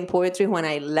started writing poetry when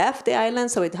I left the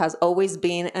island, so it has always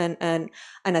been an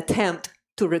attempt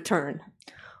to return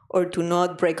or to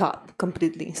not break up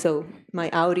completely. So my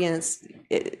audience,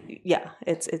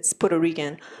 it's Puerto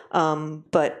Rican,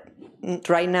 but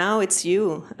right now it's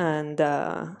you. And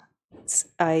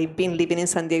I've been living in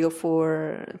San Diego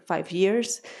for 5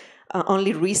 years.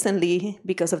 Only recently,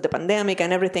 because of the pandemic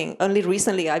and everything, only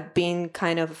recently I've been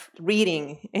kind of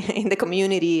reading in the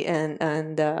community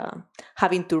and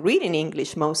having to read in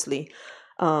English mostly.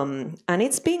 And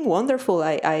it's been wonderful.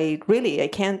 I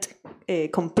can't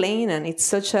complain, and it's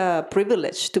such a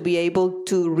privilege to be able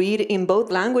to read in both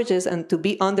languages and to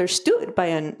be understood by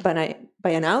an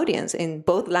audience in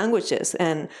both languages.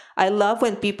 And I love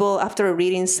when people after a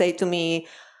reading say to me,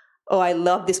 "Oh, I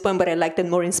love this poem, but I liked it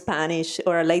more in Spanish,"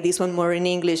 or "I like this one more in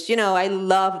English." I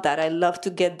love that. I love to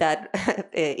get that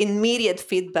immediate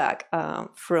feedback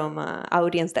from an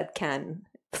audience that can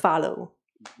follow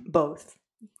both.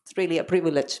 It's really a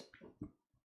privilege.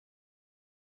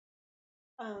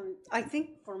 I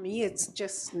think for me it's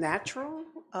just natural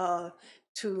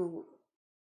to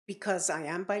because I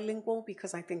am bilingual,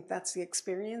 because I think that's the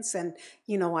experience. And,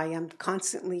 you know, I am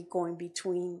constantly going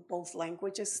between both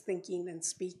languages, thinking and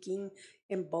speaking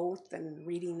in both, and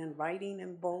reading and writing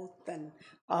in both. And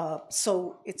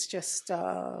so it's just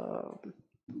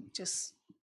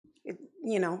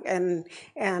you know,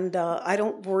 and I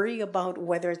don't worry about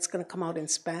whether it's going to come out in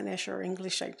Spanish or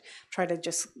English. I try to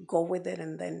just go with it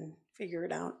and then figure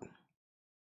it out.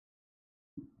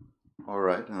 All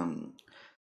right.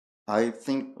 I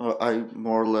think I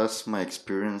more or less, my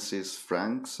experience is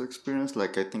Frank's experience.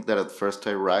 Like, I think that at first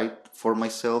I write for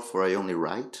myself, or I only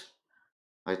write.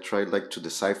 I try like to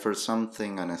decipher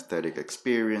something, an aesthetic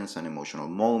experience, an emotional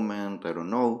moment, I don't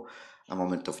know, a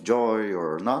moment of joy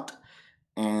or not.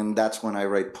 And that's when I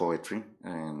write poetry.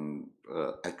 And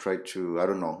I try to, I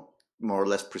don't know, more or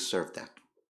less preserve that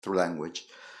through language.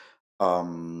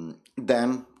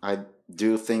 Then I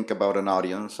do think about an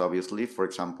audience, obviously. For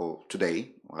example,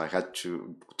 today I had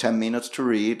 10 minutes to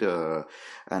read,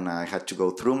 and I had to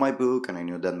go through my book, and I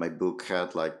knew that my book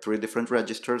had like 3 different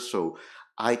registers. So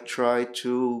I try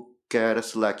to get a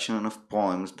selection of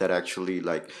poems that actually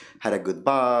like had a good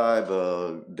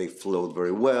vibe, they flowed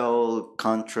very well,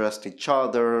 contrast each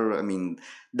other. I mean,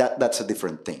 that's a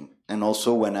different thing. And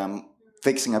also when I'm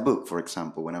fixing a book, for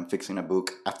example, when I'm fixing a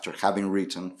book after having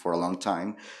written for a long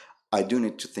time, I do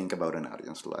need to think about an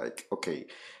audience. Like, okay,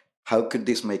 how could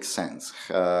this make sense?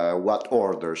 What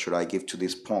order should I give to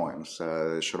these poems?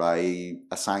 Should I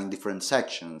assign different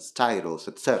sections, titles,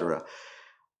 etc.?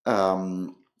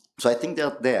 So I think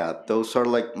that those are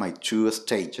like my 2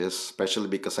 stages, especially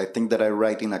because I think that I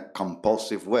write in a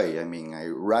compulsive way. I mean, I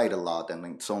write a lot, and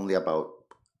it's only about,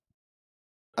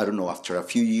 I don't know, after a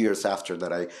few years after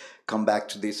that I come back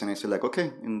to this and I say like,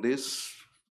 okay, in this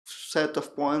set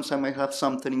of poems I might have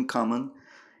something in common.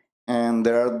 And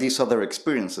there are these other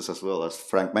experiences as well, as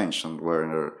Frank mentioned,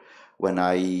 where when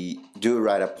I do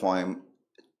write a poem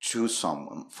to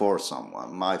someone, for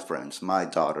someone, my friends, my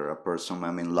daughter, a person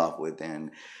I'm in love with,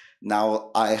 and now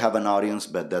I have an audience,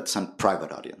 but that's a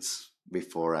private audience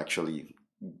before actually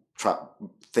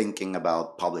thinking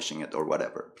about publishing it or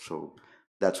whatever. So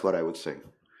that's what I would say.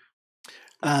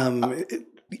 I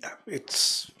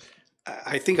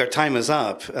think our time is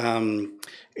up.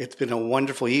 It's been a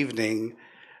wonderful evening.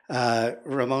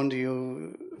 Ramon, do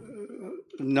you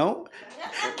know?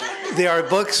 There are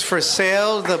books for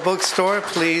sale, the bookstore.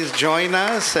 Please join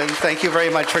us, and thank you very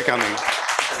much for coming.